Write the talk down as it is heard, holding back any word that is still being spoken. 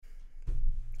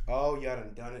Oh, y'all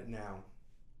done it now.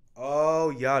 Oh,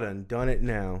 y'all done it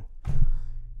now.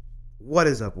 What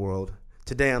is up, world?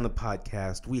 Today on the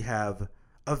podcast, we have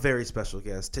a very special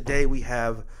guest. Today we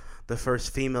have the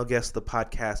first female guest of the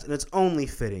podcast, and it's only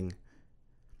fitting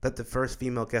that the first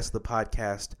female guest of the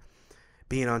podcast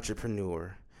be an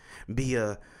entrepreneur, be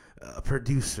a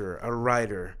producer, a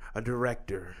writer, a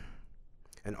director,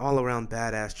 an all-around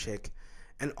badass chick,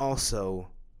 and also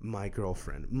my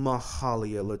girlfriend,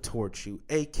 Mahalia Latortue,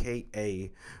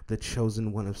 a.k.a. the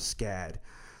chosen one of SCAD. Let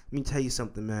me tell you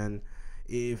something, man.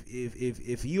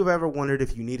 If you've ever wondered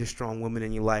if you need a strong woman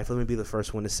in your life, let me be the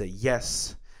first one to say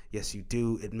yes. Yes, you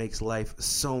do. It makes life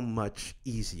so much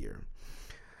easier.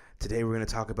 Today we're going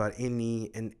to talk about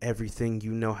any and everything.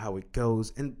 You know how it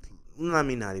goes. And let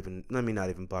me not even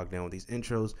bog down with these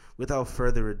intros. Without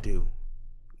further ado,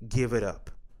 give it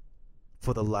up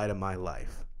for the light of my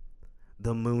life,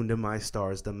 the moon to my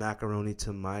stars, the macaroni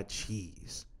to my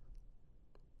cheese,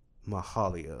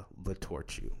 Mahalia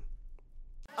Latortue.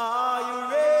 Are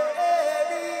you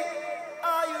ready?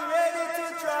 Are you ready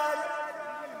to try?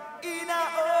 In a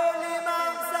holy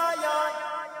Mount Zion,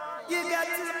 you got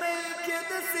to make your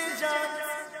decisions,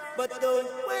 but don't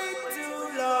wait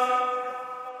too long.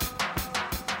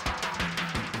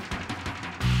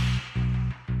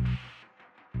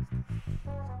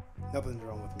 Nothing's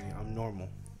wrong with me. I'm normal.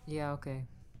 Yeah, okay.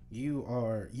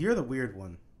 You're the weird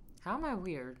one. How am I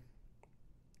weird?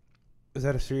 Is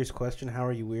that a serious question? How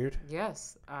are you weird?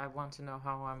 Yes, I want to know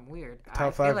how I'm weird. Top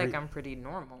I five feel like I'm pretty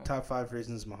normal. Top 5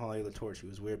 reasons Mahalia Latortue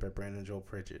is weird by Brandon Joel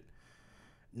Pritchett.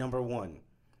 Number 1,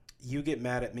 you get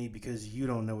mad at me because you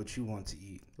don't know what you want to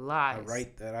eat. Lies. A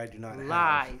right that I do not have.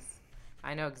 Lies.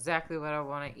 I know exactly what I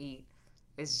want to eat.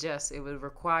 It's just, it would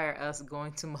require us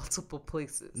going to multiple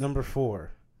places. Number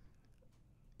 4,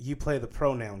 you play the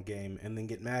pronoun game and then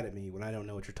get mad at me when I don't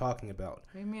know what you're talking about.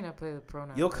 What do you mean I play the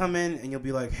pronoun? You'll come in and you'll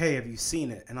be like, hey, have you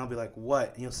seen it? And I'll be like,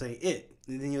 what? And you'll say, it.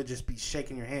 And then you'll just be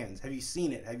shaking your hands. Have you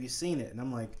seen it? Have you seen it? And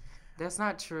I'm like, that's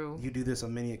not true. you do this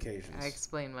on many occasions. I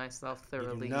explain myself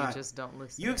thoroughly. You do not. You just don't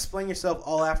listen. You explain yourself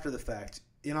all after the fact.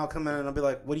 And I'll come in and I'll be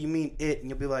like, what do you mean it? And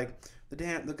you'll be like,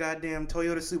 the goddamn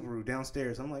Toyota Subaru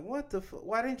downstairs. I'm like, what the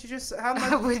why didn't you just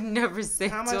I would never say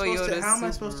Toyota how am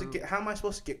I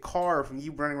supposed to get car from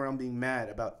you running around being mad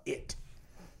about it?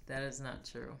 That is not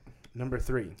true. Number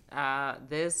 3.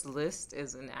 This list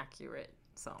is inaccurate.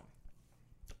 So.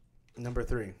 Number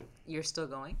 3. You're still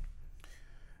going?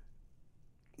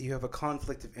 You have a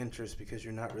conflict of interest because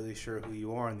you're not really sure who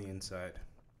you are on the inside.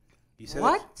 You said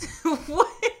what? Where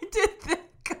did that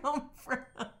come from?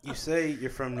 You say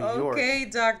you're from New York. Okay,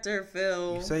 Dr.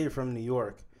 Phil. You say you're from New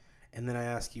York, and then I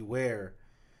ask you where,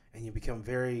 and you become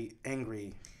very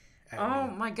angry at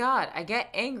me. My God. I get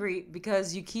angry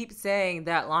because you keep saying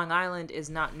that Long Island is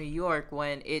not New York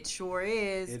when it sure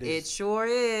is. It sure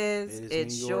is.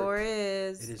 It sure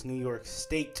is. It is New York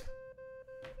State.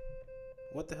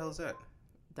 What the hell is that?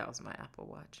 That was my Apple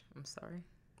Watch. I'm sorry.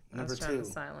 Number 2. I was trying to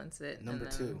silence it. Number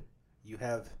 2. You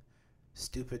have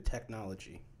stupid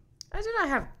technology. I do not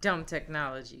have dumb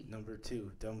technology. Number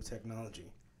 2, dumb technology.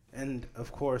 And,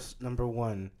 of course, number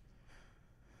 1,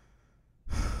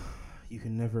 you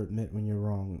can never admit when you're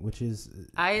wrong, which is...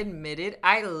 I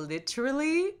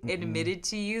literally admitted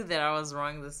to you that I was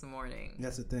wrong this morning.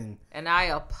 That's the thing. And I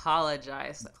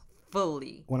apologize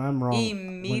fully. When I'm wrong...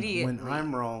 Immediately. When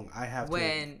I'm wrong, I have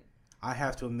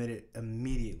to admit it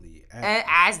immediately.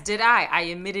 As did I. I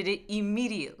admitted it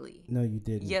immediately. No, you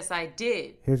didn't. Yes, I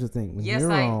did. Here's the thing. When yes, you're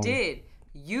wrong, I did.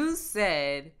 You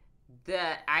said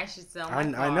that I should sell my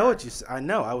car. I know what you said. I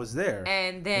know. I was there.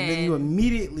 And then you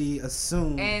immediately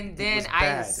assumed. And then it was I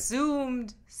bad.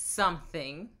 assumed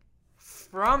something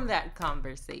from that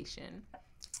conversation.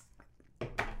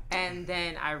 And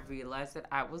then I realized that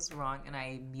I was wrong, and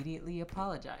I immediately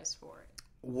apologized for it.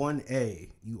 1A,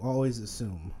 you always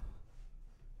assume.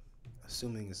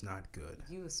 Assuming is not good.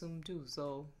 You assume too,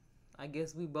 so I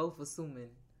guess we both assuming.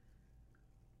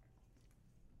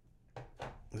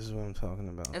 This is what I'm talking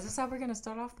about. Is this how we're going to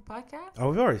start off the podcast? Oh,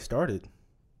 we've already started.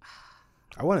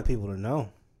 I wanted people to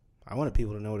know. I wanted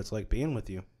people to know what it's like being with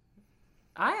you.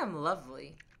 I am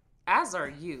lovely, as are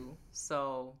you,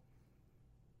 so,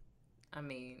 I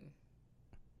mean,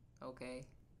 okay.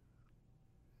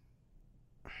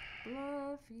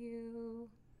 Love you.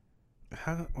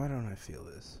 Why don't I feel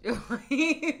this? What are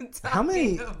you talking How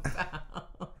many?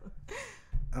 about?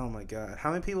 Oh my God!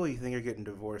 How many people do you think are getting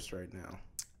divorced right now?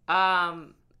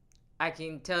 I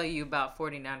can tell you about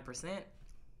 49%.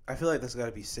 I feel like that's got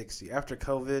to be 60. After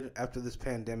COVID, after this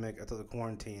pandemic, after the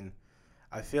quarantine,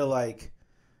 I feel like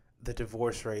the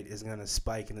divorce rate is gonna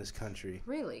spike in this country.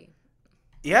 Really?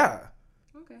 Yeah.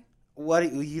 Okay.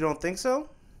 What, you don't think so?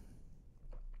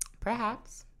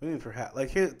 Perhaps. I mean, perhaps. Like,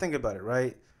 here, think about it,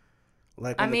 right?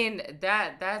 Like, I mean,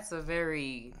 that's a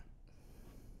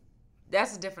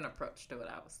different approach to what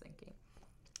I was thinking.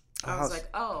 I was like,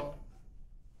 oh,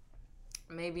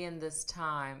 maybe in this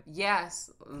time,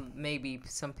 yes, maybe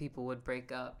some people would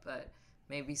break up, but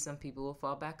maybe some people will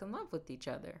fall back in love with each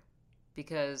other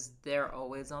because they're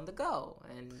always on the go.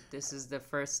 And this is the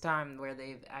first time where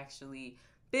they've actually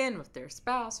been with their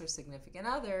spouse or significant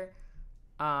other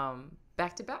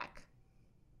back to back.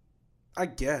 I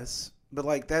guess. But,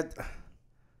 like, that...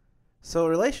 So,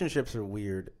 relationships are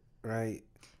weird, right?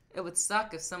 It would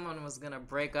suck if someone was going to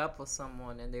break up with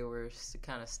someone and they were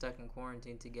kind of stuck in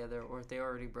quarantine together, or if they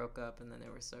already broke up and then they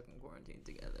were stuck in quarantine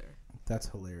together. That's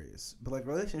hilarious. But, like,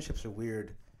 relationships are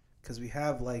weird because we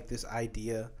have, like, this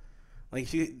idea. Like,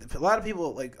 a lot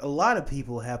of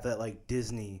people have that, like,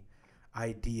 Disney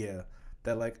idea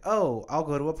that, like, oh, I'll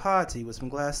go to a party with some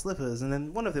glass slippers and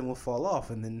then one of them will fall off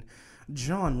and then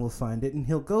John will find it and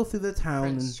he'll go through the town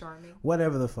Prince Charming.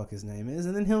 Whatever the fuck his name is,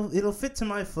 and then it'll fit to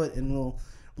my foot and we'll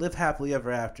live happily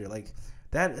ever after. Like,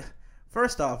 that,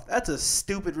 first off, that's a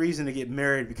stupid reason to get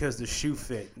married because the shoe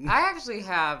fit. I actually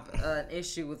have an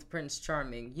issue with Prince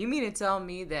Charming. You mean to tell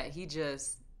me that he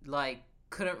just, like,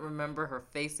 couldn't remember her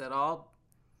face at all?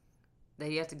 That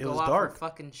he had to go off her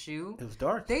fucking shoe? It was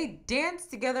dark. They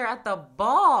danced together at the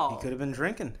ball. He could have been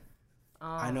drinking. Oh,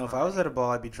 I know if I was at a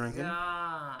ball, I'd be drinking.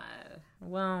 God.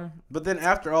 Well. But then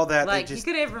after all that, like, he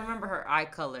couldn't even remember her eye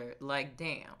color. Like,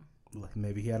 damn.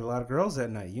 Maybe he had a lot of girls that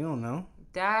night. You don't know.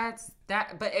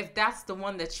 But if that's the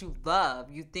one that you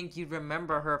love, you think you'd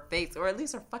remember her face or at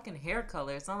least her fucking hair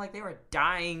color. It's not like they were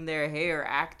dyeing their hair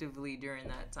actively during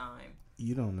that time.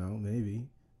 You don't know. Maybe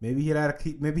he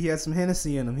had some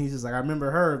Hennessy in him. He's just like, I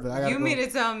remember her, but I gotta You mean to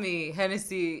tell me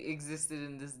Hennessy existed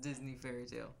in this Disney fairy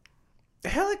tale?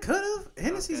 Hell, it could have.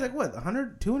 Hennessy's like, what,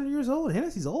 100, 200 years old?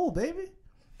 Hennessy's old, baby.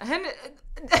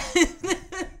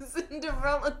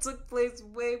 Cinderella took place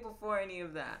way before any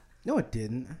of that. No, it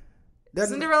didn't.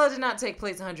 Cinderella did not take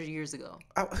place 100 years ago.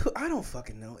 I don't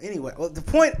fucking know. Anyway, well, the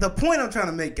point I'm trying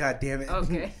to make, goddammit.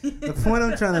 Okay. The point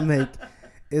I'm trying to make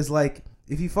is, like,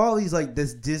 if you follow these, like,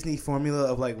 this Disney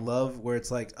formula of, like, love where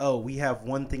it's like, oh, we have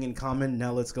one thing in common,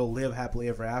 now let's go live happily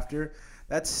ever after,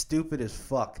 that's stupid as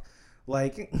fuck.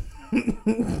 Like,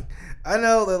 I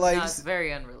know that, like... No, it's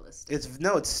very unrealistic.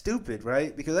 It's stupid,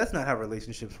 right? Because that's not how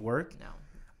relationships work. No.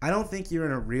 I don't think you're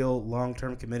in a real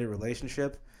long-term committed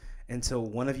relationship until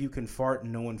one of you can fart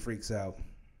and no one freaks out.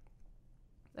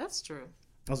 That's true.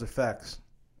 Those are facts.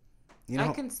 You know,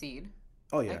 I concede.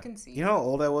 Oh, yeah. I concede. You know how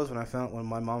old I was when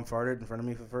my mom farted in front of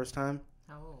me for the first time?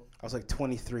 How old? I was like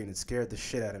 23 and it scared the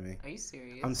shit out of me. Are you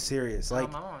serious? I'm serious. No,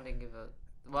 like, my mom didn't give a...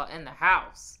 Well, in the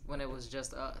house, when it was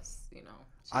just us, you know.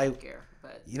 She didn't care.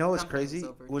 But you know what's crazy?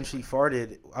 When she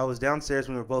farted, I was downstairs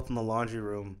when we were both in the laundry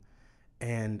room,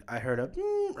 and I heard a...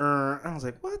 I was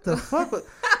like, what the fuck?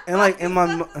 And, like, in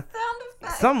my...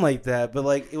 Something like that. But,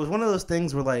 like, it was one of those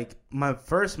things where, like, my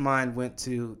first mind went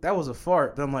to, that was a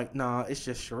fart. But I'm like, nah, it's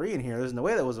just Cherie in here. There's no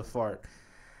way that was a fart.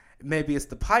 Maybe it's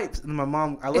the pipes. And my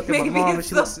mom, I look at my mom and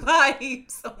she looks...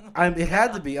 pipes. Oh it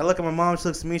had to be. I look at my mom, she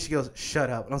looks at me, she goes, shut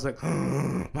up. And I was like,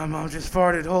 my mom just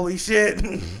farted. Holy shit.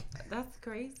 That's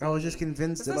crazy. I was just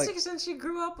convinced that, like... since she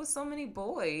grew up with so many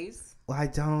boys.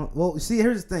 Well, see,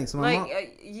 here's the thing. So my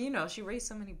mom, she raised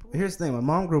so many boys. Here's the thing. My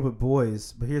mom grew up with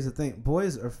boys, but here's the thing.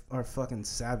 Boys are fucking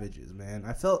savages, man.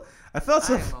 I felt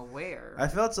so... I am aware. I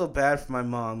felt so bad for my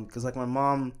mom, because, like, my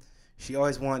mom, she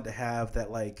always wanted to have that,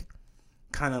 like...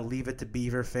 kind of Leave It to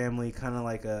Beaver family, kind of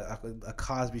like a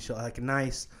Cosby show, like a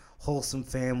nice, wholesome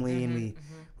family. And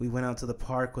we went out to the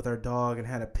park with our dog and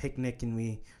had a picnic, and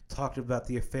we talked about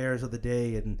the affairs of the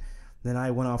day. And then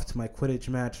I went off to my Quidditch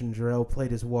match, and Jarrell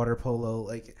played his water polo.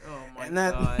 Like, oh my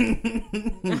god!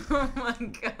 Oh my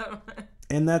god!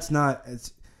 And it's not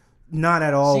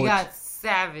at all. She got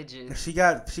savages. She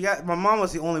got. My mom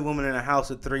was the only woman in a house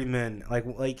with 3 men. Like,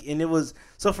 and it was,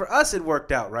 so for us it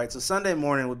worked out, right? So Sunday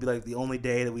morning would be like the only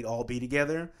day that we'd all be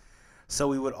together. So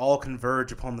we would all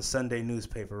converge upon the Sunday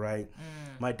newspaper, right?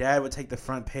 My dad would take the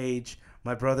front page,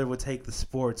 my brother would take the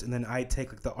sports, and then I'd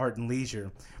take, like, the art and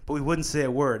leisure. But we wouldn't say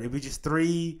a word. It'd be just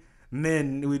 3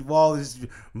 men. We'd all just.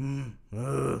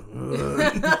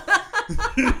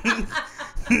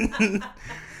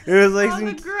 It was like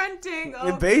the grunting.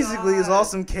 It basically is all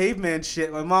some caveman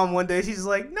shit. My mom one day, she's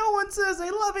like, "No one says they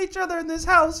love each other in this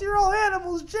house. You're all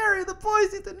animals, Jerry. The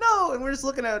boys need to know." And we're just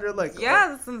looking at her like, yeah,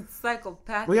 that's some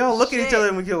psychopathic. We all look shit. at each other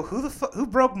and we go, who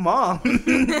broke mom?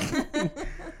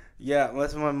 Yeah,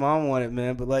 that's what my mom wanted,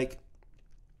 man. But, like,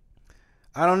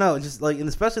 I don't know, just like, and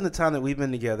especially in the time that we've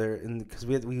been together, and because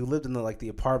we lived in the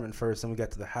apartment first, and we got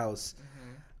to the house.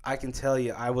 Mm-hmm. I can tell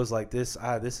you, I was like, this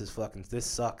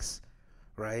sucks,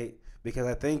 right? Because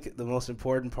I think the most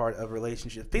important part of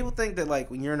relationships, people think that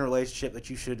like when you're in a relationship that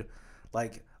you should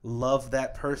like love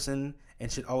that person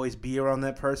and should always be around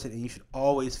that person, and you should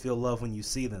always feel love when you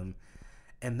see them,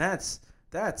 and that's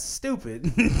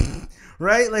stupid,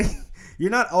 right? Like. You're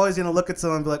not always going to look at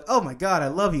someone and be like, oh, my God, I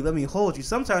love you. Let me hold you.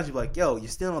 Sometimes you're like, yo, you're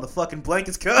stealing all the fucking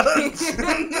blankets, cuz.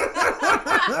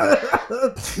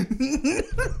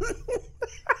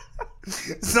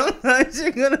 Sometimes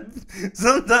you're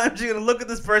gonna look at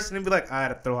this person and be like, I had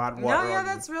to throw hot water. No, yeah, on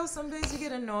that's real. Some days you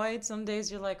get annoyed. Some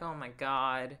days you're like, oh, my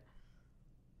God.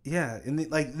 Yeah, and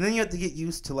then you have to get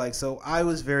used to, like, so I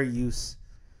was very used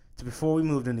to, before we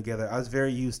moved in together, I was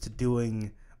very used to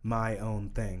doing my own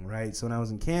thing, right? So when I was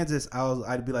in Kansas,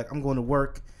 I'd be like, I'm going to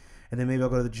work, and then maybe I'll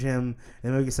go to the gym,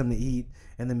 and maybe get something to eat,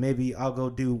 and then maybe I'll go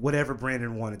do whatever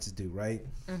Brandon wanted to do, right?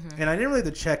 Mm-hmm. And I didn't really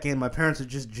have to check in. My parents were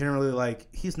just generally like,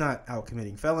 he's not out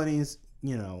committing felonies,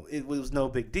 it was no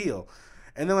big deal.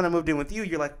 And then when I moved in with you,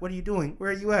 you're like, what are you doing?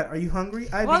 Where are you at? Are you hungry?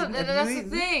 That's the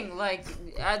thing. Like,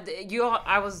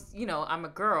 I'm a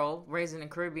girl raised in a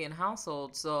Caribbean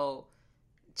household, so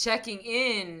checking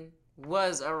in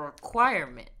was a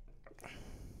requirement.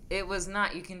 It was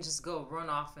not, you can just go run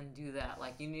off and do that.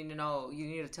 Like, you need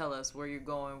to tell us where you're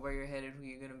going, where you're headed, who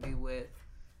you're going to be with.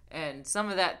 And some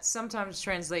of that sometimes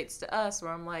translates to us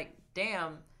where I'm like,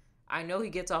 damn, I know he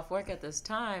gets off work at this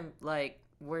time. Like,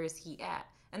 where is he at?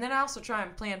 And then I also try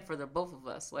and plan for the both of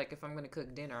us. Like, if I'm going to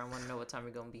cook dinner, I want to know what time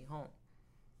we're going to be home.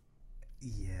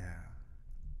 Yeah.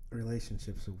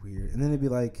 Relationships are weird. And then it'd be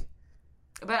like,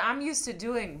 but I'm used to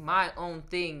doing my own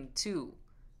thing too.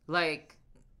 Like,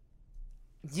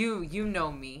 you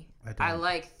know me. I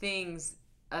like things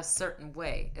a certain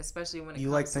way, especially when it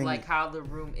comes to like how the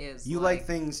room is. You like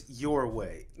things your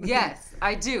way. Yes,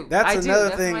 I do. That's another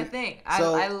thing. That's my thing.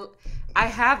 So, I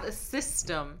have a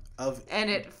system and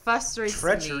it frustrates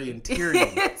treachery me. And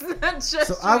tyranny. It's not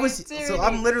So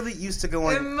I'm literally used to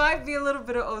going. It might be a little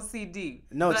bit of OCD.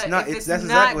 No, it's not. That's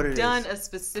exactly what it is. Done a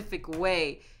specific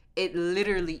way. It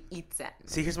literally eats at me.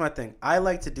 See, here's my thing. I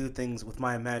like to do things with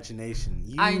my imagination.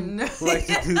 You I know. like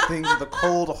to do things with a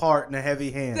cold heart and a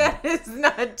heavy hand. That is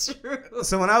not true.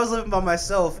 So when I was living by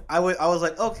myself, I was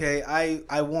like, okay,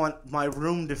 I want my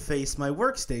room to face my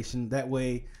workstation. That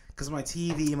way, because my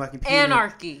TV and my computer.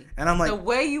 Anarchy. And I'm like, the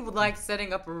way you would like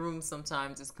setting up a room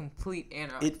sometimes is complete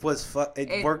anarchy. It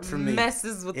worked for me. It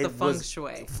messes with the feng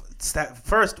shui.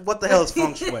 First, what the hell is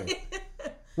feng shui?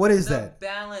 What is that? The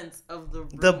balance of the room.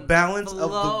 The balance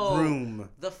of the room.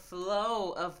 The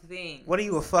flow of things. What are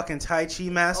you, a fucking Tai Chi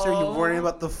master? You're worrying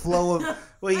about the flow of...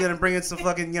 What, are you going to bring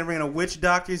in a witch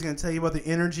doctor? He's going to tell you about the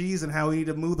energies and how we need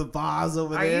to move the vase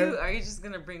over there? Are you just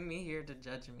going to bring me here to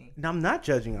judge me? No, I'm not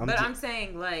judging. I'm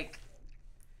saying, like...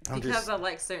 Because I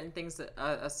like certain things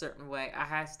a certain way, I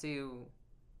have to...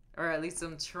 Or at least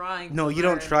I'm trying. No, you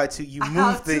don't try to. You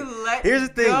move things. Here's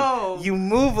the thing: you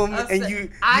move them, and you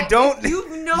don't. If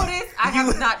you've noticed, I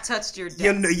have not touched your desk.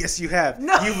 Yes, you have.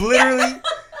 No, you've literally.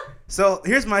 So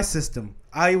here's my system.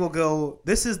 I will go.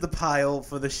 This is the pile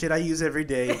for the shit I use every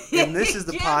day, and this is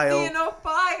the pile. Be in a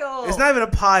pile. It's not even a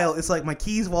pile. It's like my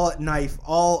keys, wallet, knife.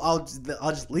 I'll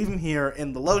just leave them here,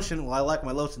 and the lotion. Well, I like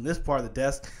my lotion this part of the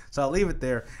desk, so I'll leave it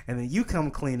there, and then you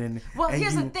come cleaning. Well,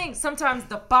 here's the thing. Sometimes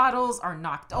the bottles are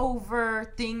knocked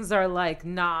over. Things are like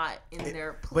not in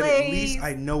their place. But at least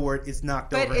I know where it's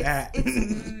knocked over at.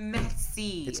 It's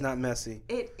messy. It's not messy.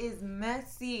 It is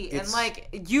messy, and like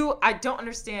I don't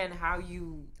understand how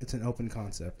you. It's an open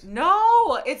concept.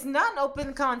 No, it's not an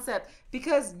open concept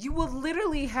because you will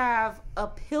literally have a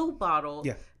pill bottle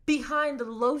behind the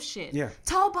lotion. Yeah.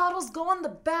 Tall bottles go on the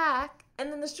back,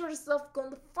 and then the shorter stuff go on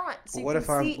the front. So you can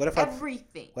see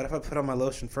everything. What if I put on my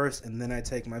lotion first and then I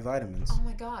take my vitamins? Oh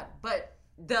my God! But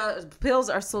the pills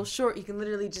are so short, you can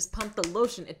literally just pump the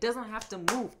lotion. It doesn't have to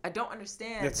move. I don't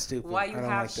understand. That's stupid. Why you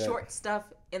have short stuff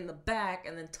in the back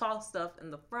and then tall stuff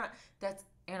in the front. That's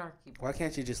anarchy. Why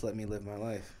can't you just let me live my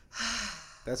life?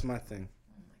 That's my thing.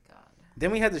 Oh my God.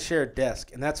 Then we had to share a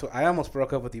desk, and that's what I almost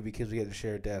broke up with you because we had to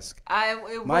share a desk.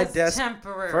 It was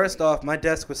temporary. First off, my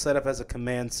desk was set up as a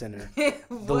command center.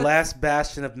 The last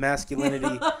bastion of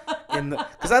masculinity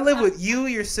because I lived with you,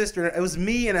 your sister. It was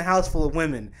me in a house full of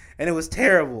women, and it was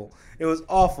terrible. It was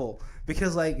awful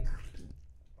because like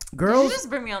girls. Did you just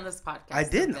bring me on this podcast? I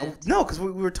didn't. No, because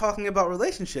we were talking about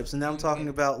relationships, and now I'm talking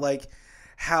about like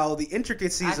how the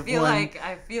intricacies of one.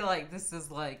 I feel like this is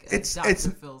like a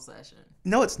Dr. Phil session.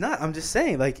 No, it's not. I'm just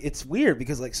saying, like, it's weird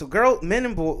because, like, so men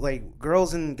and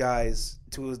girls and guys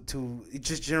to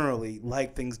just generally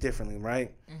like things differently,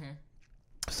 right? Mm-hmm.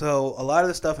 So a lot of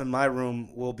the stuff in my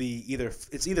room will be either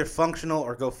functional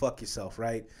or go fuck yourself,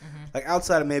 right? Mm-hmm. Like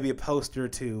outside of maybe a poster or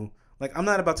two. Like, I'm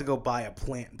not about to go buy a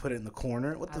plant and put it in the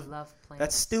corner. I love plants.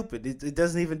 That's stupid. It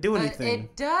doesn't even do anything.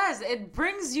 It does. It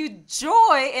brings you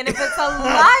joy. And if it's a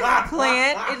live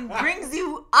plant, it brings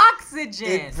you oxygen.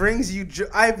 It brings you joy.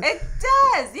 It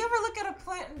does. You ever look at a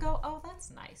plant and go, oh, that's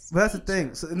nice. But that's the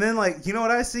thing. So, and then, like, you know what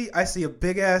I see? I see a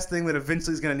big-ass thing that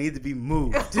eventually is going to need to be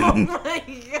moved. Oh, my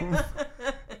God.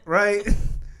 Right?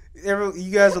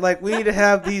 You guys are like, we need to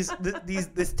have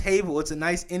this table. It's a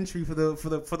nice entry for the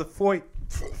foyer,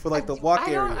 for like the walk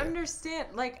area. I don't understand.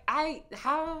 Like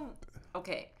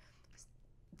okay.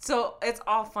 So it's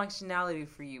all functionality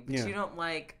for you, but you don't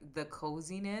like the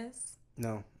coziness?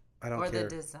 No, I don't care. Or the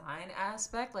design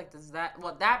aspect? Like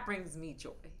that brings me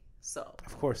joy. So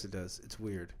of course it does. It's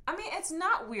weird. I mean, it's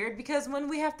not weird because when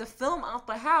we have to film out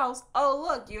the house, oh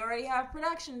look, you already have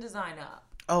production design up.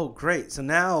 Oh, great. So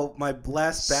now my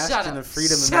last bastion of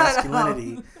freedom and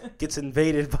masculinity gets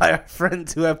invaded by our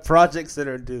friends who have projects that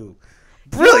are due.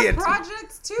 Brilliant.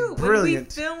 Projects, too.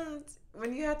 Brilliant.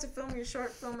 When you had to film your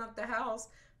short film at the house,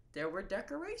 there were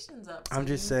decorations up. So I'm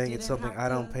just saying it's something I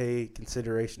don't pay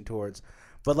consideration towards.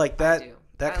 But, like, that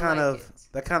kind of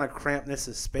crampedness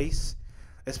of space,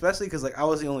 especially because, like, I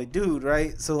was the only dude,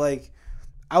 right? So, like,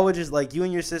 I would just, like, you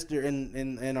and your sister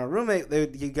and our roommate,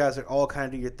 you guys are all kind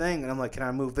of do your thing. And I'm like, can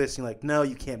I move this? And you're like, no,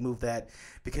 you can't move that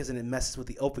because then it messes with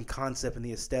the open concept and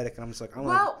the aesthetic. And I'm just like, I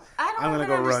don't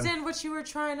even understand what you were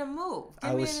trying to move.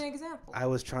 Give me an example. I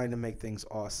was trying to make things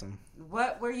awesome.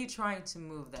 What were you trying to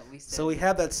move that we said? So we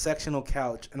have that sectional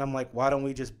couch. And I'm like, why don't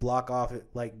we just block off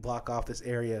this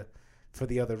area for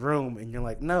the other room? And you're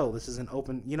like, no, this is an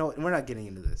open, we're not getting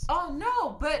into this. Oh,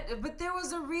 no, but there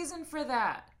was a reason for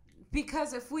that.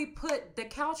 Because if the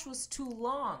couch was too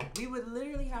long, we would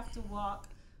literally have to walk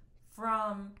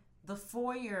from the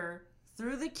foyer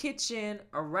through the kitchen,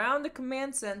 around the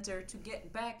command center to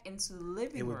get back into the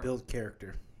living room. It would build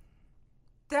character.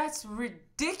 That's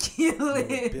ridiculous.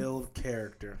 It would build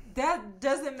character. That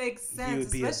doesn't make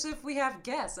sense, especially if we have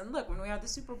guests. And look, when we had the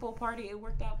Super Bowl party, it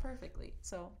worked out perfectly.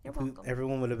 So you're welcome.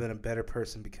 Everyone would have been a better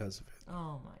person because of it.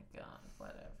 Oh, my God.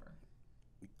 Whatever.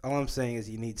 All I'm saying is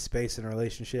you need space in a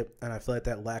relationship, and I feel like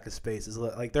that lack of space is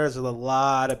like there's a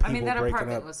lot of people breaking up. That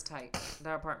apartment was tight.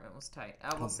 That apartment was tight.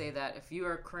 I will say that if you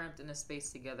are cramped in a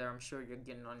space together, I'm sure you're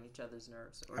getting on each other's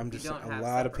nerves. Or a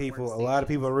lot of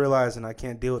people are realizing I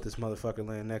can't deal with this motherfucker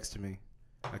laying next to me.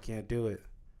 I can't do it.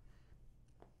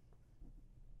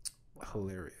 Wow.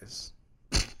 Hilarious.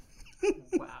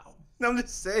 Wow. I'm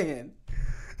just saying.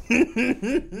 You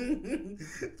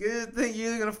think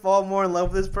you're gonna fall more in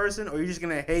love with this person, or you're just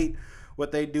gonna hate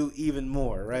what they do even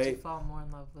more, right? Did you fall more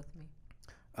in love with me?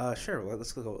 Sure. Well,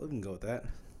 let's go. We can go with that.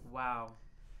 Wow,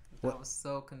 I was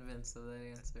so convinced of that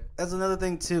answer. That's another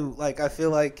thing too. Like I feel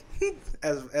like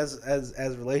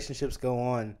as relationships go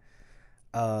on,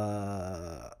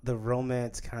 the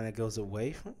romance kind of goes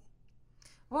away from.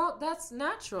 Well, that's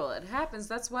natural. It happens.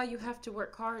 That's why you have to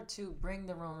work hard to bring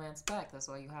the romance back. That's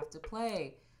why you have to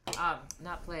play.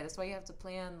 Not play. That's why you have to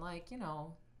plan,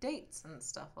 dates and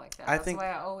stuff like that. That's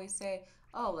why I always say,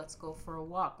 oh, let's go for a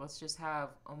walk. Let's just have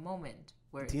a moment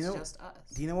where it's just us.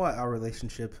 Do you know why our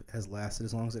relationship has lasted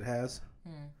as long as it has?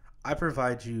 I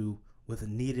provide you with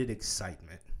needed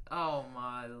excitement. Oh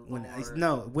my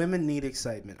Lord. Women need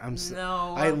excitement.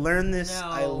 I learned this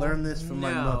from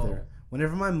my mother.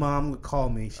 Whenever my mom would call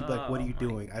me, she'd be like, "What are you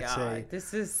doing?" I'd say,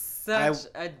 "This is such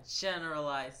a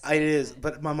generalized statement." It is,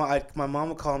 but my mom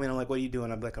would call me and I'm like, "What are you doing?"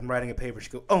 I'm like, "I'm writing a paper."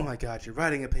 She'd go, "Oh my God, you're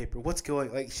writing a paper. What's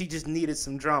going?" Like she just needed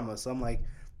some drama, so I'm like,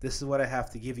 "This is what I have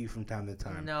to give you from time to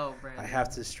time. No, Brandon. I have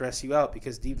to stress you out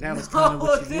because deep down it's kind of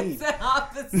what you need." This is the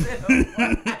opposite of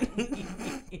what I need.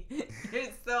 You're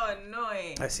so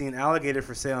annoying. I see an alligator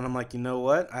for sale and I'm like, you know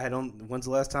what? When's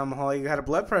the last time Mahalia had a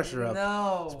blood pressure up?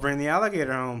 No. Let's bring the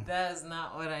alligator home. That is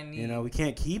not what I need. We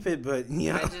can't keep it, but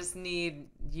I just need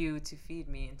you to feed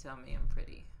me and tell me I'm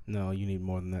pretty. No, you need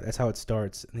more than that. That's how it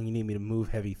starts. And then you need me to move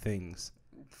heavy things.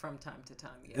 From time to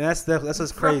time, yes. And that's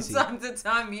what's crazy. From time to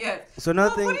time, yes. So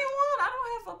another thing. What do you want? I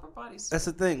don't have upper body strength. That's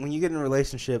the thing. When you get in a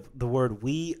relationship, the word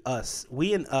we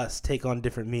and us take on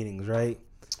different meanings, right?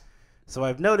 So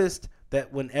I've noticed that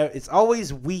it's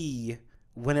always we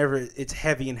whenever it's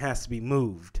heavy and has to be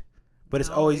moved, but it's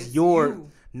always you.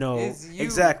 No, it's you.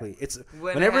 Exactly. It's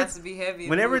whenever it has to be heavy.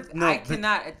 I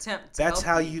cannot attempt. This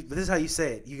is how you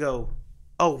say it. You go,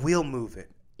 "Oh, we'll move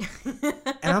it."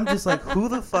 And I'm just like, who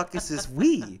the fuck is this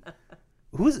we?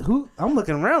 Who? I'm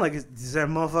looking around like, is that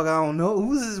motherfucker I don't know?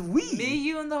 Who's this we? Me,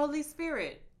 you, and the Holy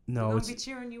Spirit. No, it's be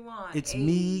cheering you on. It's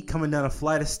me coming down a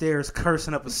flight of stairs,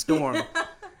 cursing up a storm,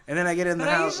 and then I get in the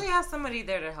house. I usually have somebody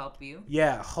there to help you.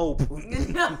 Yeah, hope.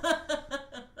 And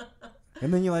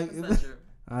then you're like,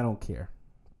 I don't care.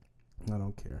 I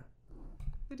don't care.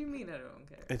 What do you mean I don't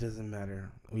care? It doesn't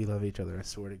matter. We love each other. I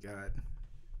swear to God.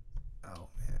 Oh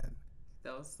man.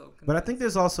 That was so convincing. But I think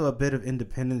there's also a bit of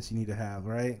independence you need to have,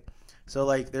 right? So,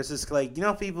 like, there's this, like, you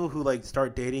know, people who, like,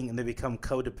 start dating and they become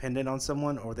codependent on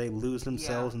someone, or they lose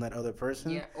themselves in that other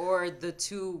person. Yeah, or the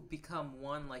two become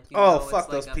one, like, you know. Oh, it's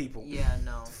fuck like those people. Yeah,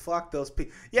 no. Fuck those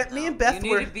people. Yeah, no, me and Beth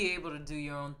You need to be able to do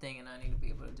your own thing, and I need to be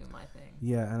able to do my thing.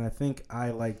 Yeah, and I think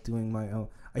I like doing my own.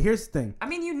 Here's the thing. I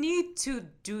mean, you need to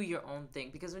do your own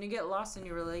thing, because when you get lost in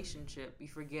your relationship, you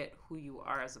forget who you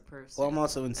are as a person. Well, I'm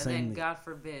also insanely... And then, God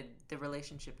forbid, the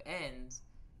relationship ends...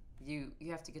 You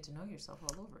have to get to know yourself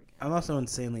all over again. I'm also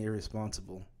insanely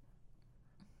irresponsible.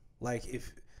 Like,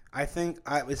 if I think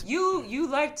you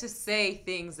like to say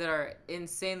things that are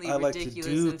insanely ridiculous. I like to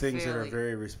do things that are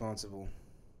very responsible.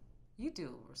 You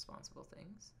do responsible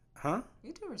things. Huh?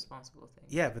 You do responsible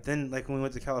things. Yeah, but then, like, when we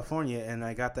went to California and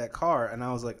I got that car and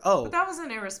I was like, oh. But that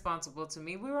wasn't irresponsible to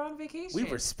me. We were on vacation. We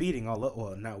were speeding all over.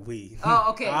 Well, not we.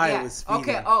 Oh, okay. I was speeding.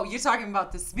 Okay. Oh, you're talking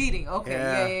about the speeding.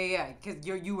 Okay. Yeah. Because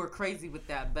you were crazy with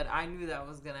that. But I knew that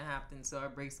was going to happen, so I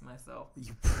braced myself.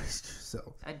 You braced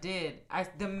yourself. I did.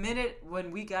 The minute when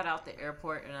we got out the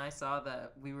airport and I saw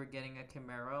that we were getting a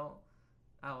Camaro,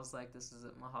 I was like, this is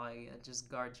it, Mahalia. Just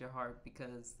guard your heart,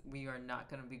 because we are not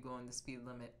going to be going the speed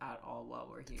limit at all while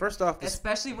we're here. First off,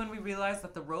 especially when we realized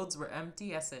that the roads were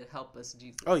empty, I said, help us,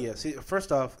 Jesus. Oh, yeah. See,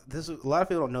 first off, a lot of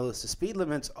people don't know this. The speed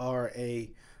limits are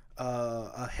a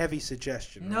heavy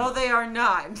suggestion. Right? No, they are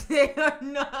not. They are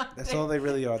not. That's all they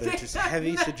really are. They're just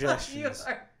heavy suggestions.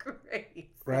 You are crazy.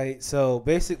 Right. So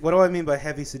what do I mean by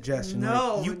heavy suggestion?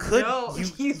 No, like, you could. No,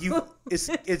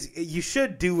 you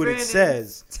should do what Brandon, it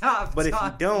says. Stop. But if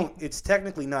you don't, it's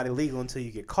technically not illegal until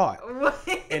you get caught.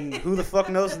 And who the fuck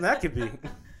knows when that could be?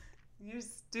 You're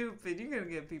stupid. You're gonna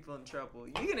get people in trouble.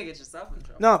 You're gonna get yourself in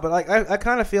trouble. No, but like I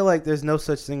kind of feel like there's no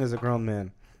such thing as a grown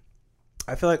man.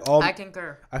 I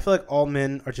concur. I feel like all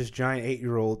men are just giant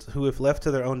 8-year-olds who, if left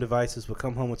to their own devices, will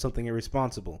come home with something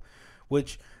irresponsible.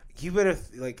 Which you better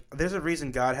there's a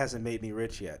reason God hasn't made me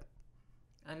rich yet.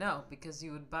 I know, because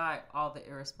you would buy all the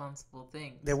irresponsible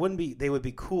things. They would be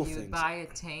cool things. You would buy a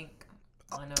tank.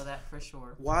 I know that for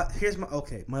sure. Here's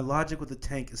my logic with the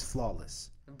tank is flawless.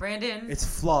 Brandon, it's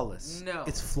flawless. No,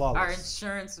 it's flawless. Our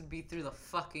insurance would be through the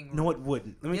fucking roof. No, it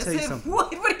wouldn't. Let me tell you something.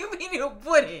 What do you mean it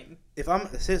wouldn't?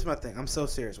 Here's my thing. I'm so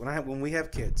serious. When we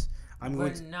have kids,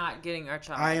 we're not getting our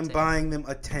child. I am buying them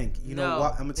a tank. You know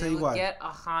what? I'm gonna tell you why. Get a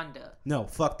Honda. No,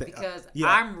 fuck that. Because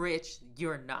I'm rich,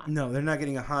 you're not. No, they're not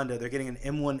getting a Honda. They're getting an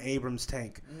M1 Abrams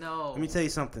tank. No. Let me tell you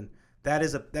something.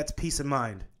 That's peace of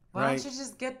mind. Why don't you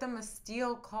just get them a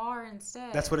steel car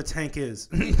instead? That's what a tank is.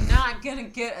 You're not gonna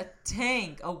get a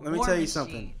tank. Let me tell you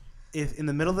something. If in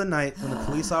the middle of the night, when the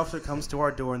police officer comes to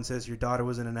our door and says your daughter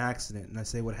was in an accident, and I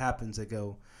say what happens, I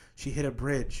go, she hit a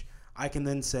bridge. I can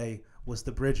then say, was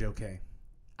the bridge okay?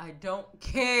 I don't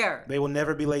care. They will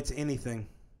never be late to anything.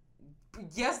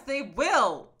 Yes, they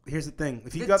will. Here's the thing.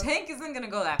 The tank isn't going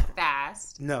to go that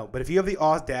fast. No, but if you have the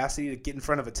audacity to get in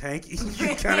front of a tank,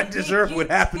 you kind of deserve what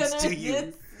happens to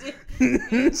you.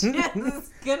 It's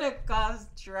going to cause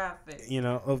traffic.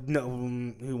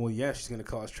 Well, yeah, she's going to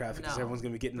cause traffic because everyone's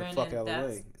going to be getting the fuck out of the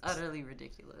way. That's utterly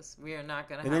ridiculous. We are not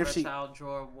going to have a child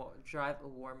drive a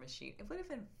war machine. It wouldn't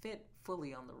even fit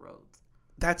fully on the roads.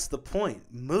 That's the point.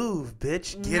 Move,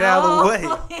 bitch. Get out of the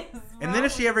way. And then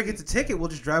if she ever gets a ticket, we'll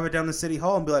just drive her down to City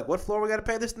Hall and be like, what floor we got to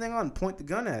pay this thing on? And point the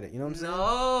gun at it. You know what I'm saying?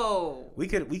 No. We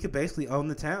could basically own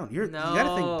the town. You got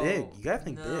to think big. You got to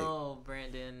think big. No,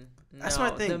 Brandon. No. That's my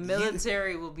thing. The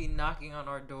military will be knocking on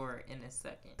our door in a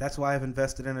second. That's why I've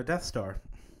invested in a Death Star.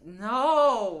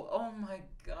 No. Oh, my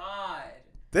God.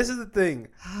 This is the thing.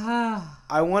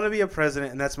 I want to be a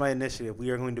president, and that's my initiative.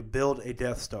 We are going to build a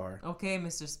Death Star. Okay,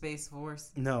 Mr. Space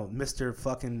Force. No, Mr.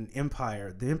 fucking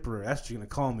Empire, the Emperor. That's what you're gonna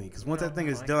call me. Because once that thing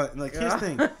is done, here's the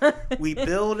thing: we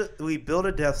build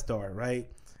a Death Star, right?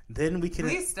 Then we can.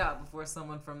 Please stop before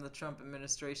someone from the Trump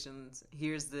administration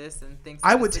hears this and thinks.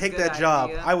 I would take that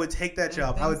job. I would take that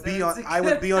job. I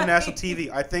would be on national TV.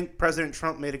 I think President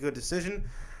Trump made a good decision.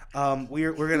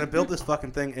 We're gonna build this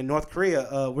fucking thing in North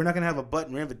Korea. We're not gonna have a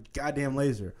button. We have a goddamn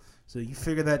laser. So you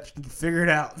figure it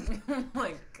out. Oh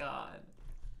my God.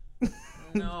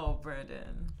 No,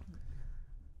 Brandon.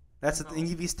 That's the thing.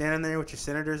 You be standing there with your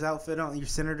senator's outfit on, your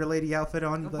senator lady outfit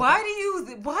on. Why do you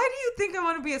think I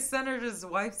want to be a senator's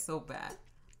wife so bad?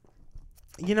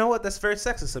 You know what? That's very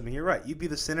sexist of me. You're right. You'd be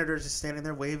the senator just standing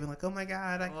there waving like, "Oh my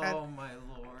God, oh my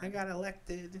Lord, I got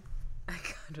elected." I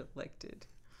got elected.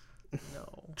 No.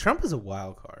 Trump is a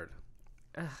wild card.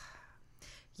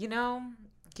 You know,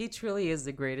 he truly is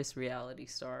the greatest reality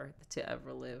star to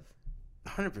ever live.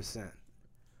 100%.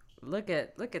 Look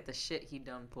at the shit he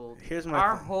done pulled. Here's my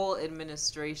Our whole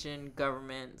administration,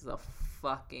 government is a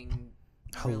fucking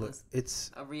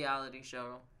it's a reality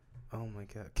show. Oh my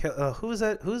God. Who is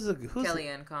that? Who's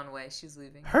Kellyanne Conway. She's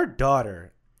leaving. Her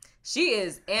daughter. She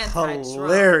is anti-Trump.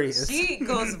 Hilarious. She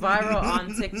goes viral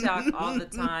on TikTok all the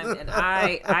time, and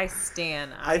I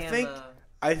stan.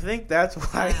 I think that's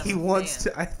why he wants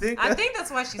to. I think that's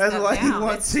why she's that's why down. he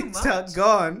wants TikTok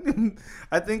gone.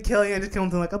 I think Kellyanne just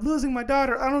comes in like, I'm losing my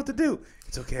daughter. I don't know what to do.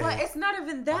 It's okay. Well, it's not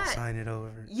even that. I'll sign it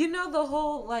over. You know the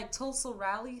whole like Tulsa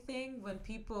rally thing when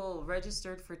people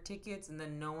registered for tickets and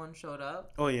then no one showed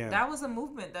up? Oh yeah. That was a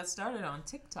movement that started on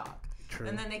TikTok. True.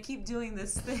 And then they keep doing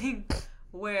this thing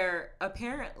where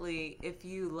apparently if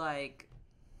you like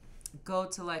go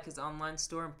to like his online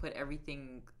store and put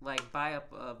everything, like buy up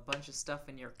a bunch of stuff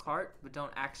in your cart but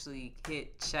don't actually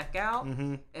hit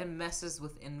checkout, it messes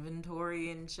with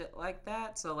inventory and shit like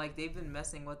that. So like they've been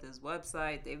messing with his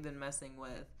website, they've been messing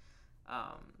with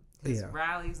his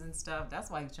rallies and stuff.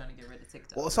 That's why he's trying to get rid of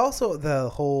TikTok. Well, it's also the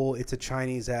whole it's a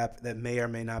Chinese app that may or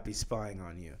may not be spying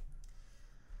on you.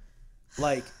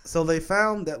 Like, so they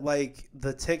found that like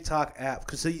the TikTok app,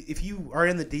 because so if you are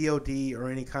in the DOD or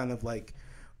any kind of like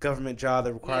government job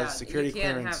that requires security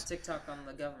clearance, you can't have TikTok on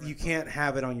the government. You can't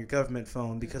have it on your government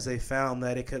phone because they found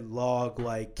that it could log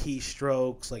like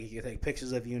keystrokes, like you could take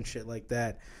pictures of you and shit like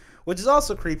that, which is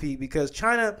also creepy because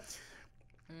China,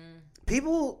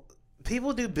 people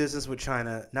do business with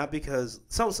China not because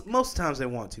most times they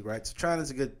want to, right? So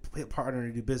China's a good partner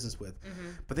to do business with,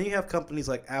 but then you have companies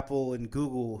like Apple and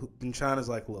Google, and China's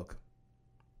like, look,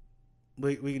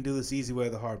 we can do this easy way or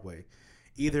the hard way,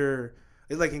 either.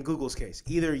 Like in Google's case,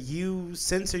 either you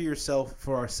censor yourself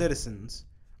for our citizens,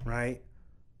 right?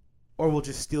 Or we'll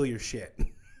just steal your shit.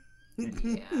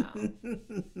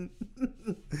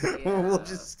 Or we'll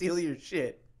just steal your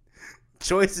shit.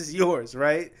 Choice is yours,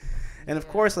 right? And of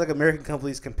course, like American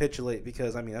companies capitulate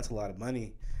because, I mean, that's a lot of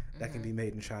money that can be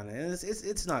made in China. And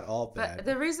it's not all bad. But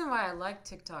the reason why I liked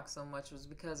TikTok so much was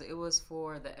because it was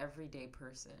for the everyday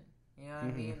person. You know what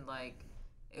I mean? Like,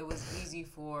 it was easy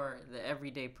for the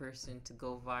everyday person to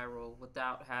go viral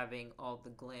without having all the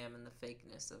glam and the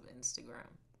fakeness of Instagram.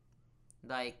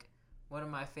 Like, one of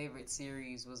my favorite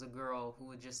series was a girl who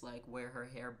would just, like, wear her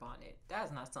hair bonnet.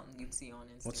 That's not something you'd see on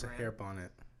Instagram. What's a hair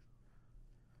bonnet?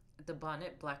 The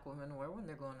bonnet black women wear when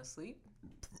they're going to sleep.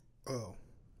 Oh.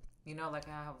 You know, like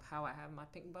how I have my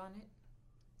pink bonnet?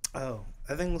 Oh.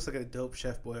 I think it looks like a dope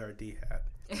Chef Boyardee hat.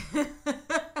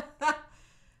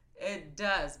 It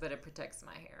does, but it protects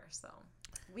my hair, so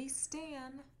we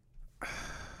stan.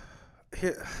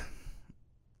 Here,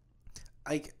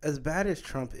 like as bad as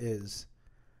Trump is,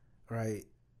 right?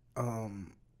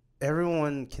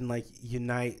 Everyone can like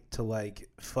unite to like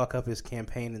fuck up his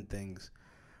campaign and things,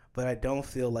 but I don't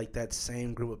feel like that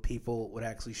same group of people would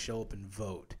actually show up and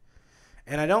vote.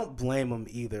 And I don't blame them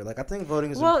either. Like, I think voting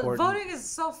is important. Well, voting is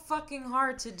so fucking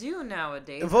hard to do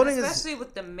nowadays. Especially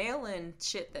with the mail-in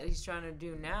shit that he's trying to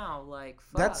do now. Like,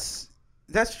 fuck.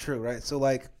 That's true, right? So,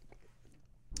 like,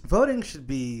 voting should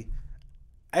be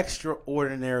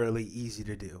extraordinarily easy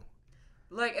to do.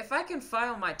 Like, if I can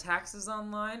file my taxes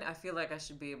online, I feel like I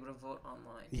should be able to vote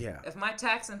online. Yeah. If my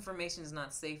tax information is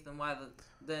not safe,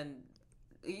 then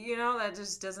you know, that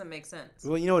just doesn't make sense.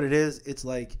 Well, you know what it is? It's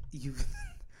like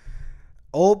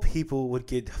old people would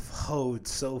get hoed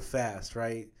so fast,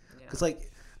 right? Because,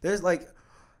 like, there's, like,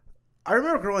 I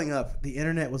remember growing up, the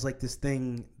internet was, like, this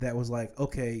thing that was, like,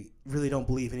 okay, really don't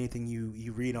believe anything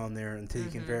you read on there until you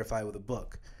can verify with a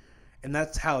book. And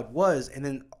that's how it was. And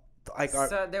then, like,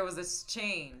 so there was this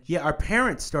change. Yeah, our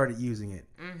parents started using it.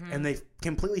 And they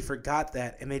completely forgot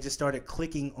that, and they just started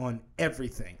clicking on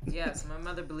everything. Yes, my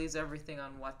mother believes everything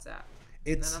on WhatsApp.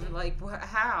 And I'm like,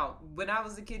 how? When I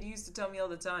was a kid, you used to tell me all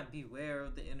the time, beware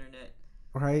of the internet.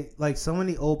 Right? Like, so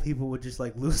many old people would just,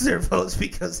 like, lose their votes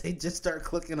because they just start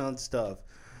clicking on stuff.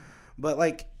 But,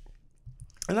 like,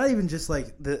 and not even just,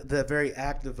 like, the very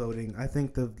act of voting. I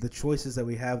think the choices that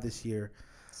we have this year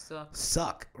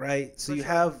suck, right? So you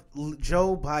have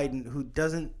Joe Biden, who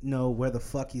doesn't know where the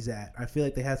fuck he's at. I feel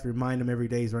like they have to remind him every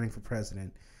day he's running for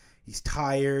president. He's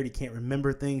tired. He can't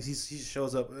remember things. He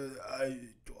shows up.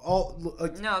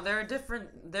 No, there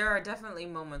are definitely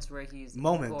moments where he's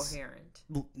coherent.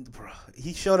 Bro,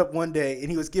 he showed up one day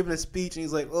and he was giving a speech and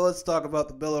he's like, "Well, let's talk about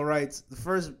the Bill of Rights. The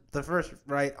first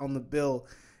right on the bill.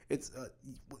 It's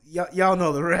y'all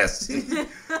know the rest."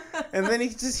 And then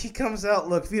he comes out.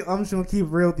 Look, I'm just gonna keep it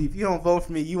real with you. If you don't vote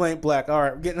for me, you ain't black. All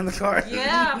right, we're getting in the car.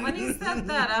 Yeah, when he said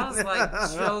that, I was like,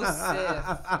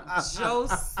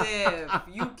 Joseph,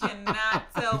 you cannot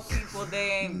tell people they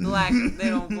ain't black if they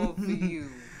don't vote for you.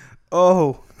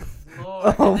 Oh,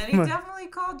 Lord. And then he definitely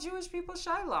called Jewish people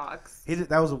Shylocks.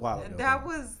 That was a while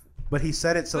ago. But he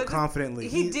said it so confidently.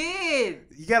 He did.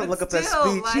 You got to look up that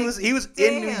speech. Like, he was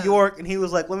in New York, and he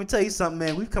was like, "Let me tell you something,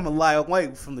 man. We've come a long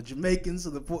way from the Jamaicans to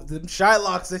the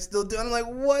Shylocks. They still do." And I'm like,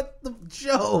 "What the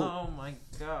Joe?" Oh my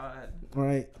God.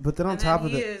 Right, but then on top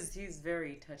of it, he's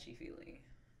very touchy feely.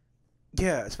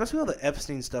 Yeah, especially all the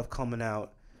Epstein stuff coming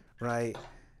out, right?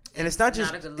 And it's not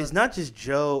just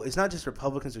Joe. It's not just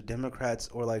Republicans or Democrats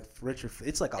or like rich or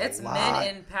it's like a lot. It's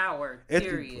men in power.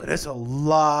 Period. It's a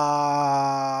lot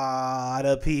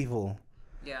of people.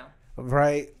 Yeah.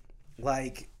 Right.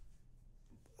 Like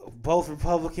both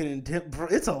Republican and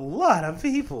it's a lot of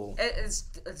people.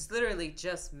 It's literally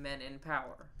just men in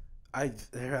power. I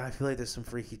feel like there's some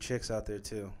freaky chicks out there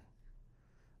too.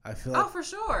 I feel like for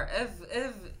sure.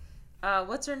 If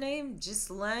what's her name?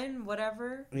 Ghislaine,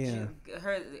 whatever. Yeah.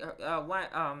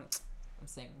 I'm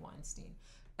saying Weinstein.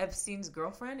 Epstein's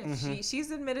girlfriend. If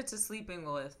she's admitted to sleeping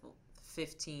with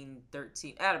 15,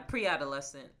 13,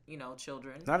 pre-adolescent,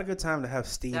 children. Not a good time to have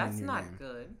Steen in your name. That's not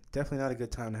good. Definitely not a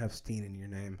good time to have Steen in your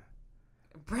name.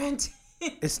 Brent.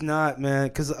 It's not, man.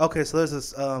 Because so there's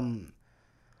this.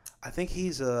 I think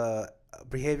he's a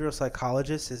behavioral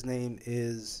psychologist. His name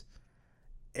is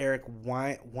Eric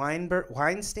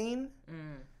Weinstein.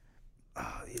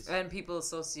 And people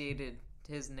associated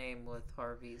his name with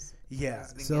Harvey's. Yeah.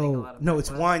 So no,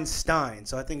 it's Weinstein.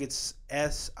 So I think it's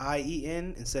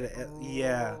Sien instead of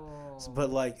yeah. But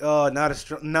like, not a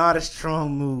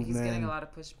strong move, He's man. He's getting a lot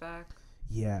of pushback.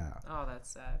 Yeah. Oh,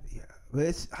 that's sad. Yeah,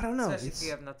 but I don't know. Especially if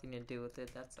you have nothing to do with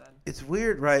it, that's sad. It's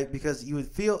weird, right? Because you would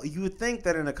think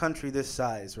that in a country this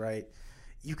size, right,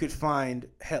 you could find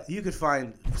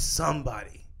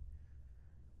somebody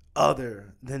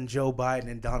other than Joe Biden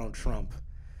and Donald Trump.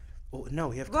 Well, no,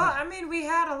 we have. Well, I mean, we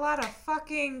had a lot of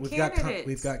fucking candidates.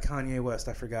 We've got Kanye West.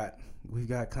 I forgot. We've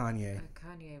got Kanye.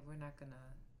 Kanye, we're not gonna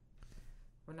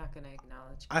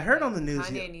acknowledge. Kanye. I heard on the news.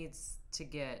 Kanye needs to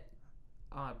get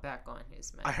back on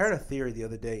his meds. I heard a theory the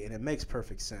other day, and it makes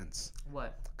perfect sense.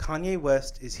 What? Kanye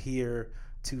West is here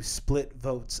to split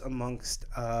votes amongst.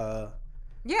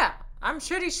 Yeah, I'm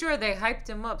pretty sure they hyped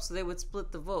him up so they would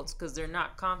split the votes because they're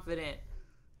not confident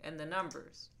in the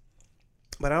numbers.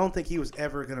 But I don't think he was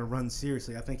ever going to run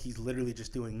seriously. I think he's literally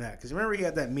just doing that. Because remember he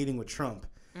had that meeting with Trump.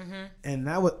 Mm-hmm. And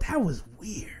that was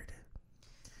weird.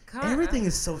 Everything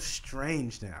is so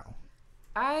strange now.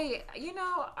 I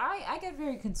get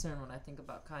very concerned when I think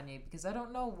about Kanye because I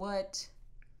don't know what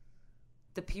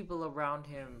the people around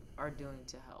him are doing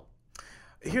to help.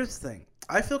 Here's the thing.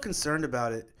 I feel concerned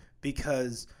about it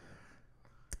because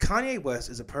Kanye West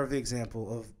is a perfect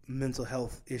example of mental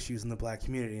health issues in the black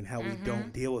community and how we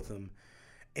don't deal with them.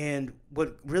 And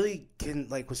what really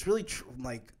what's really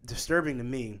disturbing to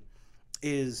me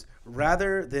is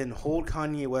rather than hold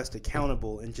Kanye West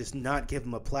accountable and just not give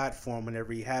him a platform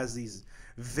whenever he has these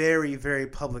very, very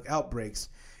public outbreaks,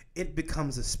 it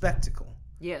becomes a spectacle.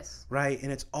 Yes. Right? And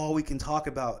it's all we can talk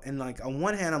about. And on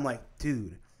one hand, I'm like,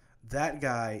 dude, that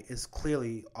guy is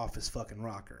clearly off his fucking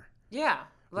rocker. Yeah.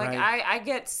 Right? I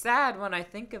get sad when I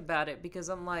think about it because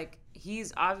I'm like,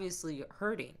 he's obviously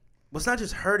hurting. Well, it's not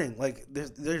just hurting.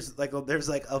 There's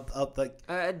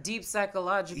a deep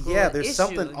psychological there's issue.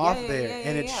 Something off there,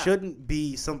 and it shouldn't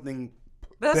be something.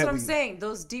 But that's what I'm saying.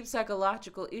 Those deep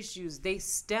psychological issues, they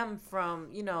stem from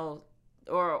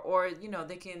or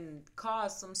they can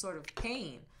cause some sort of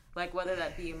pain, like whether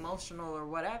that be emotional or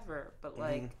whatever. But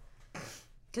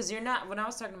because you're not. When I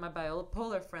was talking to my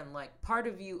bipolar friend, part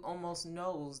of you almost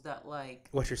knows that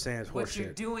what you're saying is horseshit. What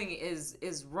you're doing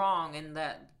is wrong, and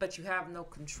but you have no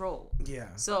control.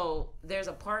 Yeah. So there's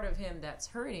a part of him that's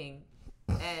hurting,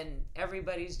 and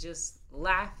everybody's just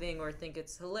laughing or think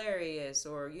it's hilarious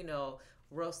or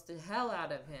roast the hell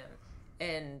out of him.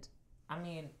 And I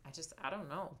mean, I don't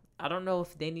know. I don't know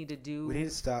if they need to do we need to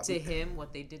stop to him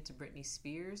what they did to Britney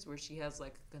Spears, where she has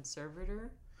a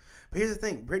conservator. But here's the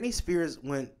thing. Britney Spears,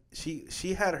 when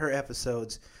she had her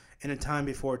episodes in a time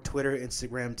before Twitter,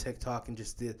 Instagram, TikTok, and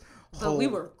just the whole... But we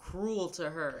were cruel to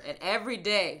her. And every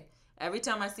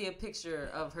time I see a picture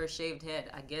of her shaved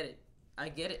head, I get it. I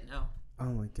get it now.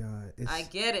 Oh, my God. I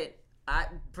get it. I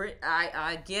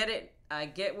get it. I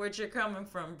get where you're coming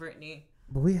from, Brittany.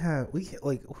 But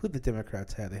like who the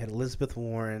Democrats had? They had Elizabeth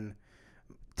Warren,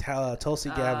 Tulsi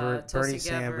Gabbard, Bernie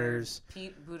Sanders,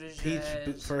 Pete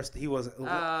Buttigieg. First, he wasn't.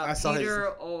 I saw Peter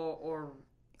or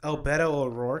Beto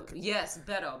O'Rourke. Yes,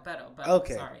 Beto.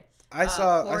 Okay, Sorry. I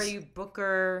saw Cory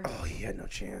Booker. Oh, he had no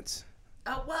chance.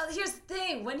 Well, here's the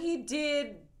thing: when he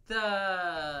did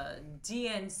the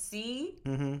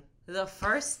DNC the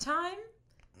first time.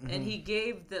 And he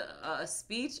gave the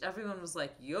speech. Everyone was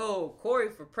like, "Yo, Corey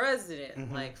for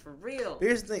president, like for real."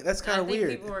 Here's the thing. That's kind of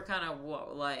weird. People were kind of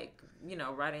like,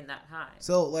 riding that high.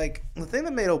 So, like, the thing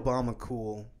that made Obama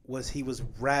cool was he was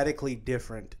radically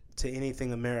different to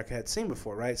anything America had seen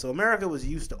before, right? So America was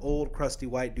used to old, crusty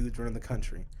white dudes running the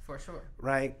country. For sure.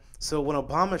 Right? So when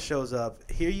Obama shows up,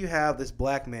 here you have this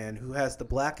black man who has the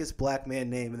blackest black man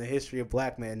name in the history of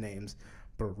black man names,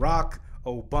 Barack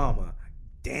Obama.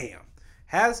 Damn.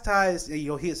 Has ties,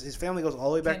 his family goes all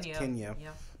the way back to Kenya,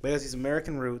 but he has these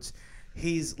American roots.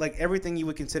 He's like everything you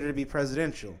would consider to be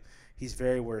presidential. He's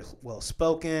very well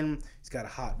spoken. He's got a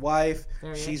hot wife.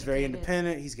 She's very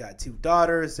independent. He's got 2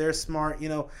 daughters. They're smart.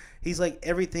 He's like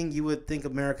everything you would think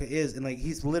America is, and like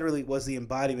he's literally was the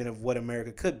embodiment of what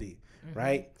America could be,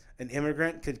 right? An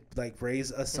immigrant could like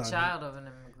raise a son. The child of an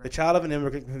immigrant. The child of an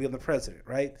immigrant can become the president,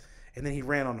 right? And then he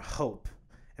ran on hope,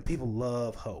 and people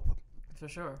love hope. For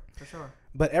sure.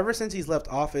 But ever since he's left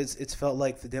office, it's felt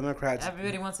like the Democrats.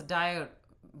 Everybody wants a diet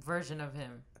version of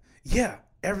him. Yeah,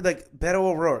 like Beto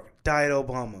O'Rourke, Diet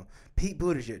Obama. Pete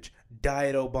Buttigieg,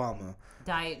 Diet Obama.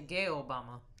 Diet Gay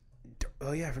Obama.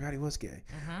 Oh yeah, I forgot he was gay.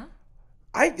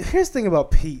 Here's the thing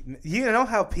about Pete. You know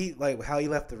how Pete, like how he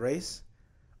left the race?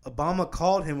 Obama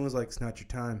called him and was like, "It's not your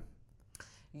time."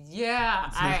 Yeah,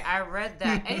 I read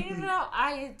that. And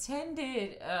I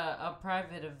attended a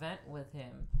private event with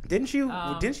him. Didn't you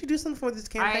do something for this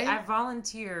campaign? I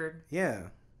volunteered. Yeah.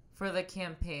 For the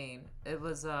campaign. It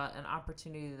was an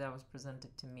opportunity that was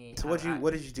presented to me. So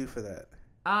what did you do for that?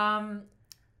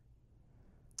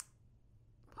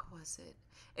 What was it?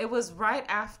 It was right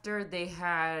after they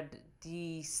had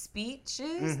the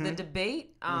speeches, the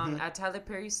debate at Tyler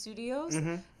Perry Studios.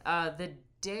 The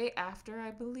day after, I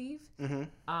believe,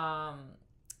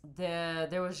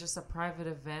 there was just a private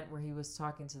event where he was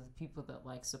talking to the people that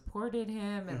like supported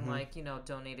him and like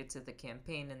donated to the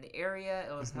campaign in the area.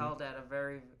 It was held at a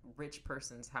very rich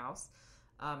person's house,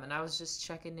 and I was just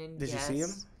checking in. Did you see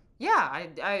him? Yeah,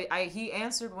 he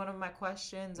answered one of my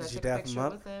questions. Did I you took dap a picture him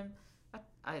up? with him.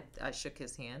 I shook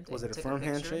his hand. Was it a firm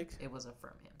handshake? It was a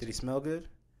firm handshake. Did he smell good?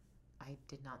 I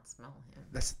did not smell him.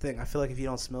 That's the thing. I feel like if you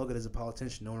don't smell good as a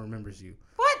politician, no one remembers you.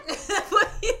 What? What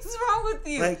is wrong with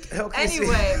you? Like, okay,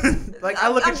 anyway, like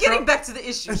I'm getting back to the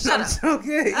issue. Shut up.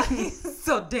 Okay. I'm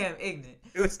so damn ignorant.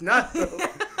 It's not though.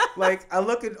 Like I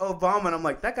look at Obama and I'm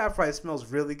like, that guy probably smells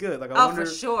really good. Like I wonder,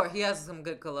 for sure, he has some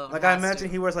good cologne. Like I imagine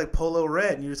he wears like polo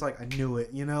red, and you're just like, I knew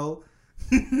it,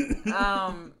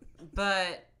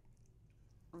 But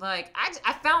like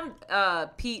I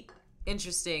found Pete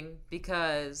interesting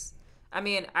because. I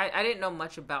mean, I didn't know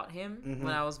much about him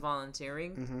when I was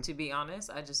volunteering, to be honest.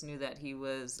 I just knew that he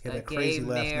was a gay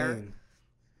mayor.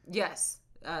 Yes.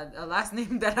 A last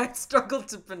name that I struggled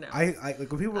to pronounce. I like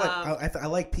when people were like, I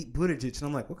like Pete Buttigieg, and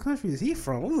I'm like, what country is he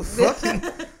from? Who the fucking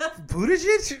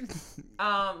Buttigieg?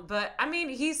 But I mean,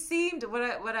 he seemed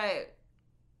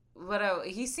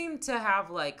he seemed to have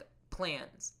like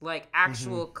plans, like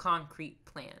actual concrete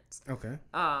plans. Okay.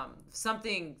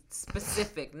 Something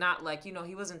specific, not like,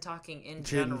 he wasn't talking in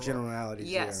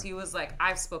generalities. Yes, he was like,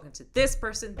 I've spoken to this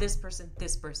person, this person,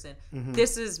 this person.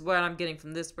 This is what I'm getting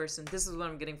from this person. This is what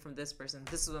I'm getting from this person.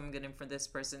 This is what I'm getting from this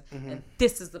person. And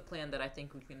this is the plan that I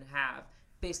think we can have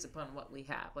based upon what we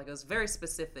have. Like, it was very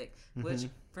specific, which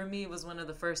for me was one of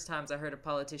the first times I heard a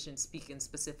politician speak in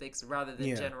specifics rather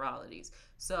than generalities.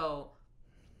 So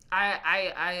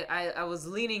I was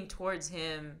leaning towards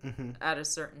him at a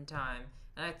certain time,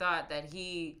 and I thought that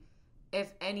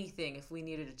if anything, if we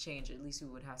needed to change, at least we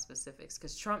would have specifics,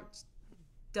 because Trump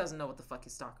doesn't know what the fuck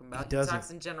he's talking about. He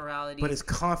talks in generalities, but it's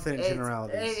confident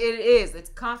generalities. It is. It's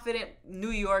confident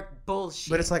New York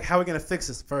bullshit. But it's like, how are we gonna fix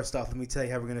this? First off, let me tell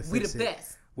you how we're gonna fix it. We the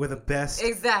best. We're the best.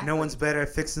 Exactly. No one's better at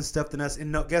fixing stuff than us.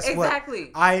 And guess what?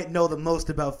 Exactly. I know the most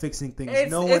about fixing things.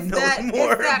 No one knows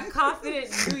more. It's that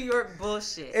confident New York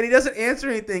bullshit. And he doesn't answer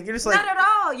anything. You're just like... Not at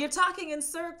all. You're talking in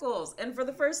circles. And for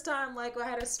the first time, like, I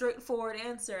had a straightforward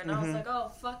answer. And I was like, oh,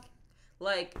 fuck.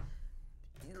 Like,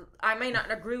 I may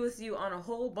not agree with you on a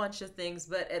whole bunch of things,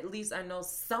 but at least I know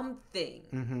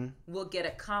something will get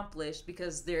accomplished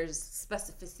because there's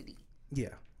specificity. Yeah.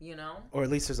 Or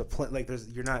at least there's a plan. Like, there's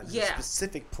a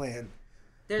specific plan.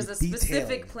 There's a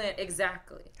specific plan,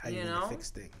 exactly. How you need to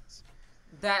fix things.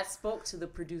 that spoke to the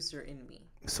producer in me.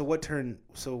 So what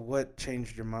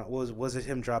changed your mind? Was it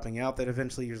him dropping out that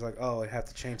eventually you're like, oh, I have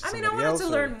to change to somebody else? I wanted to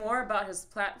learn more about his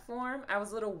platform. I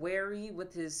was a little wary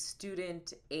with his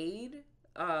student aid,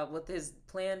 with his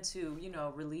plan to,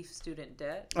 relieve student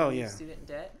debt. Student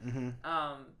debt.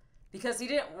 Mm-hmm. Because he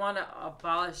didn't want to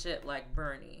abolish it like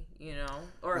Bernie,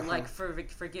 or like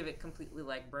forgive it completely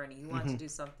like Bernie. He wanted to do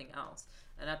something else.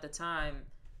 And at the time,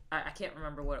 I can't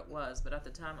remember what it was, but at the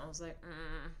time I was like,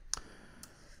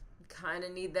 kind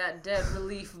of need that debt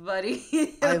relief,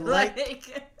 buddy.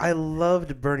 I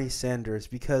loved Bernie Sanders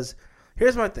because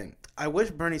here's my thing. I wish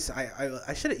Bernie.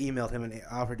 I should have emailed him and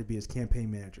offered to be his campaign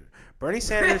manager. Bernie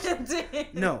Sanders.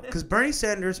 No, because Bernie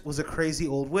Sanders was a crazy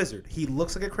old wizard. He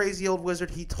looks like a crazy old wizard.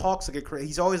 He talks like a crazy.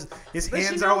 He's always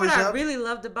hands are always up. What I really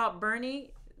loved about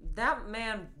Bernie, that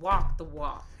man walked the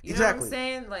walk. You know what I'm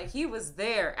saying? Like he was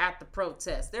there at the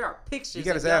protest. There are pictures. He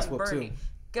got his ass whooped too.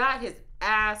 Got his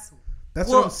ass. That's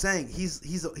what I'm saying. He's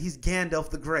Gandalf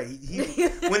the Grey.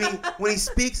 When he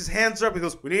speaks, his hands are up. He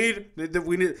goes,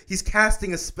 we need. He's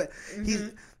casting a spell.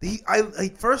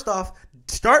 First off,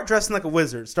 start dressing like a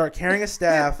wizard. Start carrying a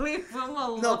staff. Leave him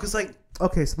alone. No, because so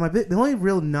the only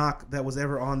real knock that was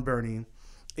ever on Bernie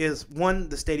is one,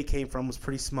 the state he came from was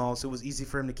pretty small, so it was easy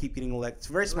for him to keep getting elected. It's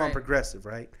very small and progressive,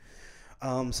 right?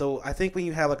 So I think when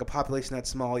you have like a population that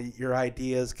small, your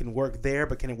ideas can work there,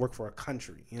 but can it work for a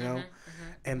country?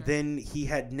 And then he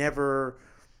had never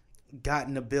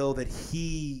gotten a bill that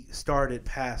he started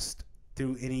passed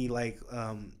through any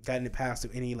gotten it passed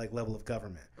through any level of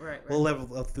government, right. Well,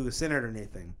 level up through the Senate or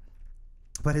anything.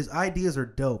 But his ideas are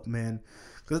dope, man.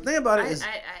 Because the thing about it is,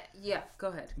 go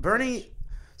ahead.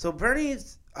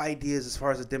 Bernie's ideas as far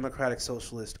as a democratic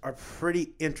socialist are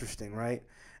pretty interesting, right?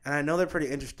 And I know they're pretty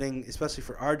interesting, especially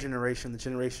for our generation, the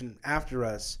generation after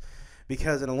us,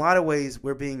 because in a lot of ways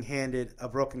we're being handed a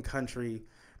broken country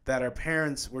that our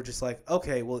parents were just like,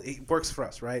 okay, well, it works for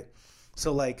us, right?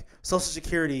 So like Social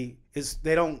Security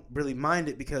they don't really mind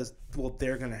it because, well,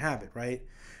 they're going to have it, right?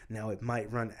 Now it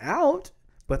might run out,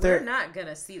 but we're not going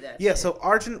to see that. Yeah, shit. So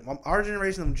our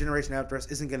generation and the generation after us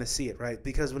isn't going to see it, right?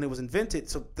 Because when it was invented,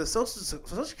 so the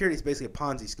Social Security is basically a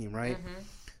Ponzi scheme, right? Mm-hmm.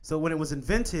 So when it was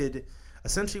invented,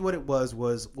 essentially what it was,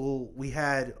 we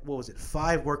had,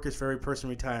 5 workers for every person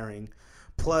retiring.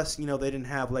 Plus, they didn't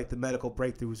have like the medical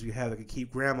breakthroughs we had that could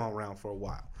keep grandma around for a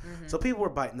while. Mm-hmm. So people were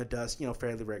biting the dust,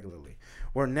 fairly regularly.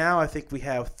 Where now I think we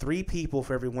have 3 people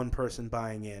for every 1 person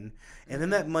buying in. And then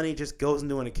that money just goes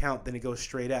into an account, then it goes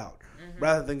straight out. Mm-hmm.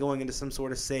 Rather than going into some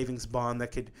sort of savings bond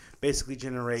that could basically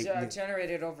generate.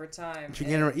 Generated over time.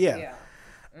 Yeah.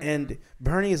 Mm-hmm. And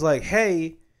Bernie is like,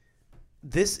 hey,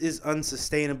 this is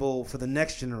unsustainable for the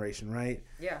next generation, right?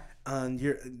 Yeah.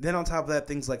 Then on top of that,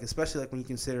 things like, especially like when you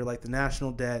consider like the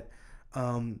national debt,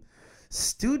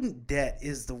 student debt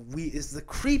is the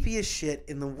creepiest shit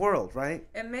in the world, right?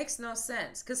 It makes no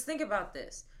sense. Because think about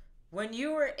this. When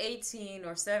you were 18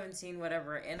 or 17,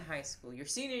 whatever, in high school, your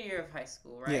senior year of high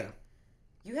school, right? Yeah.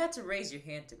 You had to raise your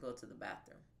hand to go to the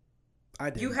bathroom. I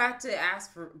did. You had to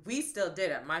ask for, we still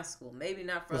did at my school. Maybe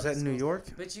not for Was that in New York?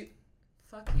 But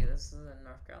fuck you, this is in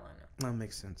North Carolina. That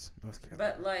makes sense. North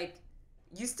Carolina. But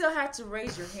you still had to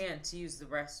raise your hand to use the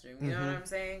restroom. You know what I'm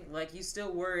saying? Like, you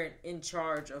still weren't in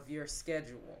charge of your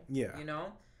schedule. Yeah.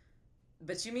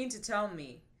 But you mean to tell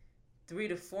me 3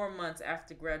 to 4 months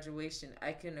after graduation,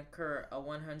 I can incur a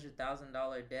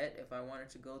 $100,000 debt if I wanted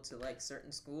to go to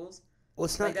certain schools? Well,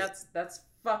 it's not. That's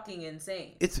fucking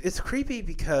insane. It's creepy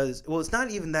because, well, it's not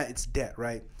even that it's debt,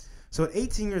 right? So at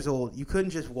 18 years old, you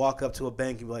couldn't just walk up to a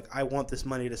bank and be like, I want this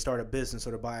money to start a business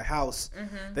or to buy a house.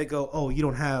 Mm-hmm. They go, oh, you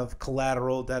don't have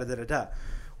collateral, da-da-da-da-da.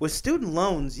 With student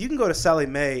loans, you can go to Sally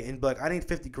Mae and be like, I need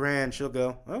 $50,000. She'll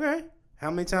go, okay.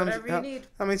 How many times are you going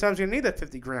to need that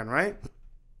 $50,000, right?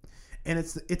 And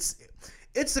it's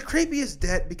the creepiest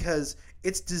debt because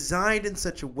it's designed in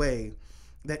such a way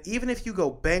that even if you go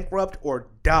bankrupt or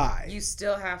die, you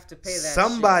still have to pay that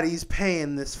somebody's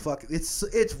paying this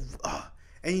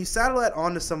and you saddle that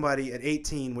onto somebody at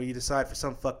 18 where you decide for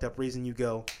some fucked up reason you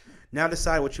go, now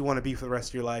decide what you want to be for the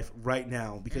rest of your life right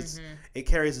now because it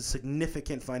carries a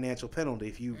significant financial penalty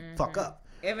if you fuck up.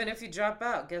 Even if you drop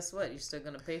out, guess what? You're still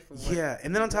going to pay for it. Yeah,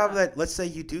 and then on top of that, let's say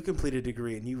you do complete a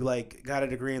degree and you got a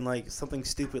degree in something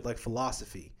stupid like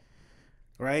philosophy,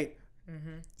 right?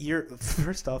 Mm-hmm.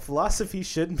 First off, philosophy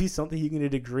shouldn't be something you get a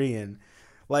degree in.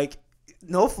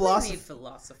 No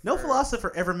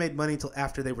philosopher ever made money until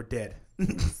after they were dead.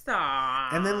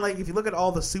 Stop. And then if you look at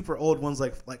all the super old ones,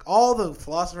 like all the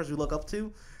philosophers we look up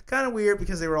to, kind of weird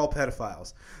because they were all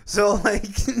pedophiles. So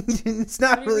it's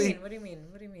not really. What do you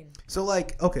mean? So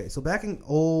like, okay, so back in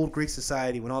old Greek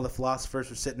society when all the philosophers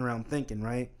were sitting around thinking,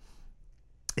 right?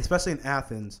 Especially in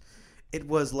Athens, it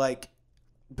was like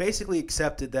basically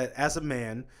accepted that as a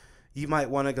man, you might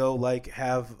want to go like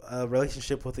have a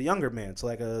relationship with a younger man. So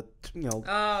like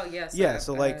Oh yes. yeah.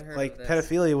 So like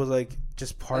pedophilia was like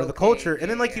just part of the culture, and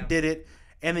then like you did it,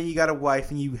 and then you got a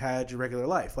wife and you had your regular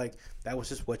life. Like that was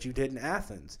just what you did in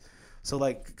Athens. So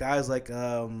like guys like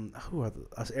who are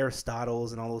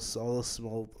Aristotle's and all those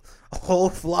small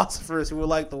old philosophers who were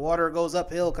like the water goes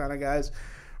uphill kind of guys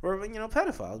were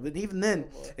pedophiles. But even then,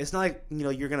 it's not like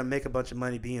you're gonna make a bunch of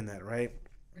money being that, right?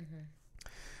 Mm-hmm.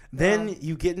 Then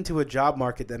you get into a job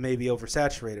market that may be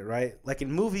oversaturated, right? Like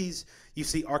in movies, you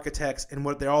see architects and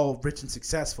they're all rich and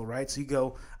successful, right? So you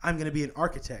go, I'm gonna be an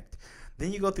architect.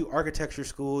 Then you go through architecture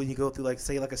school and you go through like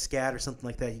say like a SCAD or something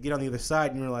like that. You get on the other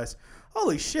side and you realize,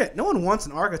 holy shit, no one wants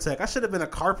an architect. I should have been a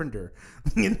carpenter.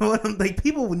 You know what I'm like?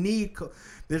 People need.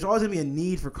 There's always gonna be a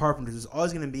need for carpenters. There's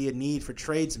always gonna be a need for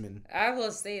tradesmen. I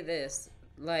will say this: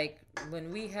 like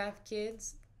when we have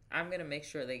kids, I'm gonna make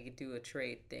sure they do a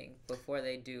trade thing before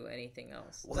they do anything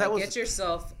else. Well, get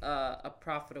yourself a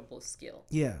profitable skill.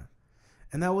 Yeah.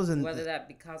 And that wasn't whether that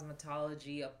be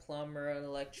cosmetology, a plumber, an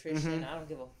electrician. Mm-hmm. I don't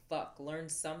give a fuck. Learn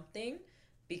something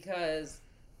because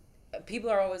people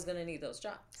are always going to need those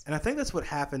jobs. And I think that's what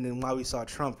happened and why we saw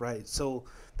Trump, right? So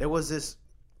there was this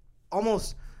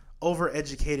almost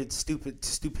overeducated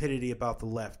stupidity about the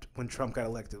left when Trump got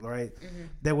elected, right? Mm-hmm.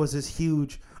 There was this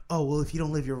huge, oh, well, if you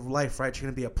don't live your life right, you're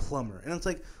going to be a plumber. And it's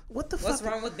like, what the fuck? What's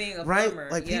wrong with being a plumber?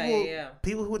 Like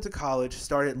people who went to college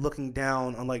started looking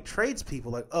down on like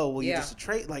tradespeople, like, oh, well, you're just a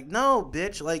trade. Like, no,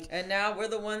 bitch. Like, and now we're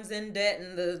the ones in debt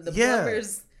and the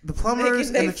plumbers. The plumbers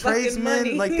and the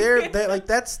tradesmen, like they're like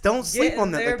don't sleep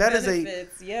on that. Like that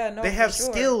benefits. They have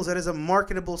skills. That is a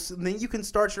marketable. Then you can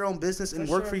start your own business and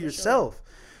work for yourself. Sure.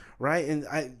 Right, and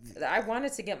I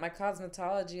wanted to get my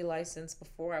cosmetology license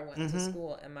before I went to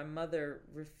school, and my mother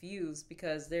refused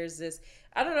because there's this.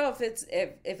 I don't know if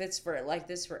it's for like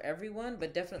this for everyone,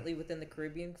 but definitely within the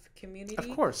Caribbean community. Of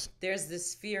course, there's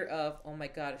this fear of, oh my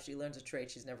God, if she learns a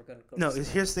trade, she's never going to go. No,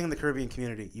 here's the thing: in the Caribbean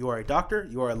community, you are a doctor,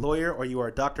 you are a lawyer, or you are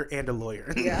a doctor and a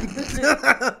lawyer. Yeah.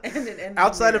 and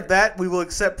outside of that, we will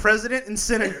accept president and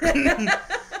senator.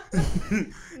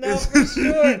 No, for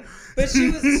sure. But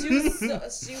she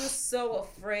was so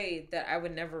afraid that I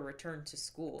would never return to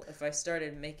school if I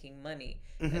started making money.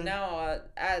 Mm-hmm. And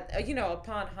now,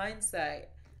 upon hindsight,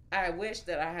 I wish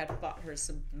that I had fought her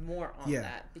some more on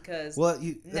that because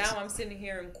now I'm sitting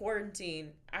here in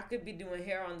quarantine. I could be doing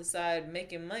hair on the side,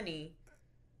 making money.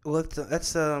 Well,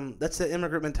 that's the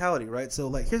immigrant mentality, right? So,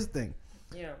 like, here's the thing.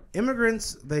 Yeah.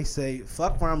 Immigrants, they say,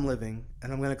 fuck where I'm living,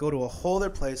 and I'm going to go to a whole other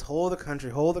place, whole other country,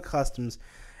 whole other customs.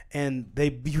 And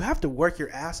you have to work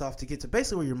your ass off to get to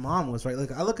basically where your mom was, right?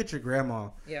 Like I look at your grandma,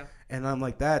 and I'm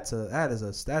like,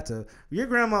 your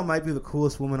grandma might be the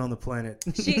coolest woman on the planet.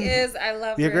 She is. I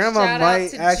love your her. Your grandma Shout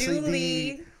might actually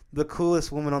be the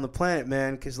coolest woman on the planet,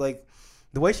 man. Because like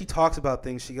the way she talks about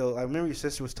things, I remember your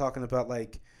sister was talking about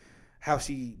like how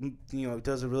she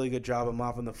does a really good job of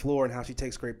mopping the floor and how she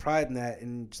takes great pride in that.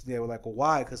 And they were like, well,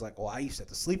 why? Because like, well, I used to have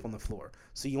to sleep on the floor,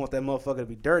 so you want that motherfucker to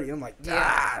be dirty? And I'm like,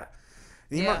 ah.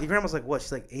 Your grandma's like, what?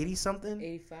 She's like 80-something?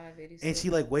 85, 86. And she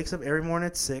like wakes up every morning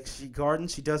at 6. She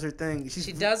gardens. She does her thing.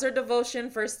 She does her devotion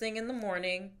first thing in the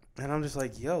morning. And I'm just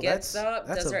like, yo, gets up,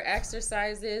 does her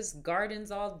exercises,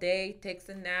 gardens all day, takes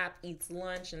a nap, eats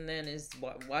lunch, and then is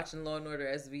watching Law &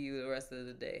 Order SVU the rest of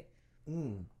the day.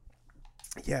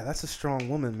 Yeah, that's a strong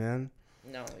woman, man.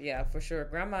 No, yeah, for sure.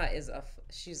 Grandma is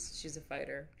she's a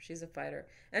fighter. She's a fighter,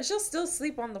 and she'll still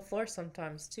sleep on the floor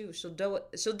sometimes too. She'll do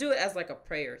it as like a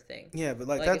prayer thing. Yeah, but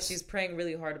like if she's praying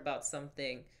really hard about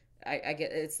something, I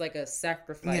get it's like a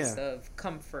sacrifice of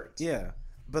comfort. Yeah,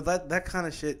 but that kind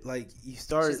of shit, like you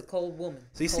start. She's a cold woman.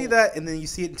 So you see that, and then you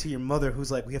see it into your mother,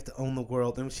 who's like, we have to own the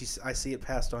world. And I see it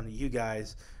passed on to you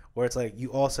guys, where it's like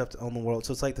you also have to own the world.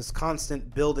 So it's like this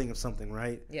constant building of something,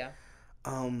 right? Yeah.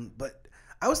 But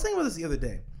I was thinking about this the other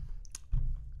day.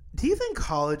 Do you think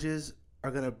colleges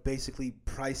are going to basically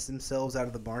price themselves out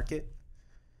of the market?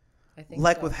 I think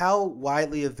like with how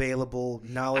widely available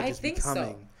knowledge is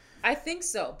becoming. So. I think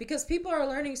so, because people are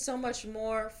learning so much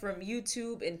more from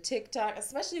YouTube and TikTok,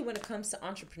 especially when it comes to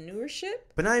entrepreneurship.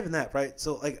 But not even that, right?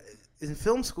 So like in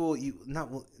film school,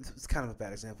 it's kind of a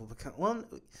bad example, but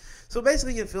so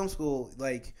basically in film school,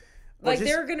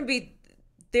 there are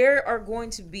going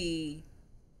to be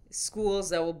schools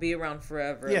that will be around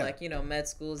forever, like med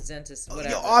schools, dentists, whatever.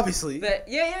 Yeah, obviously. But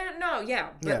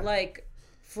but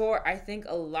for, I think,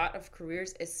 a lot of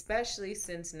careers, especially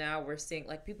since now we're seeing,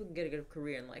 like, people can get a good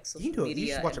career in, like, social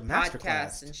media and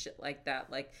podcasts and shit like that.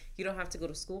 Like, you don't have to go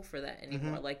to school for that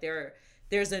anymore. Mm-hmm. Like,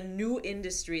 there's a new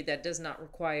industry that does not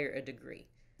require a degree.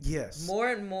 Yes. More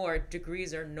and more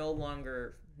degrees are no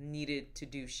longer needed to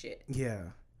do shit. Yeah.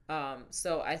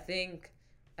 So I think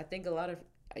a lot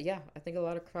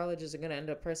of colleges are going to end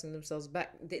up pressing themselves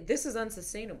back. This is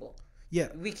unsustainable. Yeah.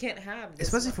 We can't have this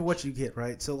especially much. For what you get,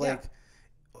 right? So, like,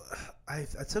 I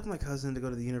took my cousin to go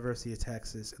to the University of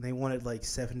Texas, and they wanted, like,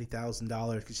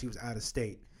 $70,000 because she was out of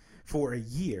state for a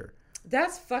year.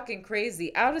 That's fucking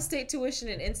crazy. Out-of-state tuition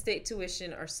and in-state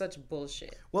tuition are such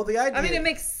bullshit. Well, the idea... I mean, it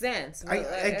makes sense. I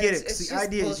get it. The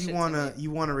idea is you want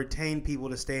to retain people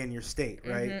to stay in your state,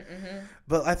 right? Mm-hmm.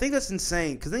 But I think that's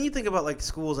insane, because then you think about, like,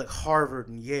 schools like Harvard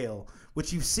and Yale,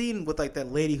 which you've seen with, like,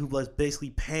 that lady who was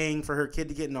basically paying for her kid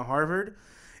to get into Harvard.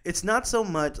 It's not so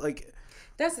much, like...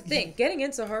 That's the thing. Getting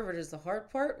into Harvard is the hard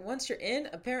part. Once you're in,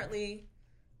 apparently,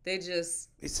 it's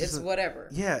whatever.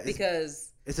 Yeah. Because...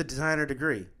 It's a designer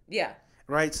degree. Yeah.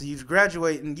 Right? So you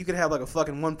graduate and you could have like a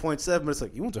fucking 1.7, but it's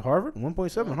like, you went to Harvard?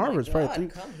 1.7 Harvard's probably 3.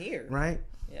 Come here. Right?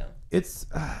 Yeah. It's,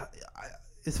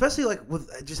 especially like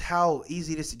with just how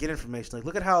easy it is to get information. Like,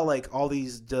 look at how like all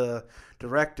these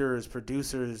directors,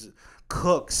 producers,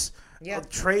 cooks,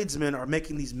 tradesmen are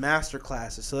making these master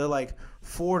classes. So they're like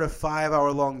 4 to 5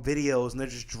 hour long videos and they're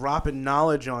just dropping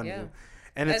knowledge on you.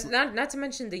 And it's not to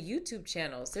mention the YouTube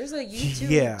channels. There's a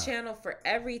YouTube channel for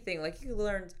everything. Like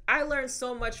I learned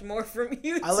so much more from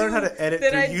YouTube. I learned how to edit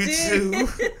through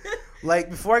YouTube. Like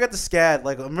before I got to SCAD,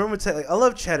 like I remember I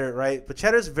love Cheddar, right? But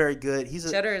Cheddar's very good.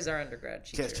 Cheddar is our undergrad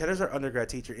teacher. Yes, Cheddar's our undergrad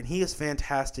teacher, and he is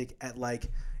fantastic at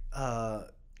like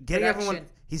getting everyone.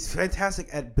 He's fantastic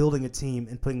at building a team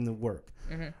and putting the work.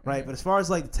 Mm-hmm, right, mm-hmm. But as far as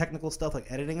like the technical stuff,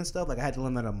 like editing and stuff, like I had to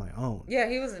learn that on my own. Yeah,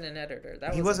 he wasn't an editor.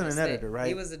 He wasn't an editor, right?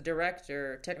 He was a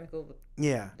director, technical.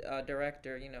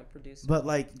 Director, producer. But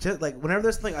like, just like whenever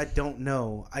there's something I don't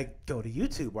know, I go to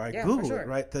YouTube or I Google it,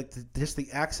 right? Just the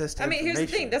access to. Here's the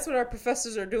thing. That's what our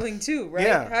professors are doing too, right?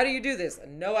 Yeah. How do you do this?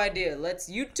 No idea.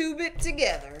 Let's YouTube it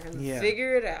together and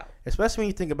figure it out. Especially when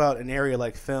you think about an area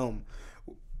like film,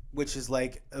 which is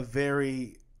like a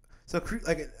very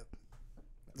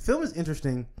film is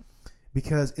interesting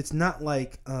because it's not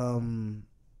like,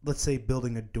 let's say,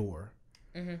 building a door,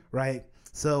 right?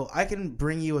 So I can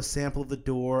bring you a sample of the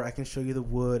door. I can show you the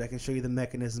wood. I can show you the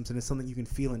mechanisms, and it's something you can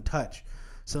feel and touch.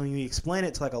 So when you explain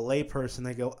it to like a layperson,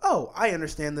 they go, "Oh, I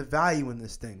understand the value in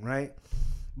this thing," right?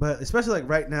 But especially like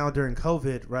right now during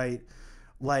COVID, right?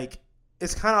 Like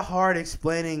it's kind of hard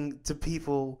explaining to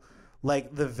people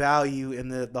like the value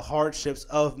and the hardships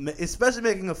of especially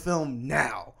making a film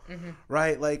now,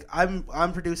 right? Like I'm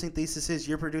producing theses,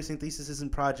 you're producing theses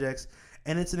and projects,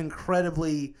 and it's an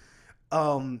incredibly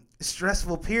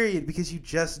stressful period because you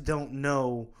just don't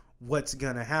know what's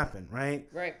gonna happen, right?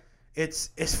 Right. It's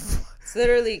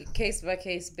literally case by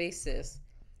case basis.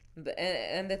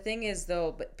 And the thing is,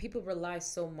 though, but people rely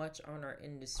so much on our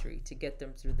industry to get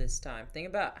them through this time. Think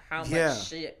about how much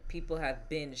shit people have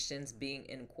binged since being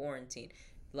in quarantine.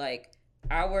 Like,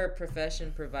 our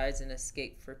profession provides an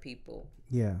escape for people.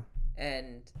 Yeah.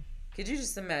 And could you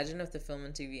just imagine if the film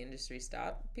and TV industry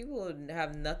stopped? People would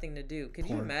have nothing to do. Could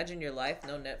you imagine your life?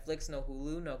 No Netflix, no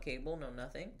Hulu, no cable, no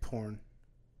nothing? Porn.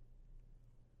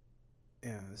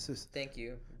 Yeah, this is... Thank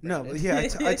you, Brandon. No, but yeah,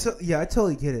 I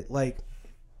totally get it. Like...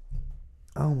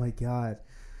 Oh my God,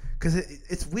 because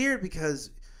it's weird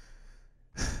because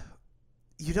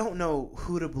you don't know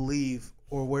who to believe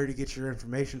or where to get your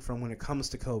information from when it comes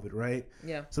to COVID, right?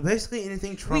 Yeah. So basically,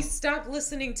 anything Trump. We stopped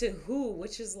listening to WHO,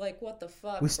 which is like, what the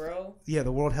fuck, bro? Yeah,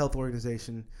 the World Health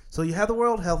Organization. So you have the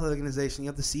World Health Organization, you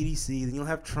have the CDC, then you'll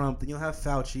have Trump, then you'll have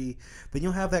Fauci, then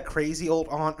you'll have that crazy old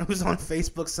aunt who's on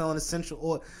Facebook selling essential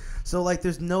oil. So like,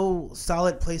 there's no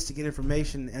solid place to get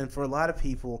information, and for a lot of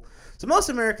people, so most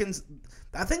Americans.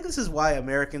 I think this is why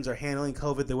Americans are handling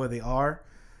COVID the way they are.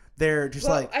 They're just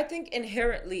I think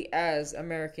inherently as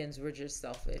Americans, we're just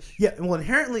selfish. Yeah, well,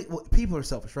 inherently, people are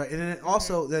selfish, right? And then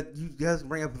also that you guys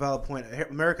bring up a valid point.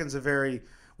 Americans are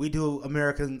we do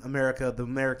America, the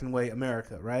American way,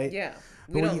 America, right? Yeah,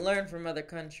 we don't learn from other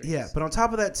countries. Yeah, but on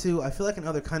top of that, too, I feel like in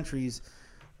other countries,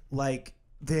 like,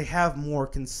 they have more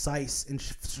concise and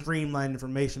streamlined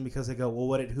information because they go, well,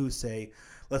 what did WHO say?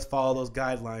 Let's follow those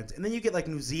guidelines. And then you get like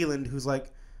New Zealand, who's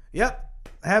like, yep,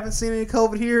 I haven't seen any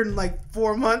COVID here in like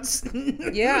 4 months.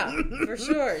 Yeah, for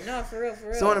sure. No, for real.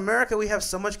 So in America, we have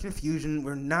so much confusion.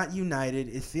 We're not united.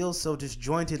 It feels so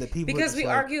disjointed that people because we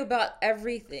argue about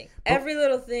everything. Every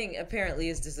little thing apparently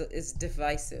is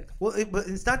divisive. Well, but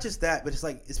it's not just that, but it's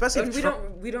like especially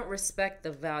we don't respect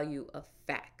the value of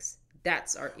facts.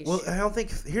 That's our issue. Well, I don't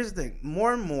think. Here's the thing.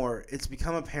 More and more, it's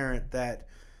become apparent that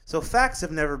facts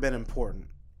have never been important,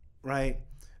 right?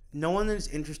 No one is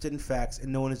interested in facts,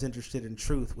 and no one is interested in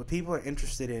truth. What people are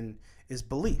interested in is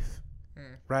belief,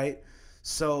 right?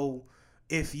 So,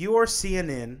 if you're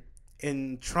CNN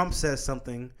and Trump says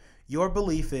something, your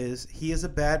belief is he is a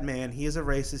bad man, he is a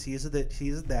racist, he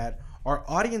is that. Our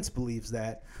audience believes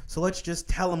that, so let's just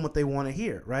tell them what they want to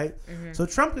hear, right? So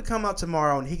Trump could come out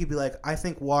tomorrow and he could be like, I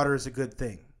think water is a good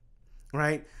thing,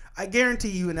 right? I guarantee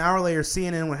you an hour later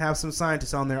CNN would have some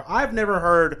scientists on there. I've never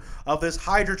heard of this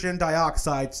hydrogen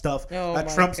dioxide stuff that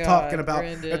Trump's talking about.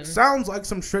 Brandon. It sounds like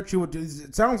some shit you would do.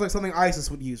 It sounds like something ISIS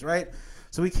would use, right?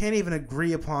 So we can't even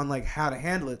agree upon like how to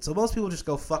handle it. So most people just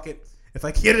go, fuck it. If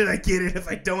I get it, I get it. If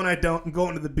I don't, I don't. I'm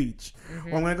going to the beach.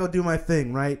 Or I'm going to go do my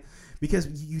thing, right?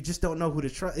 Because you just don't know who to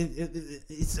trust.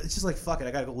 It's just like, fuck it,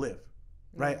 I gotta go live,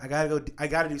 right? I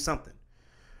gotta do something,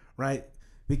 right?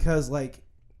 Because like,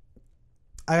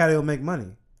 I gotta go make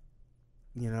money,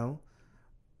 you know.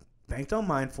 Bank don't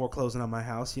mind foreclosing on my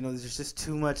house, you know. There's just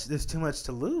too much. There's too much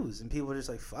to lose, and people are just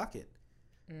like, fuck it.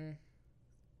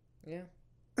 Yeah.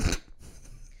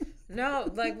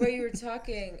 No, like what you were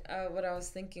talking. What I was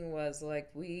thinking was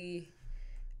like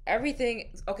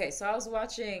everything. Okay, so I was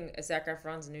watching Zac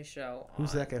Efron's new show. Who's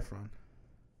Zac Efron?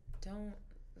 Don't.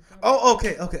 Oh,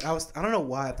 okay. I don't know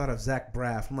why I thought of Zach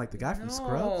Braff. I'm like the guy from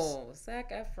Scrubs. No,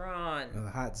 Zac Efron. Oh, the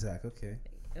hot Zach. Okay.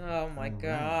 Oh my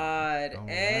God. Right.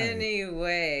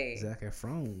 Anyway. Zac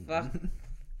Efron. Fuck.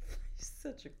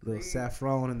 Such a little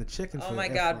saffron in the chicken. Oh my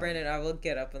God, Brandon! I will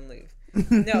get up and leave.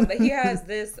 No, but he has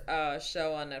this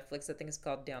show on Netflix. I think it's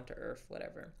called Down to Earth,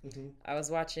 whatever. I was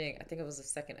watching. I think it was the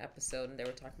second episode, and they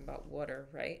were talking about water.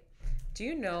 Right? Do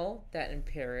you know that in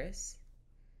Paris,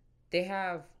 they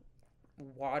have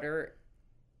water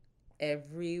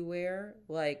everywhere?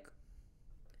 Like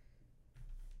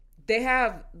they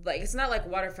have it's not like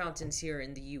water fountains here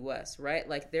in the U.S. Right?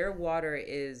 Like their water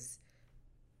is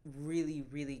really,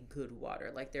 really good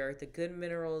water. Like there are the good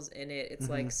minerals in it. It's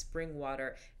like spring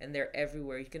water, and they're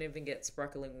everywhere. You can even get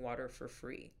sparkling water for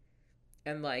free.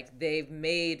 And like they've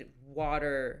made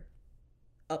water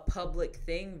a public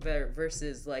thing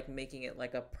versus like making it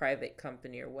like a private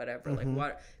company or whatever.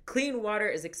 Like clean water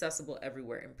is accessible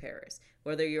everywhere in Paris.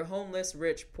 Whether you're homeless,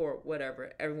 rich, poor,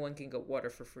 whatever, everyone can get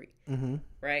water for free.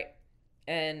 Right?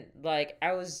 And like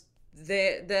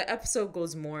the episode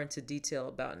goes more into detail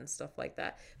about it and stuff like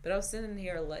that. But I was sitting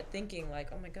here thinking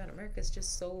like, oh my God, America's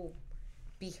just so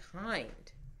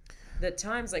behind the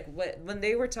times. Like when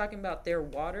they were talking about their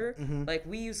water, like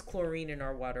we use chlorine in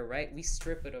our water, right? We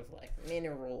strip it of like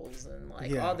minerals and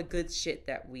like all the good shit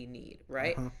that we need,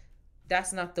 right?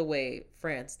 That's not the way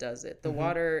France does it. The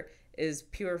water is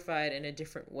purified in a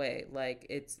different way. Like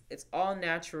it's all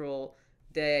natural.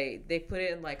 They put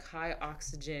it in like high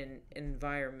oxygen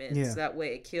environments. That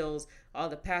way it kills all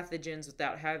the pathogens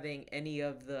without having any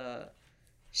of the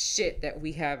shit that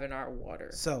we have in our water.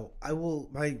 So I will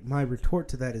my retort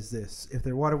to that is this: if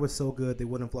their water was so good, they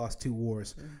wouldn't have lost 2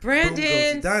 wars.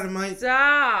 Brandon, dynamite.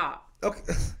 Stop.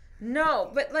 Okay.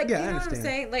 No, but like you know what I'm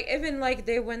saying? Like even like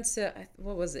they went to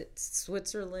what was it?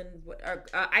 Switzerland or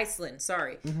Iceland,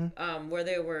 sorry. Where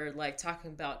they were like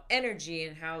talking about energy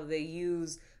and how they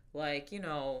use like, you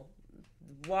know,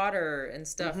 water and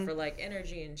stuff for like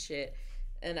energy and shit.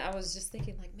 And I was just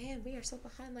thinking like, man, we are so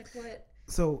behind. Like what?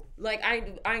 So like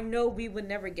I know we would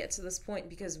never get to this point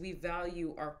because we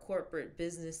value our corporate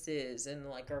businesses and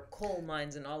like our coal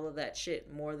mines and all of that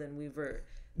shit more than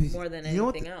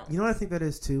anything else. You know what I think that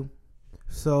is too?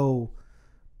 So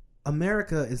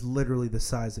America is literally the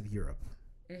size of Europe.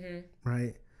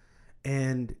 Right?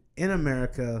 And in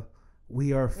America,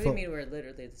 we are. What do you mean we're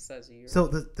literally the size of Europe? So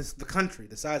the country,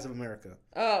 the size of America.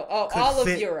 All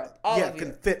of Europe.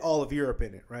 Can fit all of Europe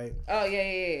in it, right? Oh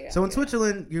yeah. So in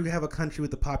Switzerland, you have a country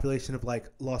with the population of like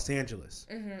Los Angeles,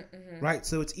 right?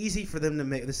 So it's easy for them to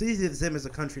make. It's easy for them as a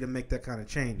country to make that kind of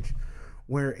change.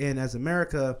 Wherein as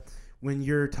America, when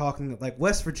you're talking like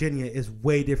West Virginia is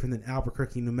way different than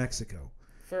Albuquerque, New Mexico.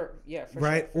 For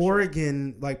right. Sure,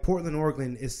 Oregon, like Portland,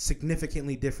 Oregon, is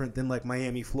significantly different than like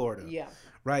Miami, Florida. Yeah.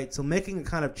 Right, so making a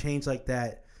kind of change like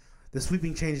that, the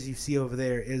sweeping changes you see over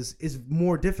there is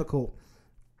more difficult.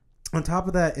 On top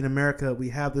of that, in America, we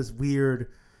have this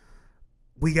weird,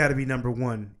 we got to be number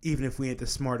one, even if we ain't the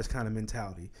smartest kind of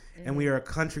mentality. And we are a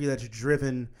country that's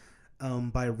driven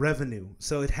by revenue.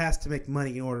 So it has to make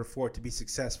money in order for it to be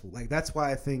successful. Like that's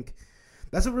why I think,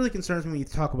 that's what really concerns me when you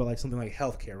talk about like something like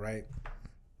healthcare, right?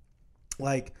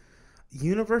 Like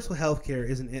universal healthcare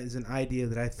is an idea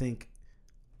that I think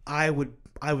I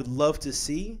would love to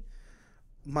see,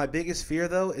 my biggest fear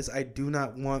though is I do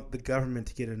not want the government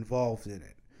to get involved in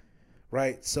it.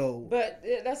 Right, so. But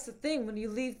that's the thing. When you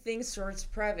leave things towards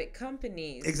private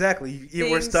companies, exactly,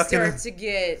 we're stuck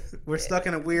we're stuck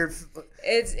in a weird.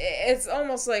 It's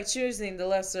almost like choosing the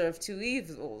lesser of two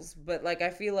evils. But like, I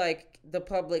feel like the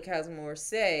public has more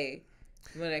say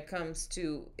when it comes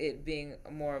to it being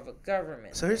more of a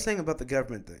government. So here's the thing about the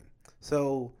government thing.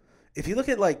 So if you look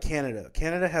at like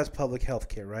Canada has public health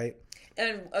care, right?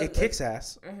 And it kicks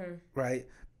ass, right?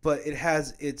 But it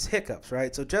has its hiccups,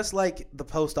 right? So just like the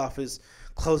post office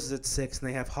closes at 6 and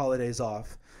they have holidays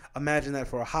off, imagine that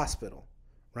for a hospital,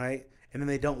 right? And then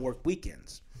they don't work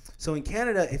weekends. So in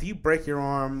Canada, if you break your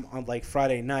arm on like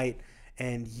Friday night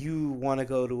and you want to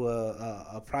go to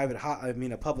a public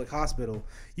hospital,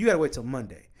 you got to wait till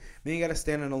Monday. Then you got to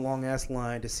stand in a long ass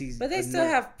line to see. But they still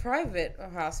have private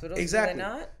hospitals, exactly. Do they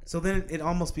not? So then it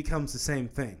almost becomes the same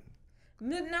thing.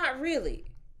 Not really.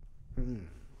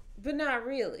 But not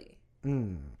really.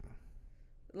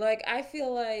 Like, I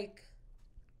feel like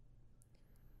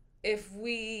if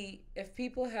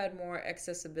people had more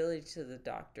accessibility to the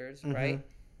doctors, right,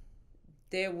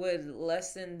 they would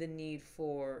lessen the need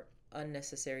for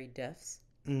unnecessary deaths,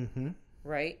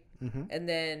 right? And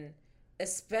then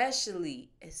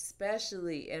especially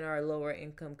in our lower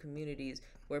income communities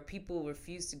where people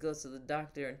refuse to go to the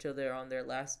doctor until they're on their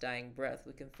last dying breath,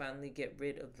 we can finally get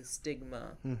rid of the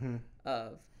stigma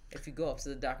of, if you go up to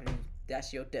the doctor,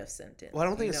 that's your death sentence. Well, I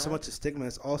don't think it's so much a stigma.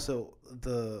 It's also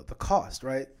the cost,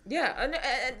 right? Yeah, and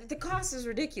the cost is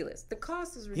ridiculous. You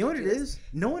know what it is?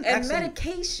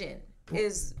 Medication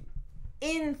is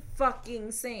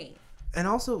fucking sane. And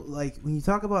also, like, when you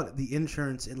talk about the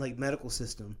insurance and, like, medical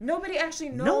system, nobody actually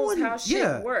knows how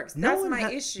shit works. That's my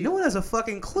issue. No one has a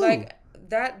fucking clue. Like,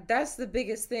 that's the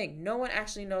biggest thing. No one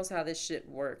actually knows how this shit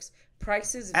works.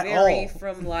 Prices vary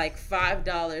from like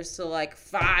 $5 to like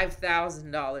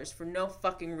 $5,000 for no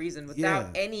fucking reason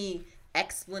without any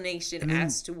explanation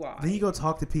as to why. Then you go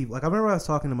talk to people. Like, I remember I was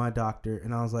talking to my doctor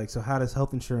and I was like, so how does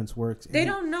health insurance work? They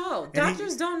don't know.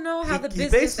 Doctors don't know how the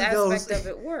business aspect of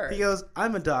it works. He goes,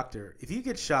 I'm a doctor. If you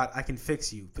get shot, I can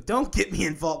fix you. But don't get me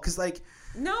involved. Because, like...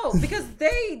 No, because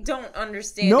they don't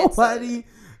understand. Nobody.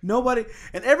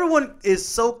 And everyone is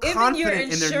so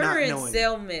confident in their not knowing. Even your insurance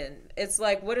salesman, it's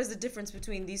like, what is the difference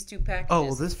between these two packages? Oh,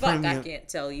 well, this premium, I can't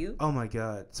tell you. Oh, my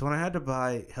God. So when I had to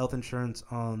buy health insurance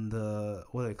on the,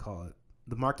 what do they call it?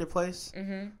 The marketplace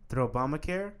through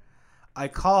Obamacare, I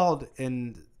called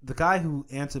and the guy who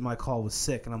answered my call was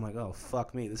sick. And I'm like, oh,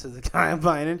 fuck me. This is the guy I'm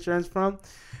buying insurance from.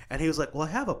 And he was like, well, I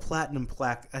have a platinum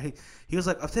plaque. He was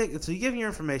like, I'll take it. So you give me your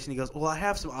information. He goes, well, I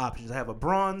have some options. I have a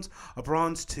bronze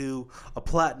 2, a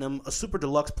platinum, a super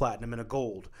deluxe platinum, and a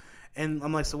gold. And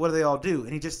I'm like, so what do they all do?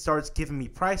 And he just starts giving me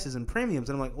prices and premiums.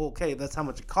 And I'm like, well, okay, that's how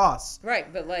much it costs.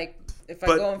 Right, but like, if I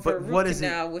go in for a root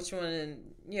canal, which one?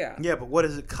 Yeah. Yeah, but what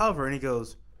does it cover? And he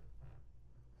goes,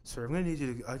 sir, I'm going to need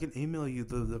you to, I can email you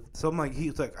the so I'm like,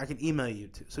 he's like, I can email you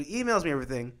too. So he emails me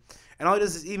everything. And all he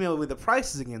does is email me the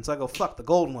prices again. So I go, fuck, the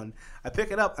gold one. I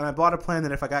pick it up, and I bought a plan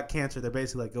that if I got cancer, they're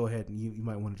basically like, go ahead, and you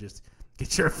might want to just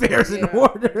get your affairs in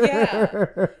order.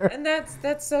 Yeah, and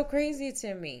that's so crazy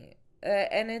to me.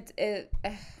 And it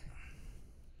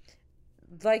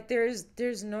like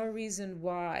there's no reason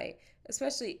why,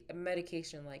 especially a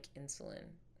medication like insulin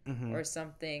or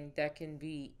something that can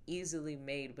be easily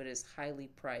made but is highly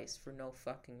priced for no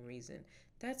fucking reason.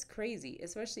 That's crazy,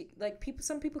 especially like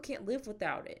some people can't live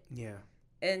without it. Yeah.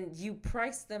 And you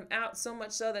price them out so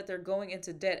much so that they're going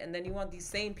into debt, and then you want these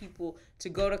same people to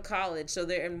go to college so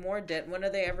they're in more debt. When are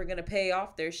they ever going to pay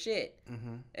off their shit?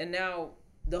 And now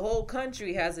the whole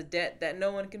country has a debt that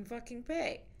no one can fucking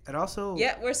pay. And also,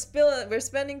 we're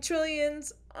spending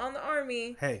trillions on the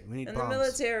army. Hey, we need and bombs. The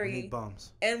military. We need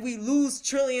bombs. And we lose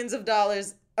trillions of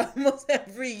dollars almost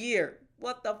every year.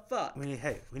 What the fuck? We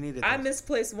need it. I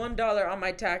misplaced $1 on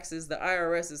my taxes. The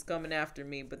IRS is coming after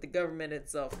me, but the government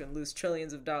itself can lose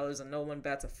trillions of dollars and no one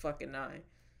bats a fucking eye.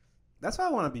 That's why I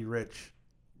want to be rich.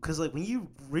 Because, like, when you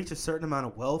reach a certain amount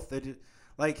of wealth, they just,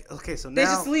 like, okay, so now... They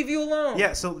just leave you alone.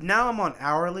 Yeah, so now I'm on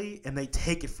hourly, and they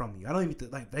take it from you. I don't even...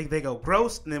 Like, they go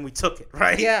gross, and then we took it,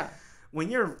 right? Yeah.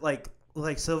 When you're,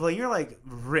 so when you're, like,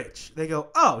 rich, they go,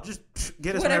 oh, just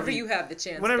get us whenever you have the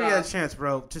chance. Whenever you have the chance,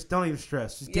 bro. Just don't even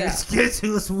stress. Just get it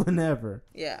to us whenever.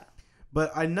 Yeah.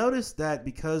 But I noticed that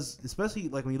because, especially,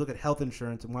 like, when you look at health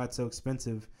insurance and why it's so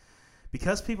expensive...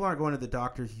 Because people aren't going to the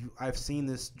doctors, I've seen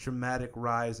this dramatic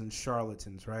rise in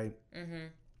charlatans, right?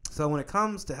 So when it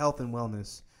comes to health and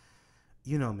wellness,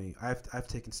 you know me. I've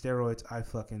taken steroids.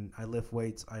 I lift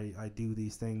weights. I do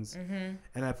these things,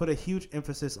 and I put a huge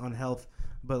emphasis on health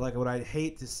But like what I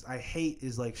hate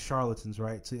is like charlatans,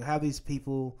 right? So you have these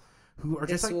people who are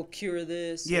just like, will cure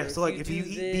this. Yeah, so like if you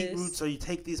eat beetroots or you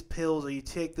take these pills or you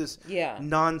take this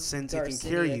nonsense, it can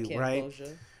cure you, right?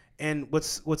 And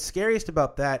what's scariest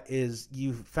about that is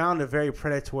you found a very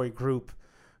predatory group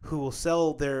who will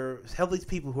sell these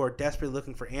people who are desperately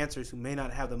looking for answers, who may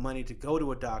not have the money to go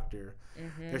to a doctor.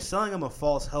 They're selling them a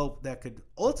false hope that could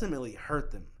ultimately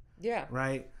hurt them. Yeah.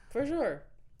 Right? For sure.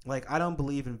 Like I don't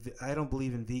believe in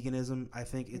veganism. I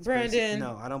think it's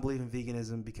no, I don't believe in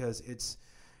veganism because it's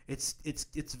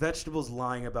vegetables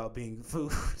lying about being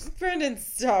food. Brendan,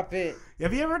 stop it.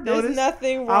 Have you ever noticed? There's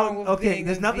nothing wrong with being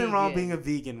there's nothing wrong being a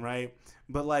vegan, right?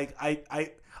 But like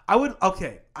I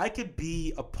could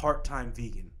be a part-time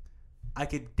vegan. I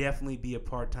could definitely be a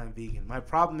part-time vegan. My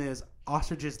problem is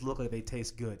ostriches look like they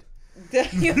taste good.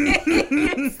 You're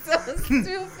so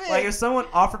stupid. Like if someone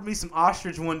offered me some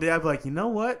ostrich one day, I'd be like, you know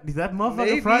what? That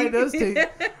motherfucker probably does taste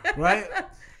right.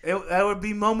 That would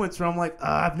be moments where I'm like,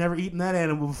 I've never eaten that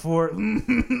animal before. Give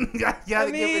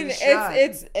it a shot.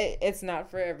 It's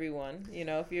not for everyone. You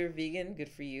know, if you're a vegan, good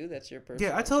for you. That's your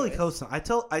personal. Yeah, I totally co-sign. I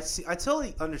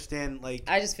totally understand. Like,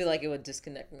 I just feel like it would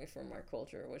disconnect me from our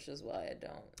culture, which is why I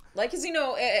don't. Like, because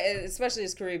especially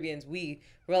as Caribbeans, we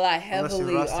rely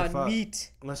heavily on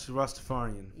meat. Unless you're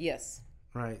Rastafarian. Yes.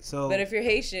 Right. So, but if you're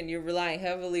Haitian, you're relying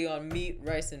heavily on meat,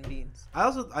 rice, and beans.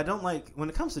 I don't like, when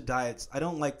it comes to diets, I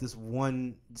don't like this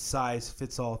one size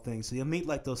fits all thing. So you'll meet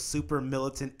like those super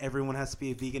militant, everyone has to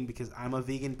be a vegan because I'm a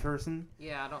vegan person.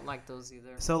 Yeah, I don't like those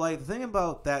either. So like the thing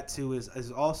about that too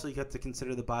is also you have to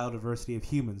consider the biodiversity of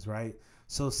humans, right?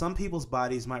 So some people's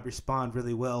bodies might respond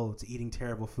really well to eating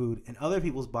terrible food, and other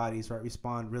people's bodies might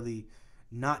respond really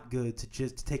not good to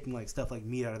just taking like stuff like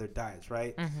meat out of their diets,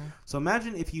 right? Mm-hmm. So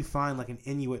imagine if you find like an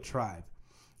Inuit tribe,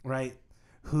 right,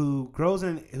 who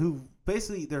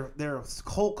basically their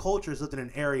whole culture is lived in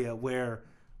an area where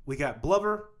we got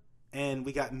blubber and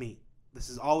we got meat. This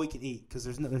is all we can eat because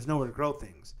there's nowhere to grow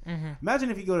things. Mm-hmm.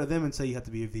 Imagine if you go to them and say you have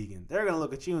to be a vegan. They're gonna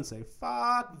look at you and say,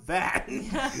 "Fuck that."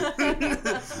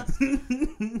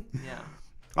 Yeah.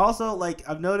 Also, like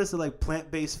I've noticed that like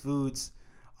plant-based foods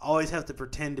always have to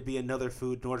pretend to be another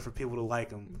food in order for people to like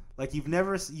them. Like you've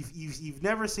never seen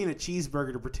a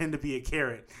cheeseburger to pretend to be a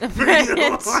carrot. I'm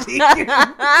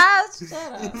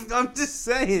just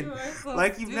saying. So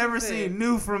like you've never seen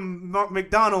new from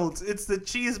McDonald's. It's the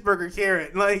cheeseburger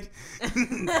carrot. Like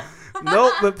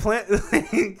nope, but plant.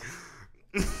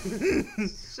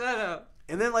 Shut up.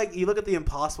 And then like you look at the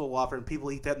Impossible Whopper and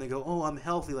people eat that and they go, "Oh, I'm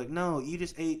healthy." Like no, you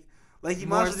just ate. Like you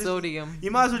might as well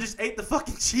just ate the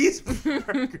fucking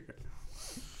cheeseburger.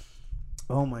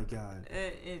 Oh my god.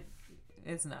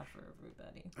 It's not for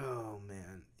everybody. Oh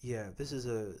man. Yeah, this is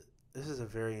a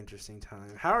very interesting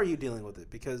time. How are you dealing with it?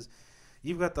 Because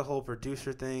you've got the whole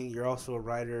producer thing, you're also a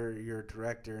writer, you're a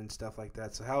director and stuff like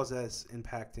that. So how is that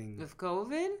impacting with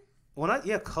COVID? Well,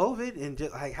 COVID and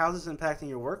just like how's this impacting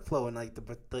your workflow and like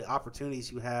the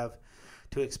opportunities you have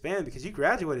to expand because you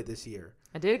graduated this year.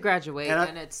 I did graduate,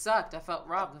 and it sucked. I felt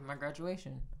robbed of my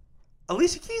graduation.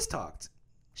 Alicia Keys talked.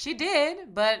 She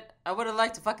did, but I would have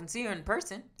liked to fucking see her in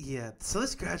person. Yeah, so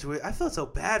let's graduate. I felt so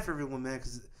bad for everyone, man.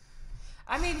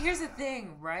 I mean, here's the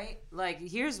thing, right? Like,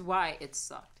 here's why it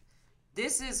sucked.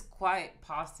 This is quite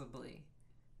possibly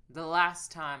the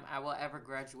last time I will ever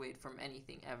graduate from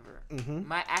anything ever. Mm-hmm.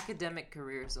 My academic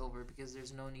career is over because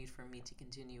there's no need for me to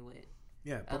continue it.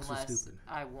 Yeah, books are stupid.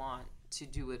 I want to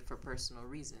do it for personal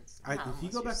reasons. If you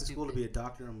go back to school to be a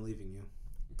doctor, I'm leaving you.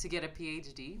 To get a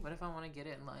PhD? What if I want to get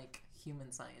it in like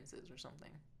human sciences or something?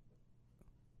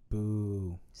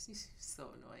 Boo. So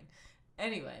annoying.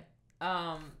 Anyway,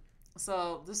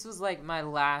 so this was like my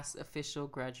last official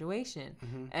graduation.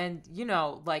 Mm-hmm. And you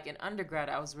know, like in undergrad,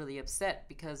 I was really upset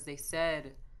because they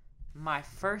said my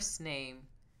first name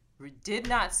did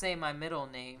not say my middle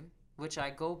name, which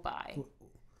I go by.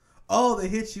 Oh, they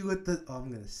hit you with the... Oh, I'm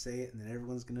going to say it, and then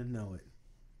everyone's going to know it.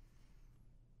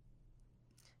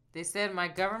 They said my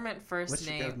government first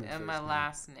name and my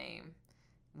last name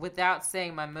without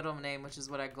saying my middle name, which is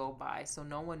what I go by. So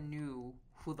no one knew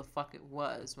who the fuck it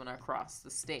was when I crossed the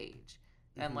stage.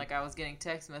 Mm-hmm. And, like, I was getting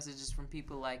text messages from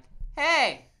people like,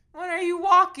 hey, when are you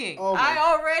walking? Oh I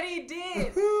already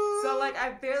did. So, like,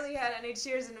 I barely had any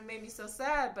cheers, and it made me so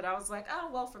sad. But I was like, oh,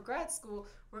 well, for grad school,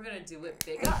 we're going to do it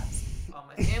big ups. All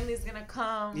my family's gonna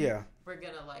come. Yeah. We're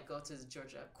gonna like go to the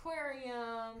Georgia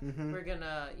Aquarium. Mm-hmm. We're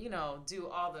gonna,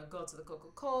 go to the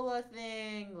Coca-Cola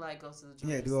thing, like go to the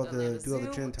Georgia do all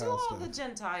the Gentile stuff. The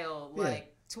Gentile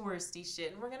touristy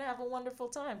shit, and we're gonna have a wonderful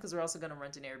time because we're also gonna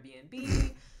rent an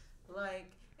Airbnb.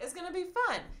 Like It's gonna be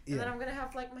fun. Yeah. And then I'm gonna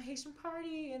have like my Haitian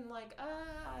party and like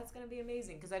it's gonna be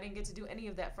amazing because I didn't get to do any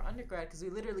of that for undergrad because we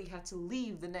literally had to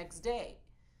leave the next day.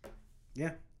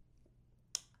 Yeah.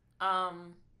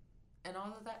 And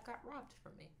all of that got robbed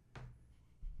from me.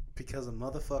 Because a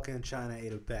motherfucker in China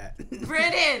ate a bat.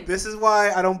 Brandon! This is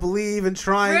why I don't believe in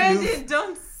trying Brandon,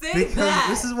 don't say that.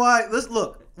 This is why, let's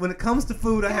look, when it comes to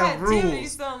food, I have rules. Damn it, you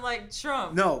sound like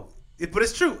Trump. No, but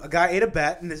it's true. A guy ate a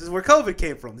bat, and this is where COVID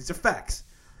came from. These are facts.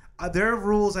 There are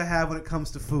rules I have when it comes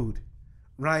to food,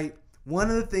 right? One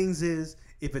of the things is,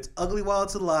 if it's ugly while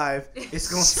it's alive,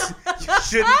 it's going you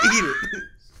shouldn't eat it.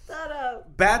 Shut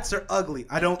up. Bats are ugly.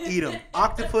 I don't eat them.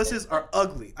 Octopuses are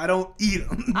ugly. I don't eat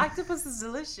them. Octopus is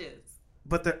delicious.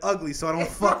 But they're ugly, so I don't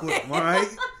fuck with them, all right?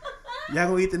 Y'all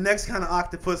gonna eat the next kind of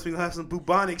octopus, we gonna have some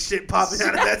bubonic shit popping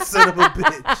out of that son of a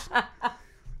bitch.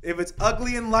 If it's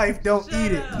ugly in life, don't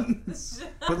eat it.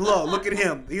 But look at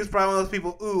him. He was probably one of those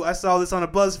people, ooh, I saw this on a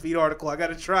BuzzFeed article. I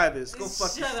gotta try this. Go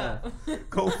fuck yourself.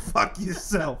 Go fuck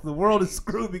yourself. The world is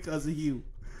screwed because of you.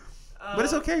 But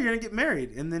it's okay. You're gonna get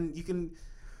married, and then you can.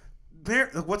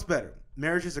 What's better,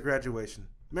 marriages or graduation?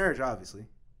 Marriage, obviously.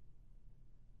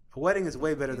 A wedding is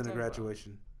way better than a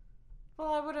graduation.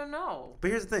 Well, I wouldn't know.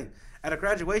 But here's the thing: at a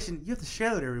graduation, you have to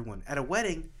share with everyone. At a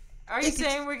wedding, are you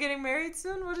saying we're getting married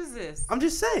soon? What is this? I'm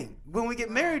just saying, when we get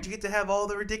married, you get to have all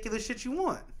the ridiculous shit you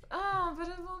want. Oh, but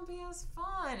it won't be as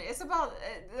fun. It's about,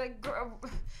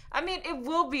 I mean, it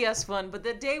will be as fun, but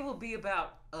the day will be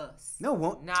about us. No, it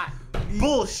won't. Not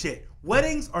bullshit.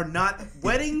 Weddings are not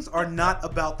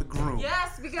about the groom.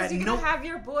 Yes, because you're gonna have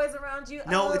your boys around you.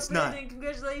 No, it's not.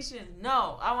 Congratulations.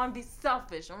 No, I want to be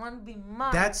selfish. I want to be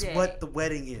my That's day. what the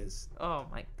wedding is. Oh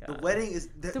my god. The wedding is.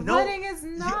 Wedding is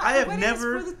not. I have the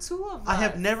never. Is for the two of us. I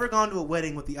have never gone to a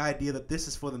wedding with the idea that this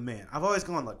is for the man. I've always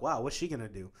gone like, wow, what's she gonna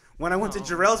do? When I went to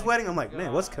Jarrell's wedding, I'm like,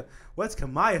 man, what's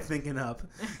Kamaya thinking of?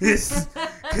 Because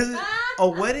a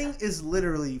wedding is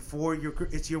literally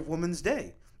it's your woman's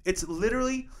day. It's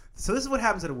literally. So this is what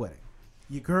happens at a wedding.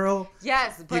 Your girl.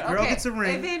 Yes, but your girl gets a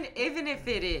ring. Even if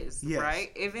it is yes.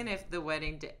 right. Even if the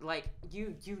wedding day, like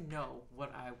you know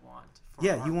what I want. For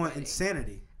yeah, you want wedding.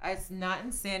 Insanity. It's not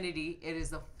insanity. It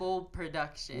is a full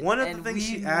production. One of the things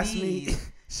she asked me,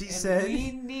 she said,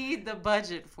 we need the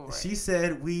budget for it. She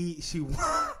said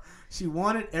she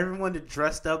wanted everyone to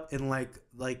dress up in like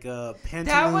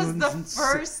pantaloons.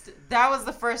 That was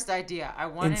the first idea. I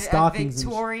wanted a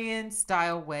Victorian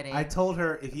style wedding. I told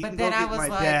her if you but can then go I get was my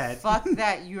like, dad. Fuck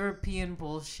that European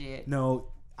bullshit. No.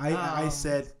 I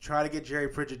said try to get Jerry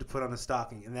Pritchett to put on a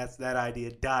stocking, and that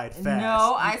idea died fast.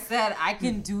 No, I said I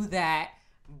can do that,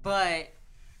 but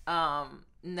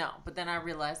no. But then I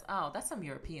realized, that's some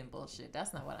European bullshit.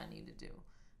 That's not what I need to do.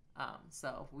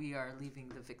 So we are leaving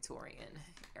the Victorian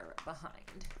era behind.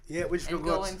 Yeah, we're just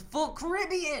going full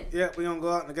Caribbean. Yeah, we're gonna go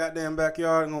out in the goddamn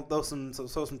backyard and gonna throw some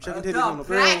chicken titties on the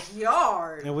grill.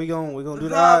 Backyard. And we're gonna do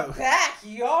the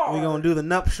backyard. We're gonna do the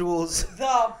nuptials.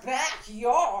 The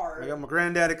backyard. I got my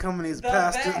granddaddy coming. He's a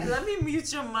pastor. Let me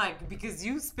mute your mic because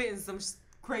you spitting some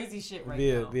crazy shit right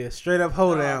now. Be a straight up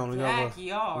hoedown.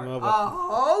 Backyard. A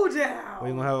hoedown. We're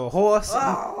gonna have a horse. A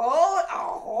horse.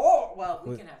 Well,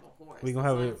 we can have a horse. We're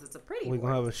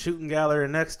gonna have a shooting gallery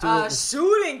next to it. A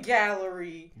shooting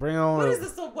gallery. Bring on. What is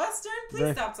this, a Western?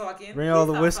 Please stop talking. Bring all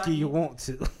the whiskey you want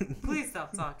to. Please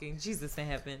stop talking. Jesus in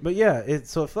heaven. But yeah,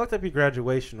 so it fucked up your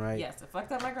graduation, right? Yes, it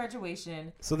fucked up my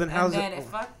graduation. So then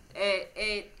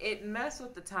it messed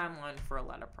with the timeline for a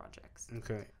lot of projects.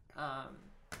 Okay.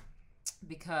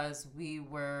 Because we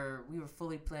were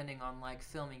fully planning on like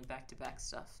filming back-to-back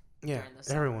stuff. Yeah,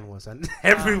 everyone was.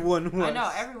 Everyone was. I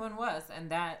know, everyone was.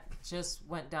 And that just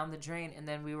went down the drain. And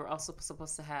then we were also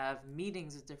supposed to have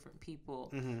meetings with different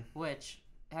people, which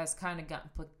has kind of gotten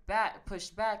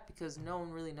pushed back because no one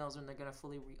really knows when they're going to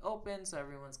fully reopen. So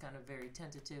everyone's kind of very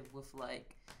tentative with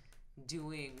like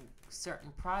doing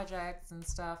certain projects and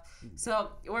stuff. So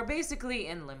we're basically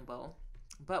in limbo.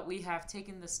 But we have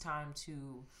taken this time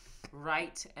to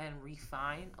write and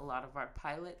refine a lot of our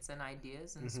pilots and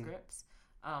ideas and scripts.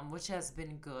 Which has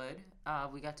been good.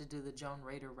 We got to do the Joan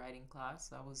Rader writing class.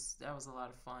 That was a lot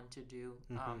of fun to do.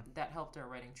 That helped our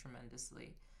writing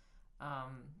tremendously.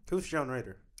 Who's Joan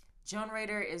Rader? Joan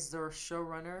Rader is the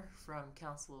showrunner from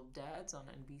Council of Dads on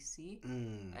NBC,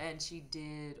 and she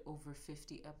did over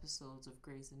 50 episodes of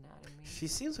Grey's Anatomy. She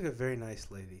seems like a very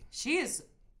nice lady. She is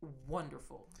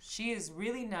wonderful. She is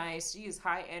really nice. She is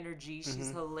high energy. She's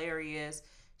hilarious.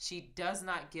 She does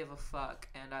not give a fuck,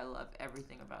 and I love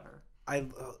everything about her.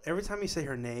 Every time you say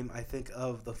her name, I think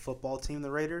of the football team,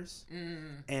 the Raiders,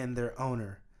 and their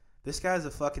owner. This guy's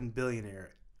a fucking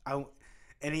billionaire.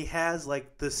 and he has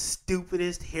like the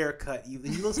stupidest haircut. He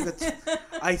looks like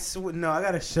I swear, no, I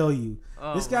gotta show you.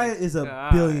 This guy is a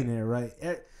billionaire, right?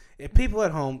 If people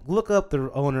at home look up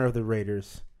the owner of the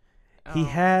Raiders, he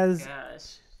has.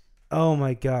 Gosh. Oh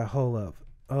my God! Hold up.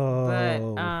 Oh. But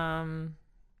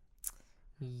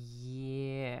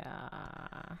yeah.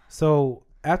 So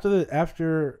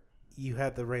after you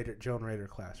had the Joan Raider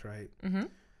class, right? Mm-hmm.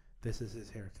 This is his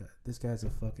haircut. This guy's a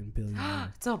fucking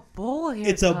billionaire. It's a bowl haircut.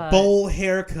 It's a bowl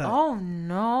haircut. Oh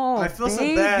no! I feel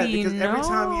so bad because every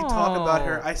time you talk about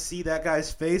her, I see that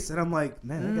guy's face, and I'm like,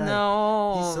 man, that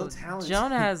guy, he's so talented.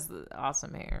 Jonah has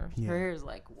awesome hair. Yeah. Her hair is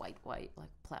like white, like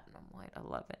platinum white. I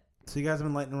love it. So you guys have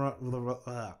been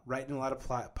writing a lot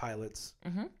of pilots,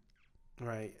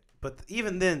 right? But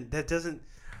even then, that doesn't.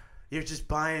 You're just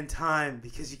buying time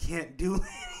because you can't do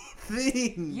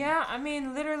anything. Yeah, I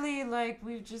mean, literally, like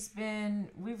we've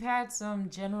had some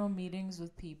general meetings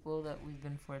with people that we've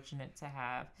been fortunate to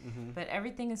have, but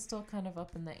everything is still kind of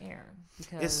up in the air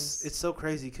because it's so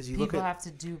crazy because people have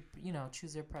to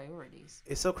choose their priorities.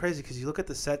 It's so crazy because you look at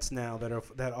the sets now that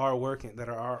are working, that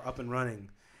are up and running.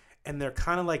 And they're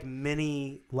kind of like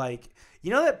mini, like, you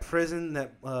know that prison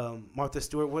that Martha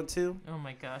Stewart went to? Oh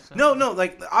my gosh. No,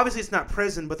 like, obviously it's not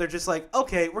prison, but they're just like,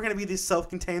 okay, we're going to be this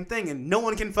self-contained thing, and no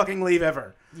one can fucking leave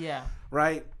ever. Yeah.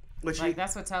 Right?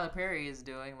 That's what Tyler Perry is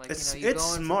doing. Like, you go in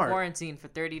smart. for quarantine for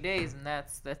 30 days, and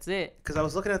that's it. Because I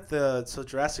was looking at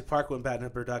Jurassic Park went back into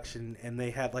production, and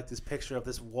they had, like, this picture of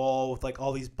this wall with, like,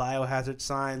 all these biohazard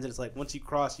signs, and it's like, once you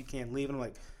cross, you can't leave. And I'm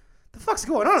like, the fuck's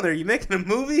going on there? Are you making a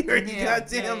movie or you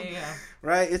goddamn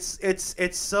right? It's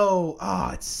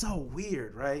so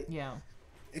weird, right? Yeah.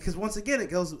 Because once again, it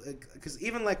goes because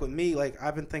even like with me, like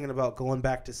I've been thinking about going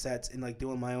back to sets and like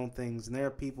doing my own things, and there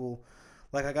are people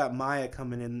like I got Maya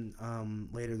coming in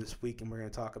later this week, and we're gonna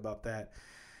talk about that.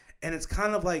 And it's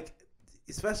kind of like,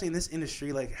 especially in this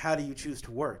industry, like how do you choose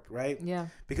to work, right? Yeah.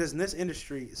 Because in this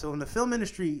industry, so in the film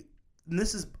industry, and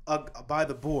this is by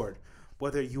the board.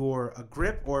 Whether you're a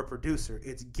grip or a producer,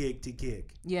 it's gig to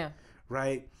gig. Yeah.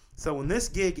 Right? So when this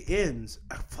gig ends,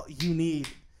 you need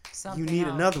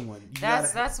another one.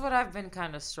 That's what I've been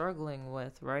kind of struggling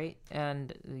with, right?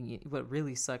 And what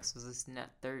really sucks is this net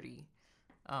 30.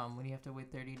 When you have to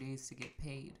wait 30 days to get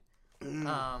paid.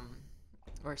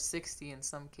 Or 60 in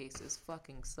some cases.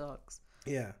 Fucking sucks.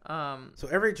 Yeah. So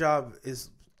every job is,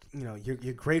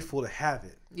 you're grateful to have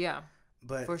it. Yeah.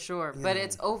 But for sure. But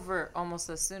it's over almost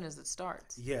as soon as it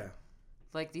starts. Yeah.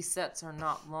 Like, these sets are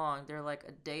not long. They're like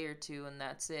a day or two, and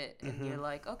that's it. And you're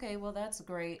like, okay, well, that's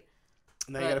great.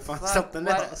 Now you got to find something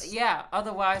else. Yeah.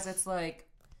 Otherwise, it's like,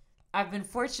 I've been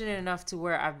fortunate enough to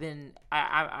where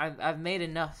I've made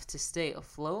enough to stay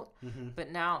afloat.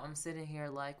 But now I'm sitting here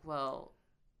like, well,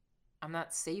 I'm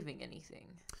not saving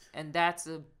anything. And that's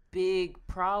a big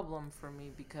problem for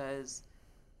me because,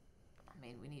 I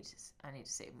mean, I need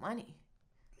to save money.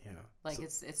 Yeah. Like, so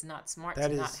it's not smart to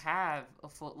not have a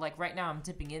full, like right now I'm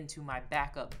dipping into my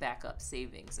backup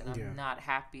savings, and I'm not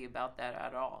happy about that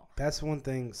at all. That's one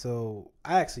thing. So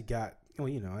I actually got, I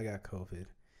got COVID,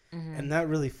 and that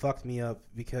really fucked me up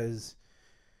because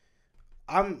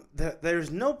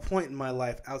there's no point in my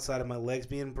life outside of my legs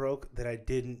being broke that I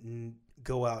didn't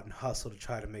go out and hustle to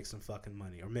try to make some fucking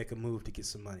money or make a move to get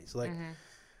some money. So like,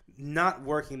 not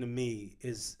working to me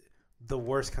is the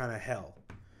worst kind of hell.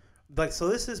 Like, so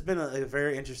this has been a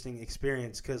very interesting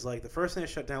experience because, like, the first thing that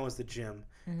shut down was the gym.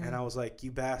 And I was like,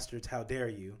 you bastards, how dare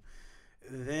you?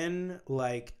 Then,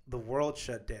 like, the world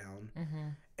shut down.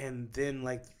 And then,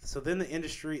 like, so then the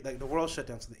industry, like, the world shut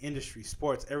down. So the industry,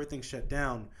 sports, everything shut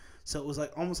down. So it was,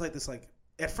 like, almost like this, like,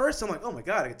 at first I'm like, oh, my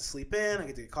God, I get to sleep in. I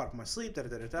get to get caught up in my sleep,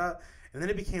 da-da-da-da-da. And then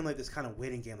it became, like, this kind of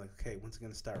waiting game. Like, okay, when's it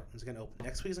going to start? When's it going to open?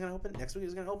 Next week is going to open? Next week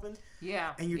is going to open?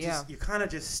 Yeah. And you're kind of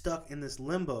just stuck in this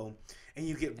limbo. And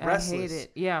you get restless. I hate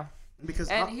it. Yeah. Because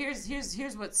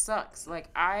here's what sucks. Like,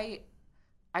 I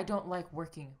don't like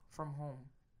working from home.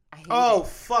 I hate it. Oh,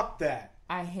 fuck that.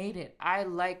 I hate it. I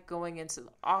like going into the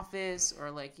office, or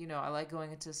like, I like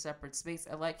going into a separate space.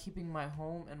 I like keeping my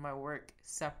home and my work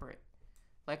separate.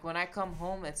 Like, when I come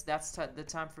home, that's the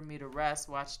time for me to rest,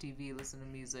 watch TV, listen to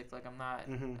music. Like, I'm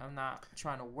not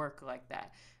trying to work like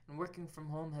that. And working from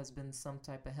home has been some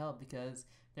type of hell because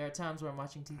there are times where I'm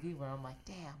watching TV where I'm like,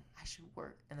 damn, I should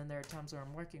work. And then there are times where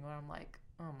I'm working where I'm like,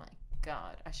 oh my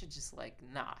God, I should just like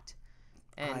not.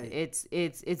 And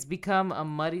it's become a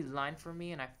muddy line for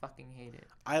me, and I fucking hate it.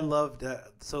 I love that.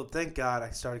 So thank God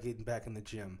I started getting back in the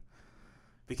gym.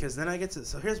 Because then I get to.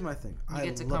 So here's my thing. You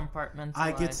get to compartmentalize.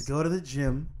 I get to go to the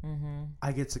gym. Mm-hmm.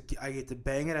 I get to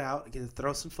bang it out. I get to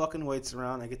throw some fucking weights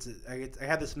around. I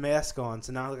have this mask on,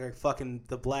 so now I look like fucking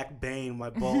the Black Bane,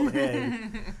 my bald head,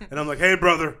 and I'm like, hey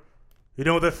brother, you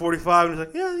know what that 45? And he's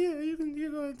like, yeah,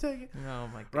 you go ahead and take it. Oh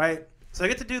my god. Right. So I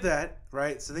get to do that,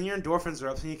 right? So then your endorphins are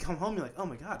up, so you come home, you're like, oh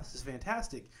my god, this is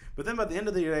fantastic. But then by the end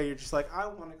of the day, you're just like, I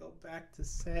want to go back to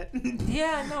set.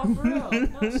 Yeah, no, for real.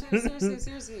 No,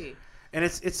 seriously. And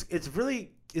it's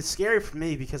really scary for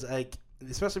me because like,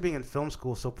 especially being in film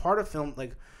school. So part of film,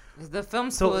 like, the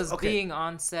film school is being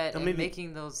on set and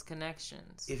making those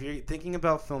connections. If you're thinking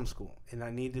about film school, and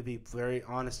I need to be very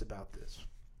honest about this,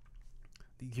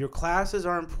 your classes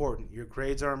are important. Your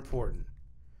grades are important.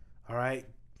 All right?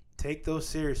 Take those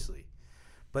seriously.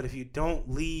 But if you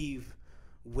don't leave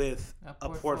with a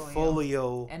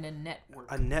portfolio and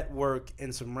a network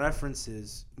and some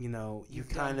references, you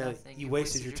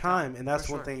wasted your time. And that's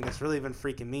one thing that's really been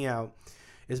freaking me out,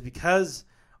 is because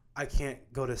I can't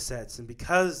go to sets, and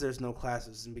because there's no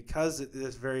classes, and because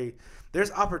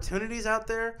there's opportunities out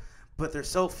there, but they're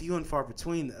so few and far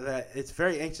between that it's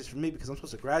very anxious for me, because I'm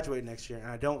supposed to graduate next year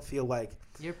and I don't feel like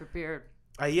you're prepared.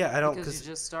 I don't, because you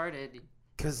just started.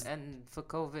 And for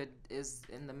COVID is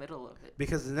in the middle of it.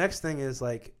 Because the next thing is,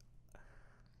 like,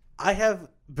 I have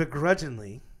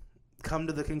begrudgingly come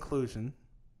to the conclusion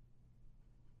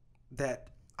that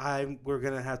we're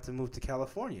going to have to move to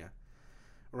California,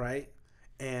 right?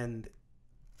 And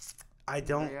I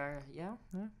don't... Yeah.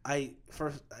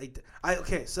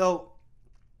 Okay, so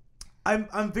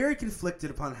I'm very conflicted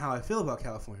upon how I feel about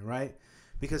California, right?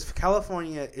 Because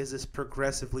California is this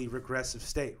progressively regressive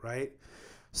state, right?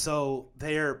 So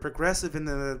they're progressive in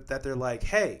that they're like,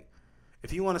 hey,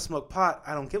 if you want to smoke pot,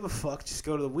 I don't give a fuck. Just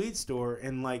go to the weed store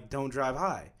and, like, don't drive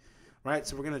high, right?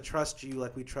 So we're going to trust you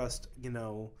like we trust,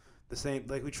 the same,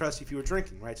 like we trust you if you were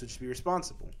drinking, right? So just be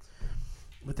responsible.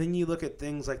 But then you look at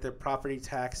things like their property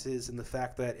taxes and the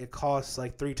fact that it costs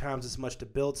like 3 times as much to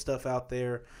build stuff out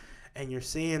there, and you're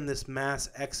seeing this mass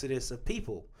exodus of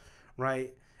people,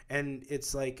 right? And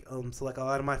it's like, so like a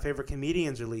lot of my favorite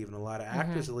comedians are leaving. A lot of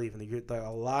actors are leaving. A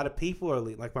lot of people are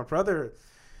leaving. Like my brother,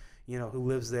 who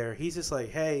lives there, he's just like,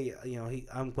 hey,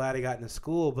 I'm glad I got into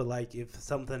school, but like if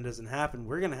something doesn't happen,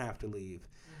 we're going to have to leave.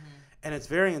 Mm-hmm. And it's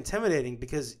very intimidating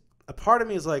because a part of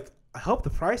me is like, I hope the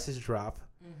prices drop,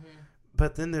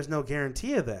 but then there's no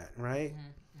guarantee of that, right?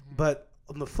 But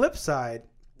on the flip side,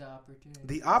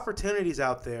 the opportunities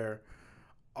out there,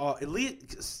 at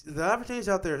least the opportunities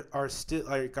out there are still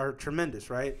are tremendous,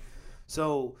 right?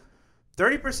 So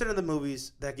 30% of the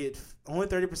movies that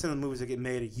get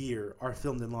made a year are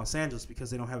filmed in Los Angeles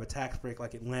because they don't have a tax break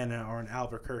like Atlanta or in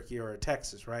Albuquerque or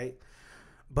Texas, right?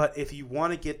 But if you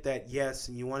want to get that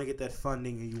and you want to get that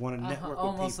funding and you want to network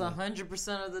with people, almost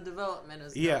 100% of the development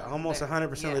is almost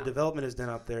 100% of the development is done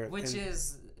out there, which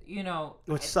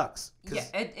sucks. Yeah,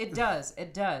 it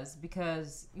does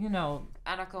because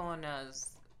Anako and us,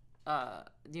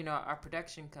 our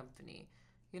production company,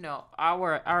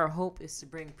 our hope is to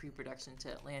bring pre-production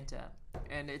to Atlanta,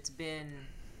 and it's been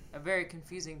a very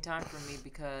confusing time for me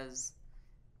because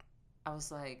I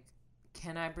was like,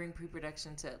 can I bring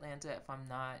pre-production to Atlanta if I'm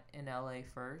not in LA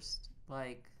first?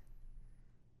 Like,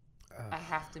 I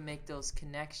have to make those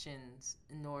connections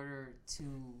in order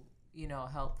to,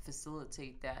 help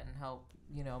facilitate that and help,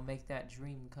 make that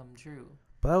dream come true.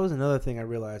 But that was another thing I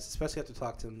realized, especially after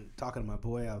talking to my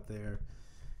boy out there.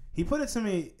 He put it to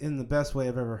me in the best way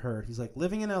I've ever heard. He's like,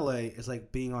 living in LA is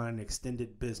like being on an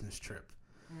extended business trip.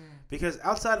 Because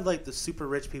outside of like the super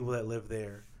rich people that live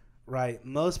there, right,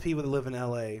 most people that live in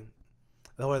LA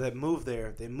or that move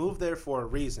there for a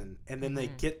reason, and then they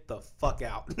get the fuck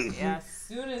out. Yeah, as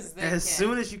soon as they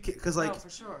soon as you can. Because, like, for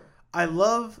sure. I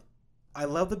love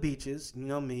the beaches. You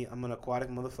know me, I'm an aquatic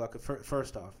motherfucker.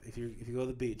 First off, if you go to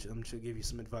the beach, I'm just going to give you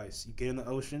some advice. You get in the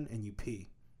ocean and you pee.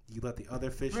 You let the other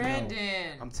fish know.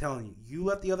 I'm telling you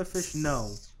let the other fish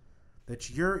know that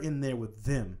you're in there with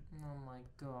them. Oh, my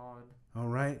God. All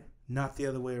right? Not the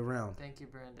other way around. Thank you,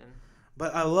 Brandon.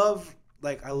 But I love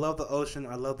the ocean.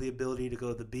 I love the ability to go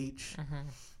to the beach.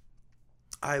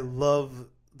 I love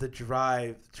the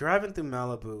driving through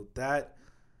Malibu. That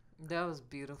was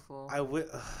beautiful.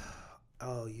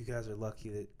 Oh, you guys are lucky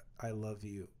that I love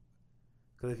you.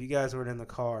 Because if you guys weren't in the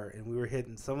car and we were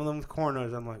hitting some of them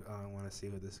corners, I'm like, oh, I want to see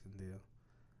what this can do.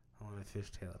 I want to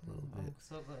fishtail it a little bit. I'm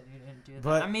so glad you didn't do that.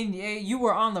 But, I mean, yeah, you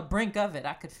were on the brink of it.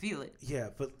 I could feel it. Yeah,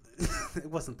 but it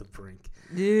wasn't the brink.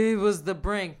 It was the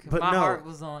brink. But My no. heart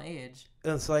was on edge.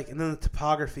 It's like, and then the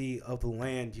topography of the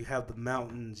land. You have the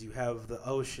mountains. You have the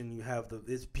ocean. You have the.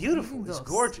 It's beautiful. You can It's go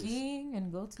gorgeous. skiing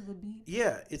and go to the beach.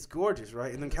 Yeah, it's gorgeous,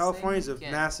 right? And then The California's same a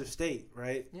weekend. massive state,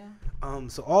 right? Yeah.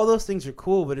 So all those things are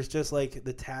cool, but it's just like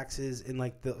the taxes and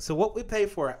like the. So what we pay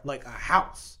for like a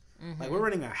house, like we're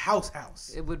renting a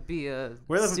house. It would be a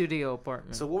We're living- studio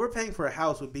apartment. So what we're paying for a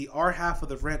house would be our half of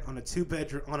the rent on a two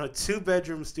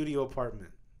bedroom studio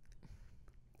apartment.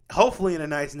 Hopefully in a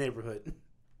nice neighborhood.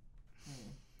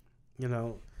 You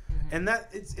know, and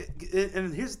that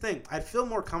and here's the thing: I'd feel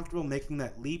more comfortable making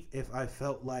that leap if I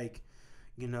felt like,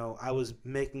 you know, I was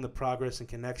making the progress and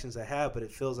connections I have. But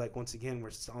it feels like once again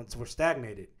we're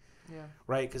stagnated,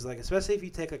 right? Because like especially if you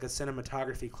take like a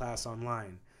cinematography class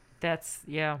online, That's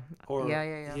yeah, or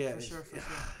yeah, for sure. It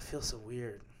feels so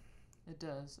weird. It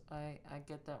does. I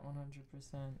get that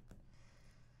 100%.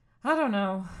 I don't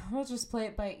know. We'll just play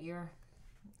it by ear.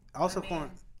 Also,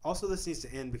 this needs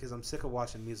to end because I'm sick of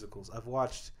watching musicals. I've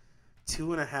watched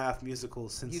 2.5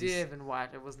 musicals since. You didn't even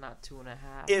watch. It was not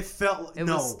 2.5. It felt It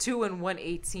was 2 and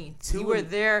 1/18. You were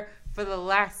there for the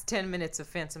last 10 minutes of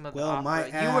Phantom of the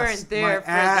Opera. You weren't there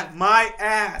my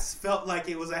ass felt like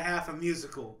it was a half a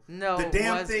musical. No, the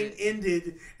damn wasn't. thing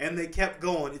ended and they kept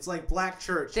going. It's like Black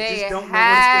Church. You They just don't know when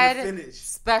had it's gonna finish.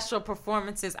 special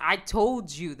performances. I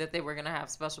told you that they were gonna have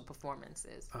special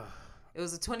performances. It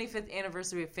was the 25th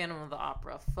anniversary of Phantom of the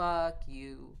Opera. Fuck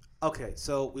you. Okay,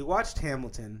 so we watched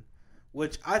Hamilton,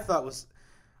 which I thought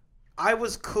I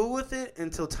was cool with it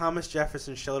until Thomas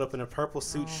Jefferson showed up in a purple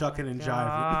suit, shucking and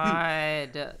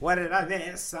jiving. God. What did I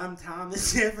miss? I'm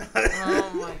Thomas Jefferson.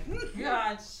 Oh my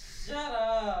God! Shut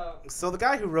up. So the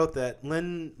guy who wrote that,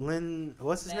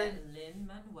 what's his name?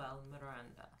 Lin-Manuel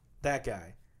Miranda. That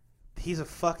guy, he's a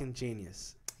fucking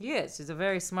genius. Yes, he's a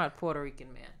very smart Puerto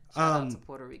Rican man. Shout out to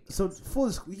Puerto Rican. So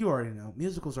you already know,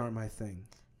 musicals aren't my thing.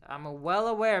 I'm well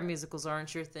aware musicals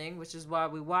aren't your thing, which is why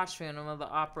we watched Phantom of the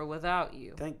Opera without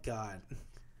you. Thank God.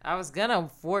 I was gonna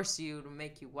force you to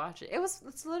make you watch it.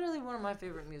 It's literally one of my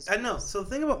favorite musicals. I know. So the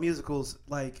thing about musicals,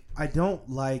 like, I don't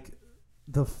like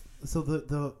the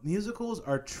musicals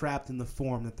are trapped in the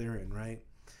form that they're in, right?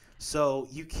 So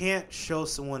you can't show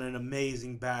someone an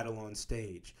amazing battle on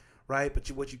stage, right? But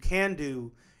what you can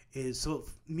do is,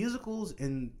 musicals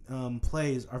and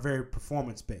plays are very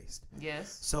performance based.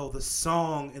 Yes. So the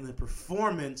song and the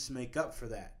performance make up for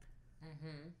that.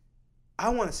 Mm-hmm. I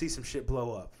want to see some shit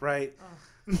blow up, right? Oh.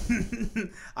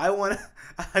 I want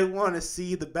to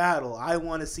see the battle. I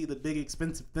want to see the big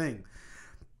expensive thing.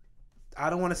 I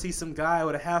don't want to see some guy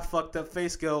with a half fucked up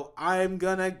face go, "I'm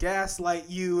gonna gaslight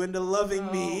you into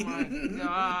loving me." Oh my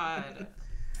God.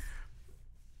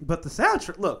 But the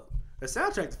soundtrack, the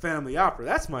soundtrack to Phantom of the Opera,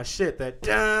 that's my shit. That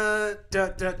dun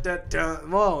dun dun dun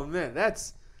dun. Oh man,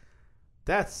 that's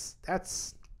bitches,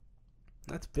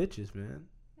 man.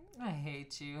 I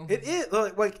hate you. It is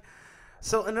like.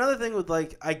 So another thing with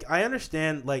like I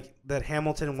understand like that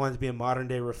Hamilton wanted to be a modern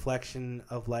day reflection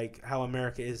of like how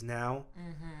America is now.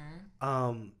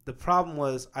 Mm-hmm. The problem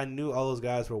was I knew all those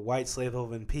guys were white slave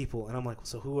owned people, and I'm like,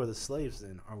 so who are the slaves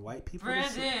then? Are white people?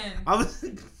 Brandon. I was.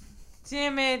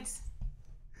 Damn it.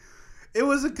 It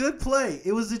was a good play.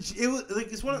 It was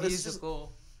like it's one of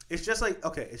musical. It's just like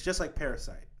it's just like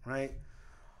Parasite, right?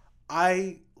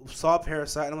 I saw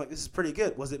Parasite and I'm like, this is pretty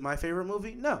good. Was it my favorite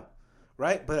movie? No,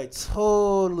 right? But I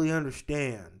totally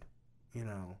understand,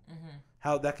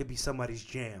 how that could be somebody's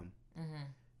jam,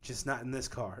 just not in this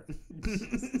car.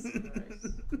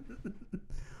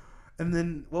 And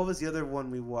then what was the other one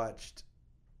we watched?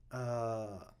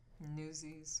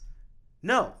 Newsies.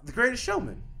 No, The Greatest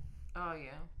Showman. Oh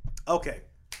yeah. Okay,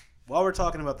 while we're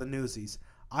talking about the Newsies,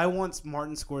 I want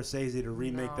Martin Scorsese to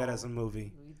remake that as a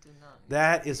movie. We did not.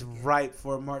 That is ripe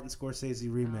for a Martin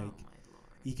Scorsese remake. Oh my Lord.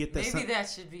 You get that. Maybe that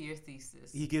should be your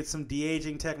thesis. You get some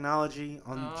de-aging technology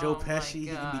on Joe Pesci. He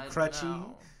can be Crutchy,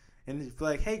 and it's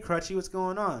like, "Hey, Crutchy, what's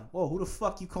going on? Whoa, who the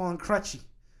fuck you calling Crutchy?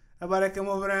 How about I come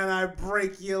over there and I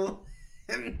break you?"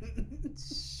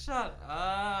 Shut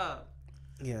up.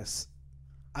 Yes.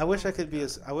 I wish I could be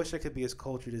as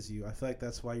cultured as you. I feel like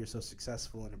that's why you're so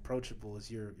successful and approachable,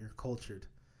 is you're cultured,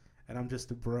 and I'm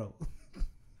just a bro.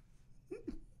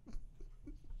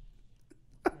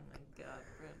 Oh my God,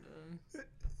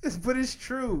 Brendan. But it's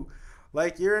true.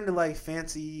 Like, you're into like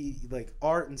fancy like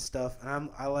art and stuff, and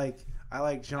I like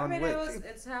John Wick.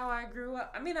 It's how I grew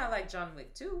up. I mean, I like John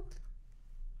Wick too.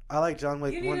 I like John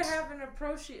Wick. You need to have an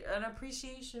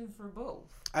appreciation for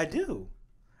both. I do.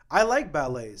 I like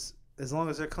ballets as long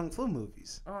as they're kung fu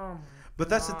movies. But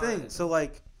that's the thing. So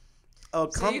like,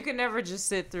 so you can never just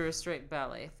sit through a straight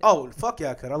ballet thing. Oh fuck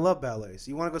yeah, I could. I love ballets.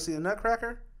 You want to go see the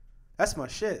Nutcracker? That's my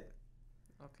shit.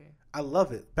 Okay. I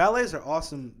love it. Ballets are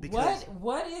awesome because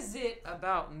what is it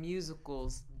about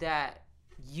musicals that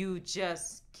you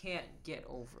just can't get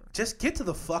over? Just get to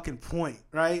the fucking point,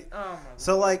 right? Oh my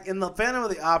So like in the Phantom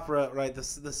of the Opera, right? The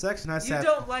section I sat. You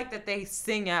don't like that they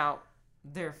sing out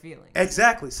their feelings.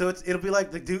 Exactly. So it'll be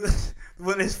like the dude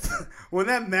when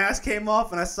that mask came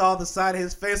off and I saw the side of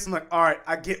his face. I'm like, all right,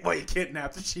 I get why you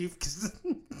kidnapped the chief.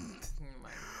 Oh my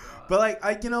God. But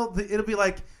like it'll be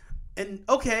like, and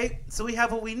okay, so we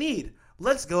have what we need.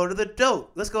 Let's go to the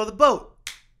boat. Let's go to the boat.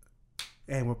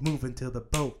 And we're moving to the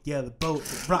boat. Yeah, the boat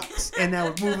rocks. And now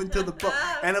we're moving to the boat.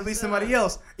 And it'll be somebody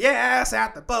else. Yes,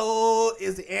 at the boat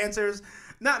is the answers.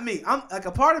 Not me. I'm like,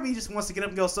 a part of me just wants to get up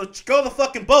and go, so go to the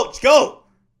fucking boat. Go.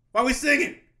 Why are we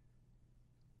singing?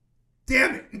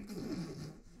 Damn it.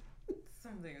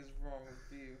 Something is wrong with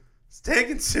you. It's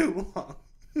taking too long.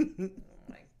 Oh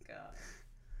my God.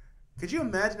 Could you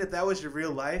imagine if that was your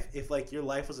real life? If like your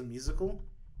life was a musical?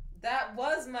 That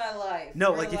was my life.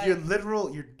 No, like if your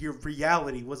literal, your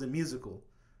reality was a musical.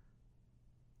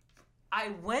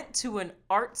 I went to an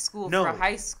art school for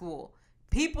high school.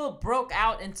 People broke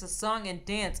out into song and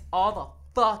dance all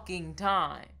the fucking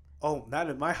time. Oh, not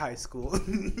in my high school.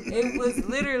 It was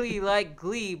literally like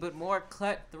Glee, but more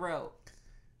cutthroat.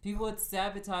 People would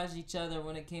sabotage each other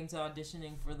when it came to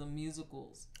auditioning for the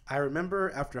musicals. I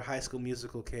remember after High School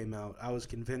Musical came out, I was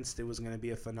convinced it was going to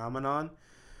be a phenomenon.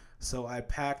 So I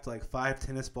packed like 5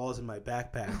 tennis balls in my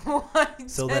backpack. What?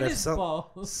 So tennis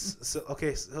balls?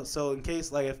 So in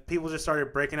case like if people just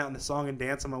started breaking out into song and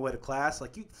dance on my way to class,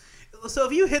 like so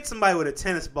if you hit somebody with a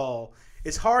tennis ball,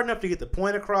 it's hard enough to get the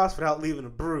point across without leaving a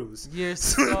bruise. You're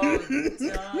so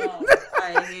dumb.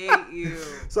 I hate you.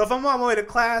 So if I'm on my way to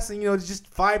class and just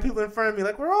 5 people in front of me,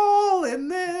 like we're all in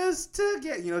this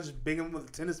together, just bang them with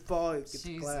a tennis ball. Get Jesus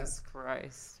to class.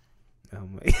 Christ. Oh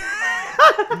my.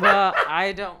 Well,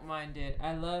 I don't mind it.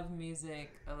 I love music.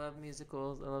 I love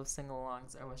musicals. I love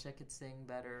sing-alongs. I wish I could sing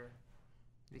better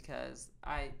because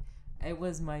it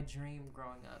was my dream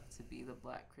growing up to be the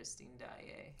Black Christine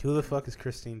Daae. Who the fuck is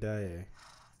Christine Daae?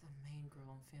 The main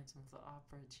girl in Phantom of the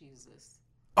Opera. Jesus.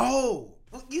 Oh,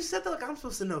 well, you said that like I'm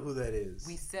supposed to know who that is.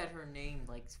 We said her name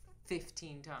like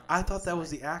 15 times. I thought that was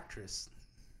the actress.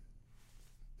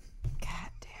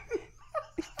 God damn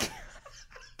it.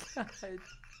 God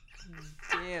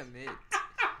damn it.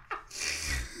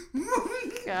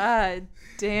 God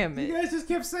damn it. You guys just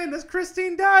kept saying that's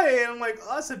Christine Daae, and I'm like,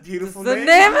 oh, that's a beautiful name. The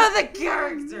name of the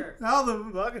character. How the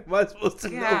fuck am I supposed to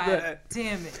know that?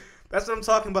 Damn it. That's what I'm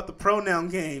talking about, the pronoun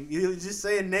game. You just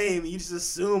say a name, and you just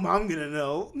assume I'm going to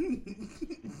know.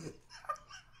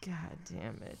 God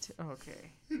damn it.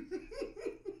 Okay.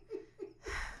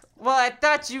 Well, I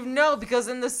thought you'd know because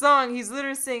in the song, he's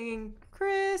literally singing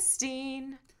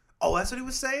Christine. Oh, that's what he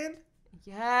was saying?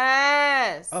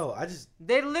 Yes. Oh,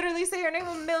 They literally say her name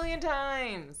a million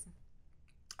times.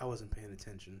 I wasn't paying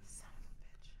attention. Son of a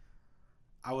bitch.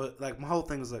 I was like, my whole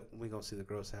thing was like, we gonna see the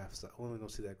gross we're gonna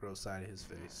see that gross side of his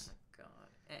face. Oh my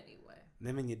God. Anyway. And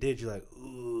then when you did, you're like,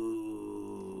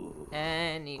 ooh.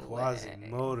 Anyway.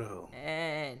 Quasimodo.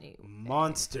 Anyway.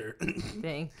 Monster.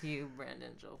 Thank you,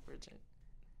 Brandon Joel Bridget.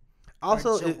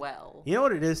 Also, Joelle. You know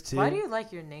what it is too? Why do you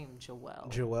like your name,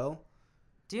 Joelle? Joelle?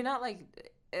 Do you not like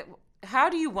it? How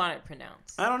do you want it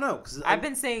pronounced? I don't know. Cause I've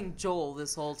been saying Joel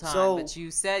this whole time, but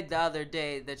you said the other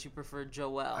day that you prefer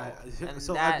Joelle.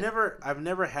 I've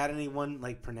never had anyone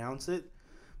like pronounce it,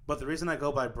 but the reason I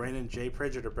go by Brandon J.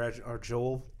 Pridgett or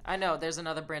Joel. I know there's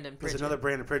another Brandon Pridgett. There's another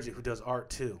Brandon Pridgett who does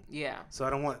art too. Yeah. So I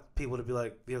don't want people to be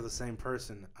like they're the same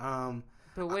person.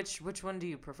 But which one do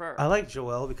you prefer? I like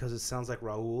Joel because it sounds like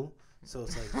Raul, so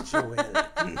it's like Joel.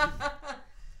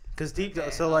 Because deep down,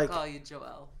 I'll call you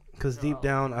Joel. Because deep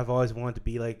down, I've always wanted to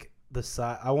be like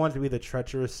I wanted to be the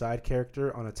treacherous side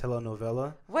character on a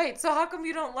telenovela. Wait, so how come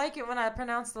you don't like it when I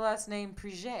pronounce the last name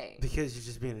Pridgett? Because you're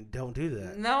just don't do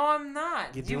that. No, I'm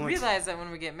not. You realize that when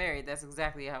we get married, that's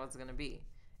exactly how it's gonna be.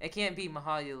 It can't be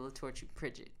Mahalia Latortue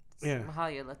Pridgett. Yeah.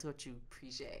 Mahalia Latortue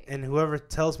Pridgett. And whoever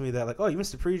tells me that, like, oh, you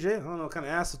Mr. Pridgett? I don't know what kind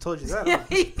of asshole told you that.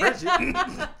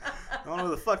 I don't know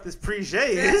who the fuck this Pridgett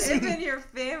is. Even your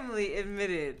family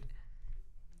admitted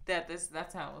that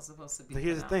that's how it was supposed to be. But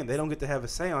here's the thing. They don't get to have a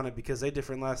say on it because they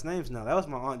different last names now. That was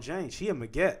my Aunt Jane. She a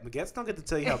Maguette. Maguettes don't get to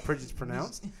tell you how Pridgett's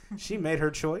pronounced. She made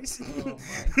her choice. Oh,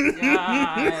 my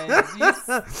God. You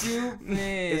stupid.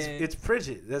 It's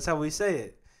Pridgett. That's how we say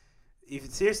it.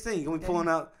 Here's the thing. You're going to be pulling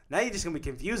out. Now you're just going to be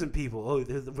confusing people. Oh,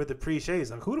 we're the Pridgetts.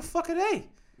 Like, who the fuck are they?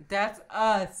 That's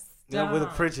us. Yeah, we're the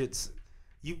Pridgetts.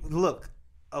 You look.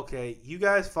 Okay,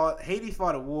 Haiti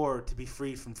fought a war to be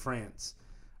freed from France,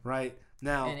 right?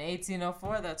 Now, in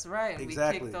 1804, that's right. And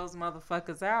exactly. we kicked those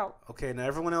motherfuckers out. Okay, now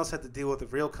everyone else had to deal with a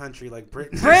real country like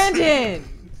Britain.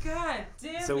 Brandon! God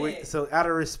damn it. So out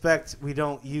of respect, we're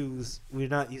not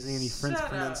using any French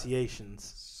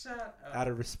pronunciations. Shut up. Out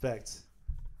of respect.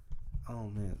 Oh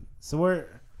man. So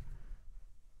where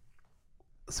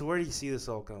do you see this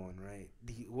all going, right?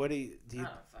 Do you I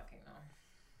don't fucking know.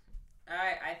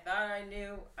 I thought I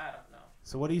knew. I don't know.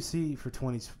 So what do you see for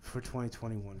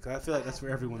 2021? Because I feel like that's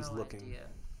where everyone's looking. Idea.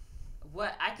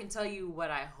 What I can tell you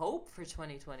what I hope for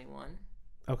 2021.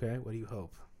 Okay, what do you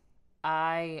hope?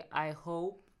 I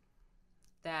hope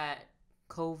that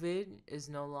COVID is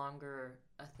no longer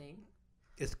a thing.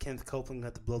 Is Kenneth Copeland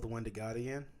got to blow the wind to God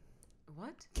again?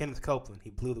 What? Kenneth Copeland,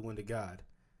 he blew the wind to God.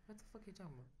 What the fuck are you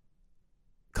talking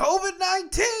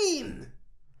about? COVID-19!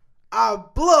 I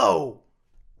blow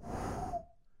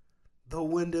the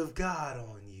wind of God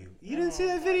on you. You didn't see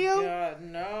that video? God,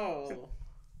 no.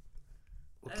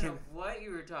 I don't know what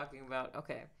you were talking about.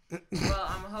 Okay. Well,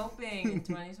 I'm hoping in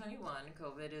 2021,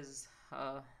 COVID is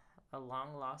a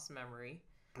long lost memory.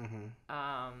 Mm-hmm.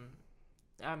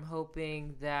 I'm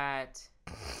hoping that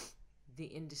the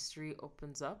industry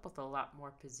opens up with a lot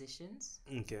more positions.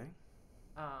 Okay.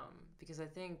 Because I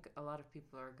think a lot of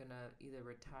people are gonna either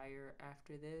retire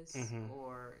after this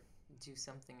or do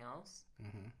something else.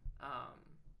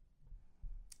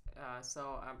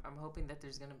 So I'm hoping that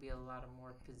there's gonna be a lot of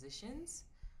more positions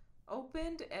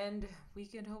opened, and we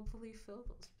can hopefully fill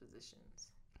those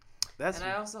positions. And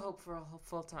I also hope for a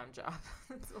full-time job.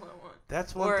 That's all I want.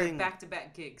 That's one thing. Or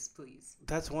back-to-back gigs, please.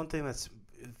 That's one thing. That's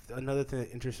another thing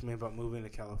that interests me about moving to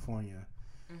California.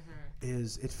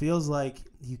 Is it feels like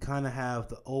you kind of have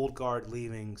the old guard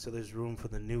leaving, so there's room for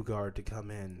the new guard to come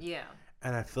in. Yeah.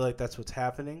 And I feel like that's what's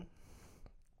happening.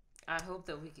 I hope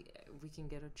that we can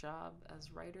get a job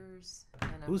as writers.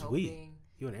 And Who's we?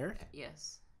 You and Eric?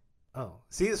 Yes. Oh,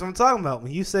 see, that's what I'm talking about.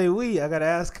 When you say we, I gotta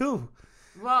ask who.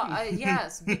 Well,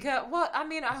 yes, because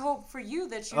I hope for you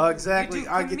that you. Oh, exactly.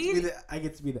 I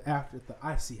get to be the afterthought.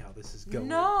 I see how this is going.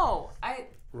 No,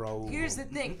 Here's the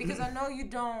thing, because I know you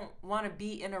don't want to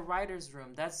be in a writer's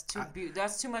room. That's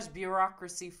too much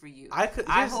bureaucracy for you.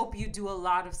 I hope you do a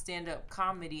lot of stand-up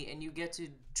comedy and you get to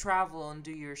travel and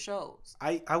do your shows.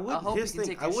 I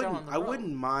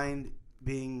wouldn't mind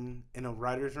being in a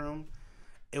writer's room.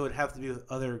 It would have to be with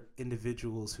other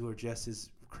individuals who are just as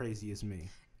crazy as me.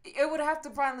 It would have to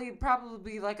probably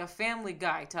be like a Family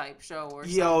Guy type show or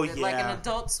something, like an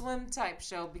Adult Swim type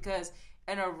show, because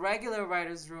in a regular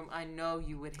writer's room, I know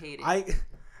you would hate it.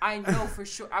 I know for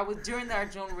sure. During our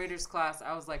Joan Raiders class,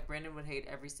 I was like, Brandon would hate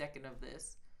every second of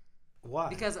this. Why?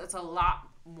 Because it's a lot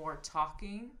more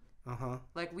talking.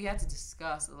 Like, we had to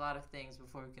discuss a lot of things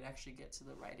before we could actually get to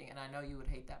the writing, and I know you would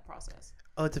hate that process.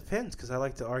 Oh, it depends, because I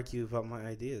like to argue about my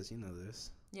ideas. You know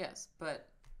this. Yes, but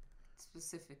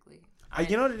specifically,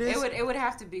 you know what it is? It would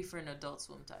have to be for an Adult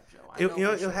Swim type show.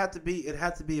 It'd have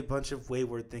to be a bunch of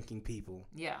wayward thinking people.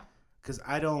 Yeah. Because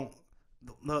I don't.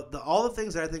 All the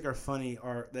things that I think are funny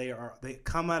they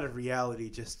come out of reality.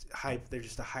 Just hype. They're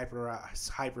just a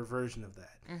hyper version of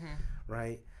that.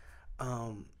 Right.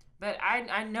 But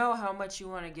I know how much you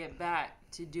want to get back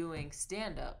to doing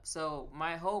stand-up. So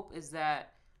my hope is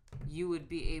that you would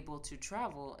be able to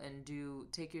travel and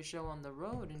take your show on the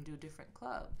road and do different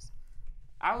clubs.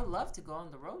 I would love to go on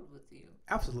the road with you.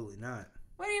 Absolutely not.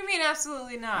 What do you mean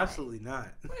absolutely not? Absolutely not.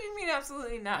 What do you mean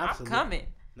absolutely not? Absolutely. I'm coming.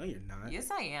 No, you're not.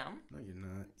 Yes, I am. No, you're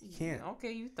not. You can't.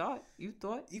 Okay, you thought.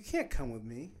 You can't come with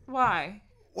me. Why?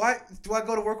 Why? Do I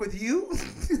go to work with you?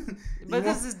 But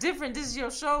this is different. This is your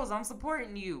shows. I'm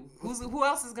supporting you. Who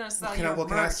else is going to sell your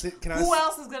merch? Who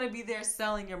else is going to be there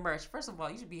selling your merch? First of all,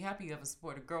 you should be happy you have a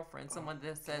supportive girlfriend. Someone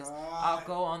that says, I'll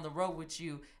go on the road with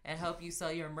you and help you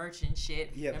sell your merch and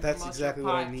shit. Yeah, that's exactly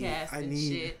what I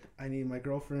need. I need my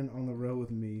girlfriend on the road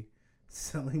with me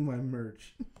selling my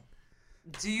merch.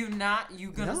 Do you not?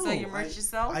 You gonna sell your merch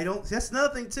yourself? I don't. That's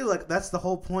another thing too. Like, that's the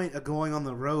whole point of going on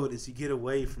the road, is you get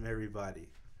away from everybody.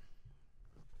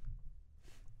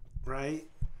 Right?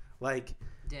 Like,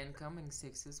 Dan Cummings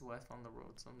takes his wife on the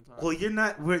road sometimes. Well, you're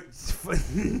not.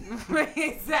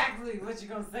 Exactly. What you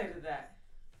gonna say to that?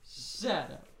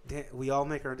 Shut up. Dan, we all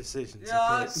make our decisions.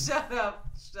 Oh, okay? Shut up.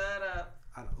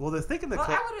 Well, they're thinking that. Well,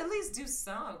 I would at least do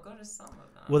some. Go to some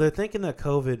of them. Well, they're thinking that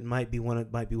COVID might be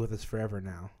with us forever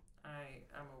now.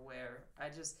 I'm aware. I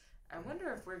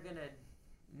wonder if we're gonna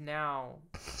now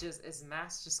is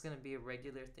masks just gonna be a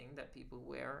regular thing that people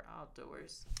wear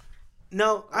outdoors?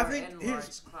 No, I think in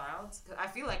large clouds. I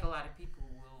feel like a lot of people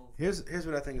will. Here's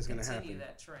what I think is going to happen. Continue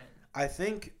that trend. I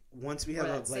think once we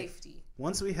have safety.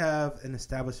 Once we have an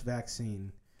established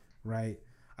vaccine, right?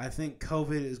 I think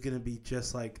COVID is going to be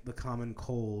just like the common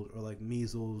cold or like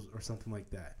measles or something like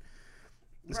that.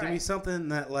 It's going to be something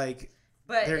that like.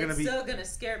 But it's still going to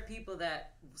scare people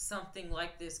that something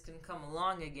like this can come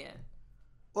along again.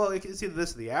 Well, it's either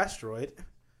this or the asteroid,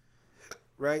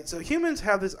 right? So humans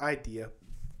have this idea.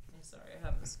 I'm sorry, I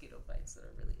have mosquito bites that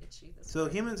are really itchy. So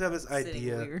humans have this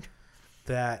idea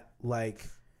that like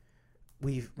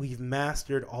we've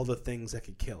mastered all the things that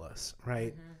could kill us,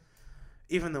 right? Mm-hmm.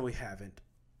 Even though we haven't.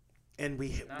 And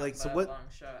we like so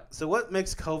what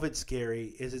makes COVID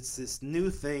scary is it's this new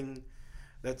thing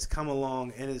that's come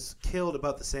along and has killed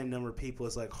about the same number of people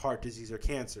as like heart disease or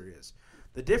cancer is.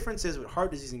 The difference is with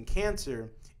heart disease and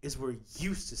cancer is we're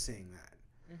used to seeing that.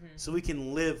 Mm-hmm. So we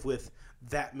can live with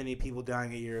that many people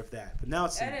dying a year of that. But now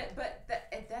it's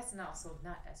that's also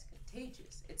not as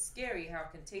contagious. It's scary how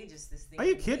contagious this thing is. Are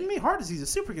you kidding me? Heart disease is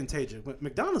super contagious.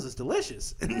 McDonald's is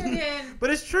delicious.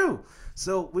 But it's true.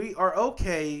 So we are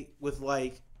okay with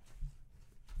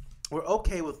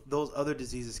those other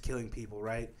diseases killing people,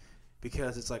 right?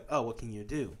 Because it's like, oh, what can you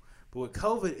do? But with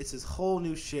COVID, it's this whole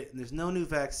new shit, and there's no new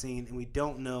vaccine, and we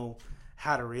don't know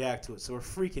how to react to it. So we're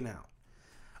freaking out.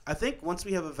 I think once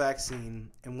we have a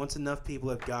vaccine, and once enough people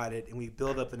have got it, and we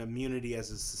build up an immunity as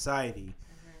a society,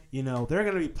 you know, there are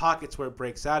going to be pockets where it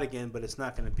breaks out again, but it's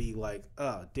not going to be like,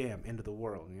 oh, damn, end of the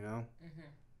world, you know? Mm-hmm.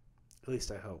 At least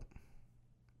I hope.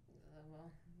 Well,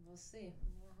 we'll see.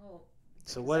 We'll hope.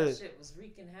 So what is... shit was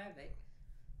wreaking havoc.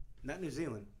 Not New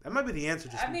Zealand. That might be the answer.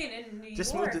 In New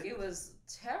York, it was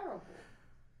terrible.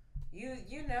 You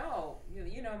know,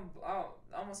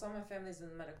 almost all my family's in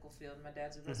the medical field. My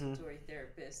dad's a respiratory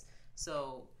therapist,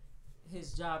 so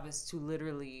his job is to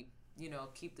literally,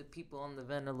 keep the people on the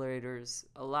ventilators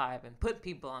alive and put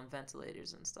people on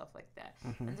ventilators and stuff like that.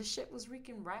 Mm-hmm. And the shit was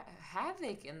wreaking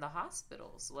havoc in the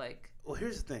hospitals. Well,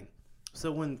 here's the thing.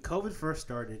 So when COVID first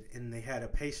started, and they had a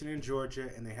patient in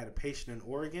Georgia and they had a patient in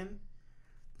Oregon.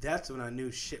 That's when I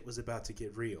knew shit was about to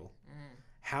get real. Mm.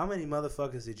 How many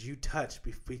motherfuckers did you touch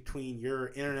between your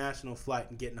international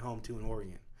flight and getting home to in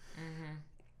Oregon?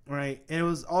 Mm-hmm. Right? And it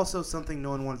was also something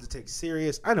no one wanted to take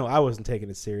serious. I know I wasn't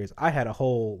taking it serious. I had I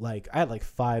had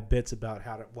 5 bits about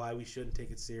why we shouldn't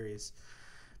take it serious.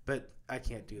 But I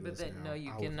can't do this. But then, no,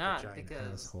 you cannot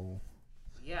because... Asshole.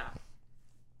 Yeah.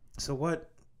 So what...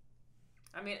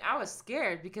 I mean, I was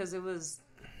scared because it was...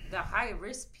 the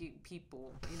high-risk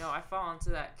people, I fall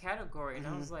into that category. And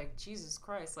I was like, Jesus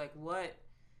Christ, what?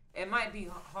 It might be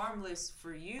harmless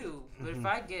for you, but if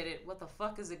I get it, what the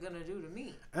fuck is it going to do to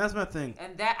me? That's my thing.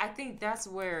 And I think that's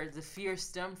where the fear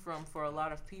stemmed from for a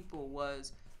lot of people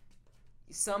was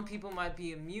some people might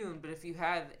be immune, but if you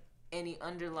have any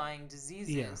underlying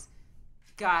diseases,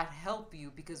 God help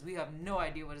you because we have no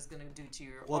idea what it's going to do to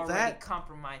your already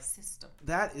compromised system.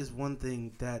 That is one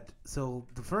thing that. So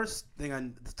the first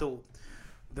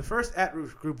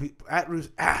at-risk group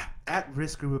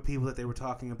of people that they were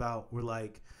talking about were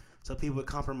people with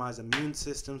compromised immune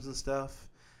systems and stuff,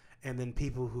 and then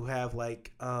people who have heart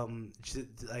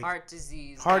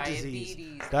disease,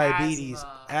 diabetes,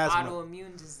 asthma,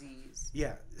 autoimmune disease.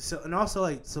 Yeah. So and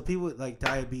also people with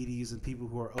diabetes and people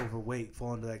who are overweight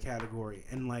fall into that category.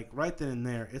 And right then and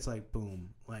there, it's boom,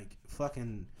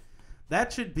 fucking,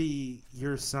 that should be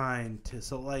your sign to.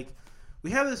 So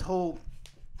we have this whole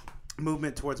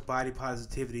movement towards body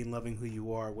positivity and loving who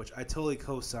you are, which I totally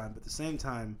co-sign. But at the same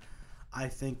time, I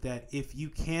think that if you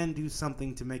can do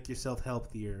something to make yourself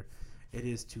healthier, it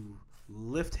is to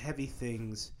lift heavy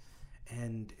things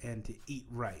and to eat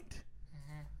right.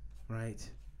 Mm-hmm. Right?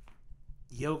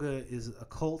 Yoga is a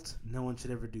cult. No one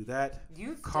should ever do that.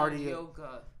 You've done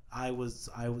yoga. I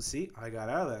got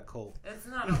out of that cult. It's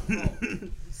not a cult.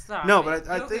 Stop. No, but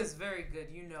I think yoga is very good.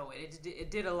 You know it.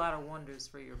 It did a lot of wonders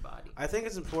for your body. I think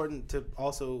it's important to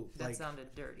also that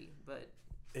sounded dirty, but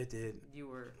it did. You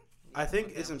were. I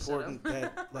think it's important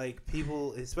that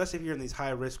people, especially if you're in these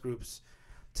high risk groups,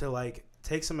 to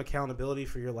take some accountability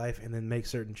for your life and then make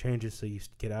certain changes so you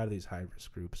get out of these high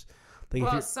risk groups. It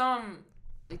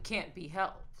can't be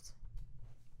helped.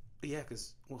 Yeah,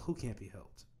 because who can't be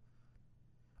helped?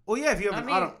 Well, yeah, if you have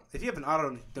an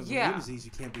autoimmune disease,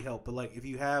 you can't be helped. But if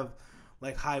you have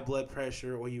high blood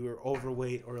pressure or you are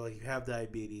overweight or you have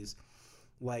diabetes,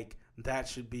 that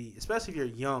should be, especially if you're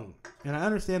young. And I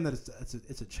understand that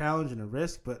it's a challenge and a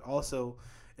risk, but also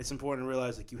it's important to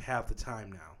realize you have the time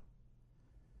now.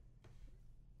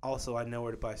 Also, I know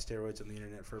where to buy steroids on the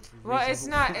internet for. Well, it's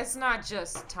not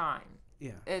just time.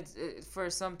 Yeah. It's for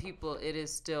some people, it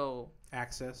is still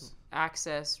access,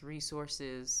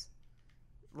 resources,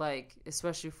 like,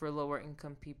 especially for lower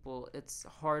income people, it's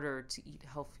harder to eat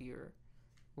healthier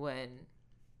when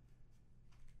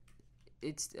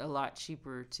it's a lot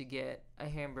cheaper to get a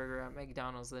hamburger at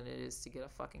McDonald's than it is to get a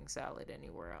fucking salad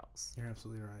anywhere else. You're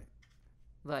absolutely right.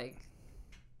 Like,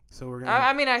 so we're gonna.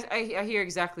 I mean, I hear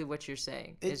exactly what you're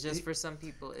saying. It's just for some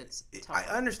people, it's tougher.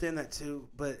 I understand that too,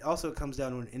 but also it comes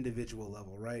down to an individual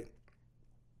level, right?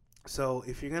 So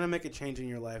if you're gonna make a change in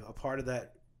your life, a part of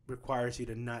that requires you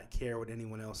to not care what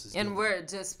anyone else is doing. And we're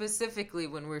just specifically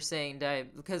when we're saying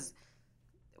because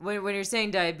when you're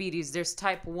saying diabetes, there's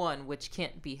type 1, which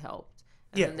can't be helped.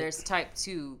 And then there's type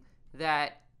 2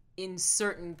 that in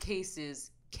certain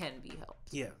cases can be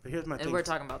helped. Yeah, but here's my thing. And we're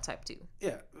talking about type 2.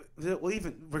 Yeah. Well,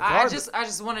 even regardless. I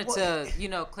just wanted to,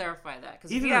 clarify that.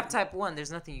 Because if you have type 1,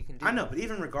 there's nothing you can do. I know, but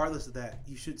even regardless of that,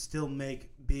 you should still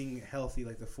make being healthy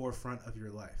like the forefront of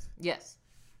your life. Yes.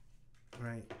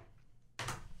 Right.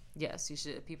 Yes, you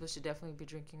should. People should definitely be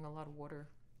drinking a lot of water.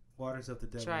 Water's of the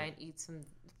devil. Try and eat some.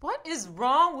 What is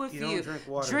wrong with you? You don't drink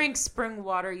water. Drink spring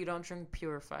water. You don't drink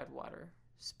purified water.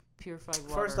 Purified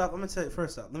water. First off, let me tell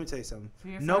you something.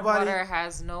 Purified water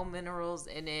has no minerals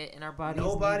in it, and our bodies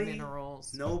need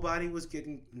minerals. Nobody was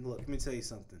getting. Look, let me tell you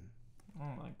something.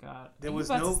 Oh my God! There was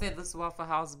about to say this Waffle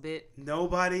House bit.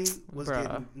 Nobody was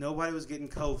getting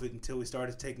COVID until we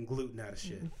started taking gluten out of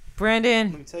shit.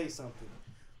 Brandon, let me tell you something.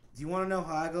 Do you want to know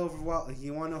how I go over?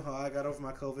 You want to know how I got over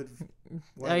my COVID?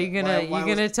 Are you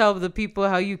gonna tell the people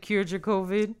how you cured your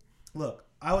COVID? Look,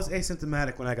 I was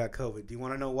asymptomatic when I got COVID. Do you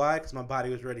want to know why? Because my body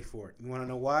was ready for it. You want to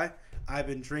know why? I've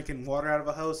been drinking water out of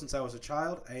a hose since I was a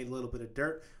child. I ate a little bit of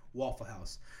dirt. Waffle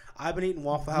House. I've been eating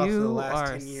Waffle House for the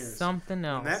last 10 years. Something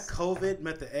else. When that COVID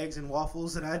met the eggs and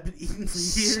waffles that I'd been eating for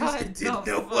years, it didn't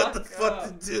know what the fuck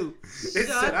to do. It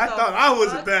said, I thought I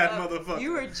was a bad motherfucker.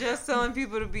 You were just telling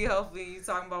people to be healthy. You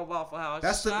talking about Waffle House.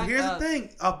 Here's the thing.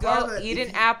 Go eat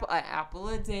an apple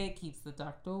a day keeps the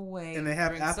doctor away. And they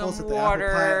have apples at the apple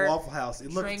pie at Waffle House.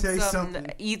 And look, tell you something.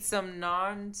 Eat some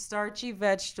non-starchy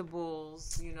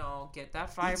vegetables. Get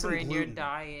that fiber in your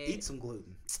diet. Eat some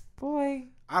gluten. Boy.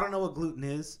 I don't know what gluten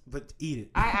is, but eat it.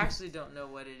 I actually don't know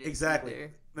what it is. Exactly.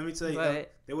 Either. Let me tell you,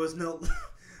 there was no.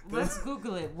 Let's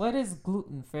Google it. What is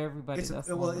gluten for everybody? It's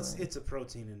a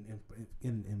protein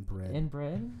in bread. In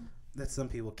bread? That some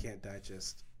people can't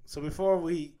digest. So before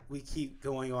we keep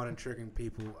going on and triggering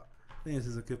people, I think this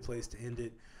is a good place to end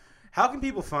it. How can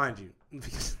people find you?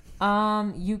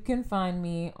 You can find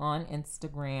me on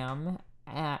Instagram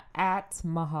at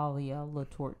Mahalia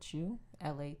Latortue.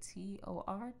 Latortue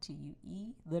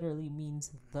literally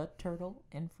means the turtle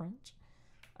in French.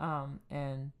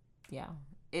 And yeah,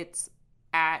 it's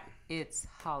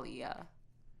Halia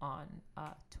on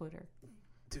Twitter.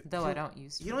 Though I don't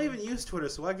use Twitter. You don't even use Twitter,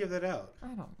 so why give that out? I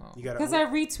don't know. Because I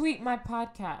retweet my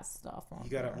podcast stuff on You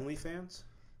got an OnlyFans?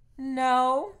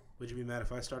 No. Would you be mad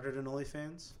if I started an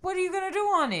OnlyFans? What are you going to do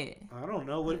on it? I don't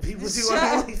know what people do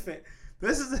on OnlyFans.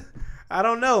 I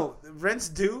don't know. Rent's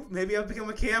due. Maybe I'll become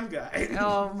a cam guy.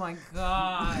 Oh my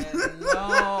God.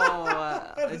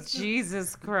 No.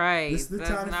 Jesus Christ. This is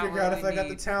the time to figure out if I got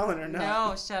the talent or not.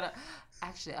 No, shut up.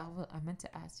 Actually, I meant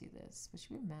to ask you this. Would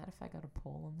you be mad if I got a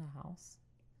pole in the house?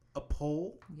 A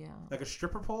pole? Yeah. Like a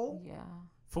stripper pole? Yeah.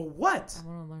 For what? I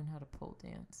want to learn how to pole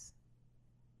dance.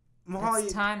 Mahalia,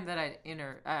 it's time that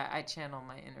I channel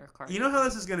my inner Cardi. You know how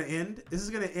this is going to end? This is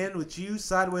going to end with you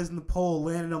sideways in the pole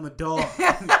landing on the dog.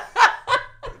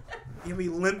 You'll be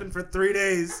limping for 3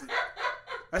 days.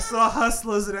 I saw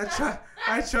Hustlers and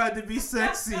I tried to be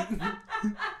sexy.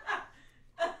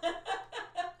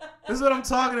 This is what I'm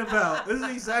talking about. This is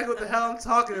exactly what the hell I'm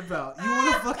talking about. You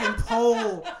want a fucking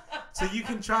pole so you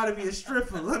can try to be a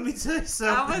stripper. Let me tell you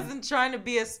something. I wasn't trying to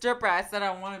be a stripper. I said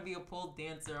I want to be a pole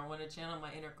dancer. I want to channel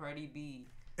my inner Cardi B.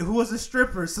 Who was a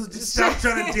stripper? So just stop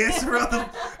trying to dance around them.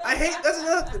 I hate that's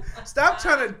another thing. Stop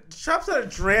trying to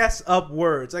dress up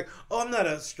words like, oh, I'm not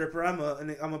a stripper. I'm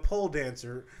a pole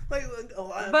dancer. Like,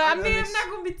 I'm not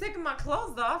gonna be taking my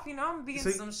clothes off. I'm gonna be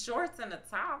in some shorts and a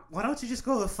top. Why don't you just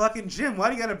go to the fucking gym? Why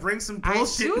do you gotta bring some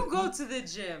bullshit? I do go to the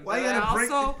gym. Why you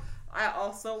gotta I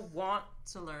also want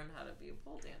to learn how to be a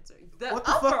pole dancer. The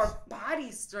upper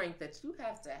body strength that you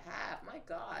have to have. My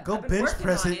God. Go bench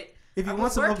press it. If you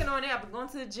want working on it, I've been going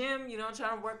to the gym,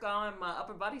 trying to work on my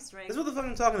upper body strength. That's what the fuck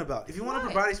I'm talking about. If you want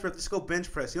upper body strength, just go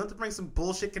bench press. You don't have to bring some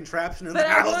bullshit contraption in the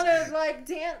house. But I want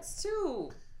to dance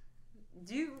too.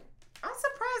 I'm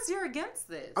surprised you're against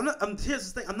this.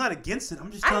 Here's the thing. I'm not against it. I'm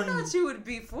just telling you. I thought you would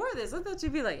be for this. I thought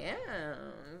you'd be like, yeah,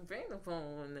 bring the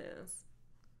phone on this.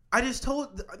 I just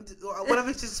told. What I've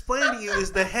explained to you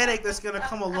is the headache that's gonna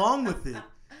come along with it.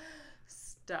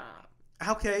 Stop.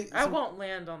 Okay. I won't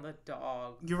land on the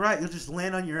dog. You're right. You'll just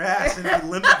land on your ass and be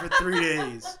limping for 3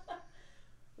 days.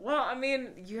 Well, I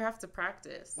mean, you have to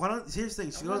practice. Why don't, here's the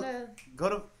thing. Just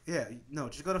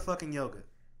go to fucking yoga.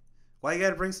 Why you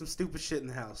gotta bring some stupid shit in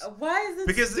the house? Why is it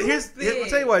because stupid? I'll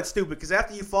tell you why it's stupid. Because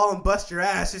after you fall and bust your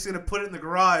ass, she's gonna put it in the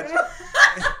garage.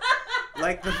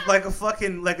 like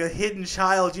a hidden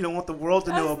child you don't want the world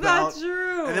to know about. That's not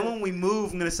true. And then when we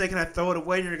move, I'm gonna say, "Can I throw it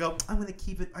away?" And you're gonna go, "I'm gonna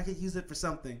keep it. I could use it for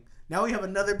something." Now we have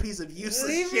another piece of useless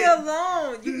Leave shit. me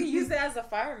alone. You can use it as a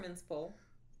fireman's pole.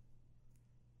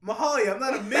 Mahalia, I'm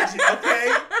not a midget,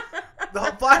 okay?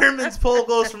 The fireman's pole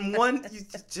goes from one.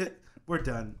 We're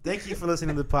done. Thank you for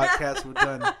listening to the podcast. We're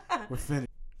done. We're finished.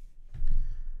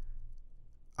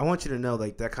 I want you to know,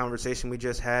 like, that conversation we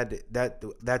just had,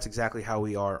 that's exactly how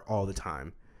we are all the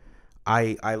time.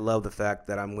 I love the fact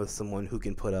that I'm with someone who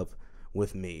can put up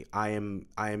with me. I'm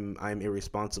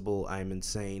irresponsible. I am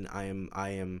insane. I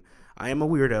am a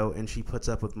weirdo, and she puts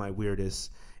up with my weirdness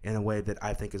in a way that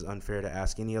I think is unfair to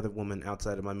ask any other woman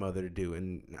outside of my mother to do,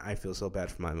 and I feel so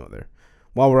bad for my mother.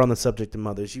 While we're on the subject of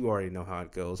mothers, you already know how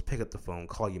it goes. Pick up the phone,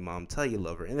 call your mom, tell you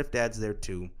love her, and if dad's there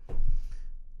too,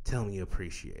 tell him you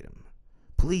appreciate him.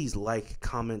 Please like,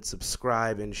 comment,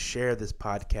 subscribe, and share this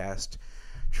podcast.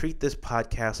 Treat this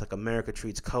podcast like America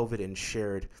treats COVID and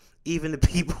share it, even to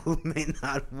people who may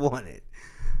not want it.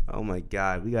 Oh my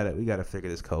God, we gotta figure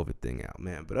this COVID thing out,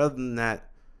 man. But other than that,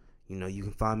 you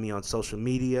can find me on social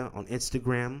media, on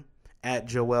Instagram, at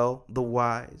Joel the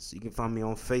Wise. You can find me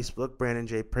on Facebook, Brandon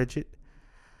J. Pritchett.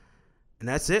 And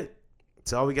that's it.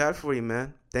 That's all we got for you,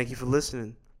 man. Thank you for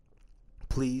listening.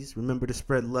 Please remember to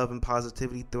spread love and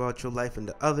positivity throughout your life and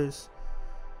to others.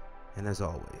 And as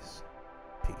always,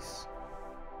 peace.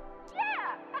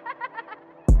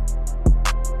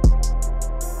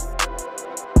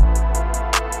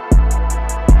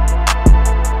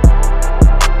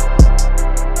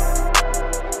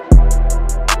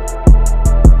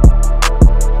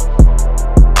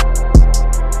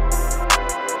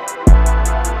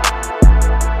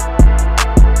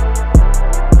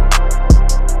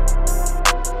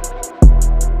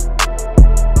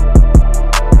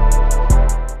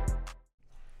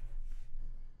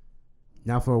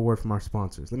 Now for a word from our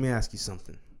sponsors. Let me ask you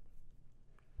something.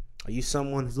 Are you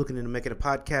someone who's looking into making a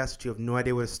podcast but you have no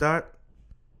idea where to start?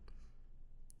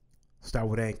 Start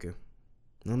with Anchor.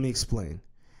 Let me explain.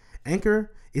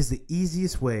 Anchor is the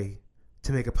easiest way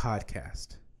to make a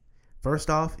podcast. First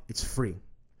off, it's free.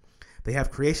 They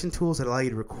have creation tools that allow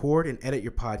you to record and edit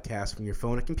your podcast from your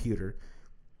phone or computer.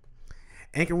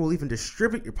 Anchor will even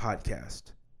distribute your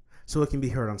podcast so it can be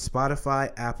heard on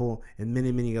Spotify, Apple, and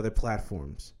many, many other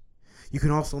platforms. You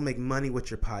can also make money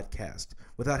with your podcast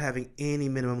without having any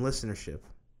minimum listenership.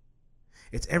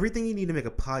 It's everything you need to make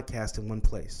a podcast in one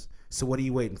place. So what are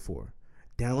you waiting for?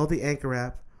 Download the Anchor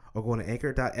app or go to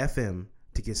anchor.fm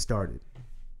to get started.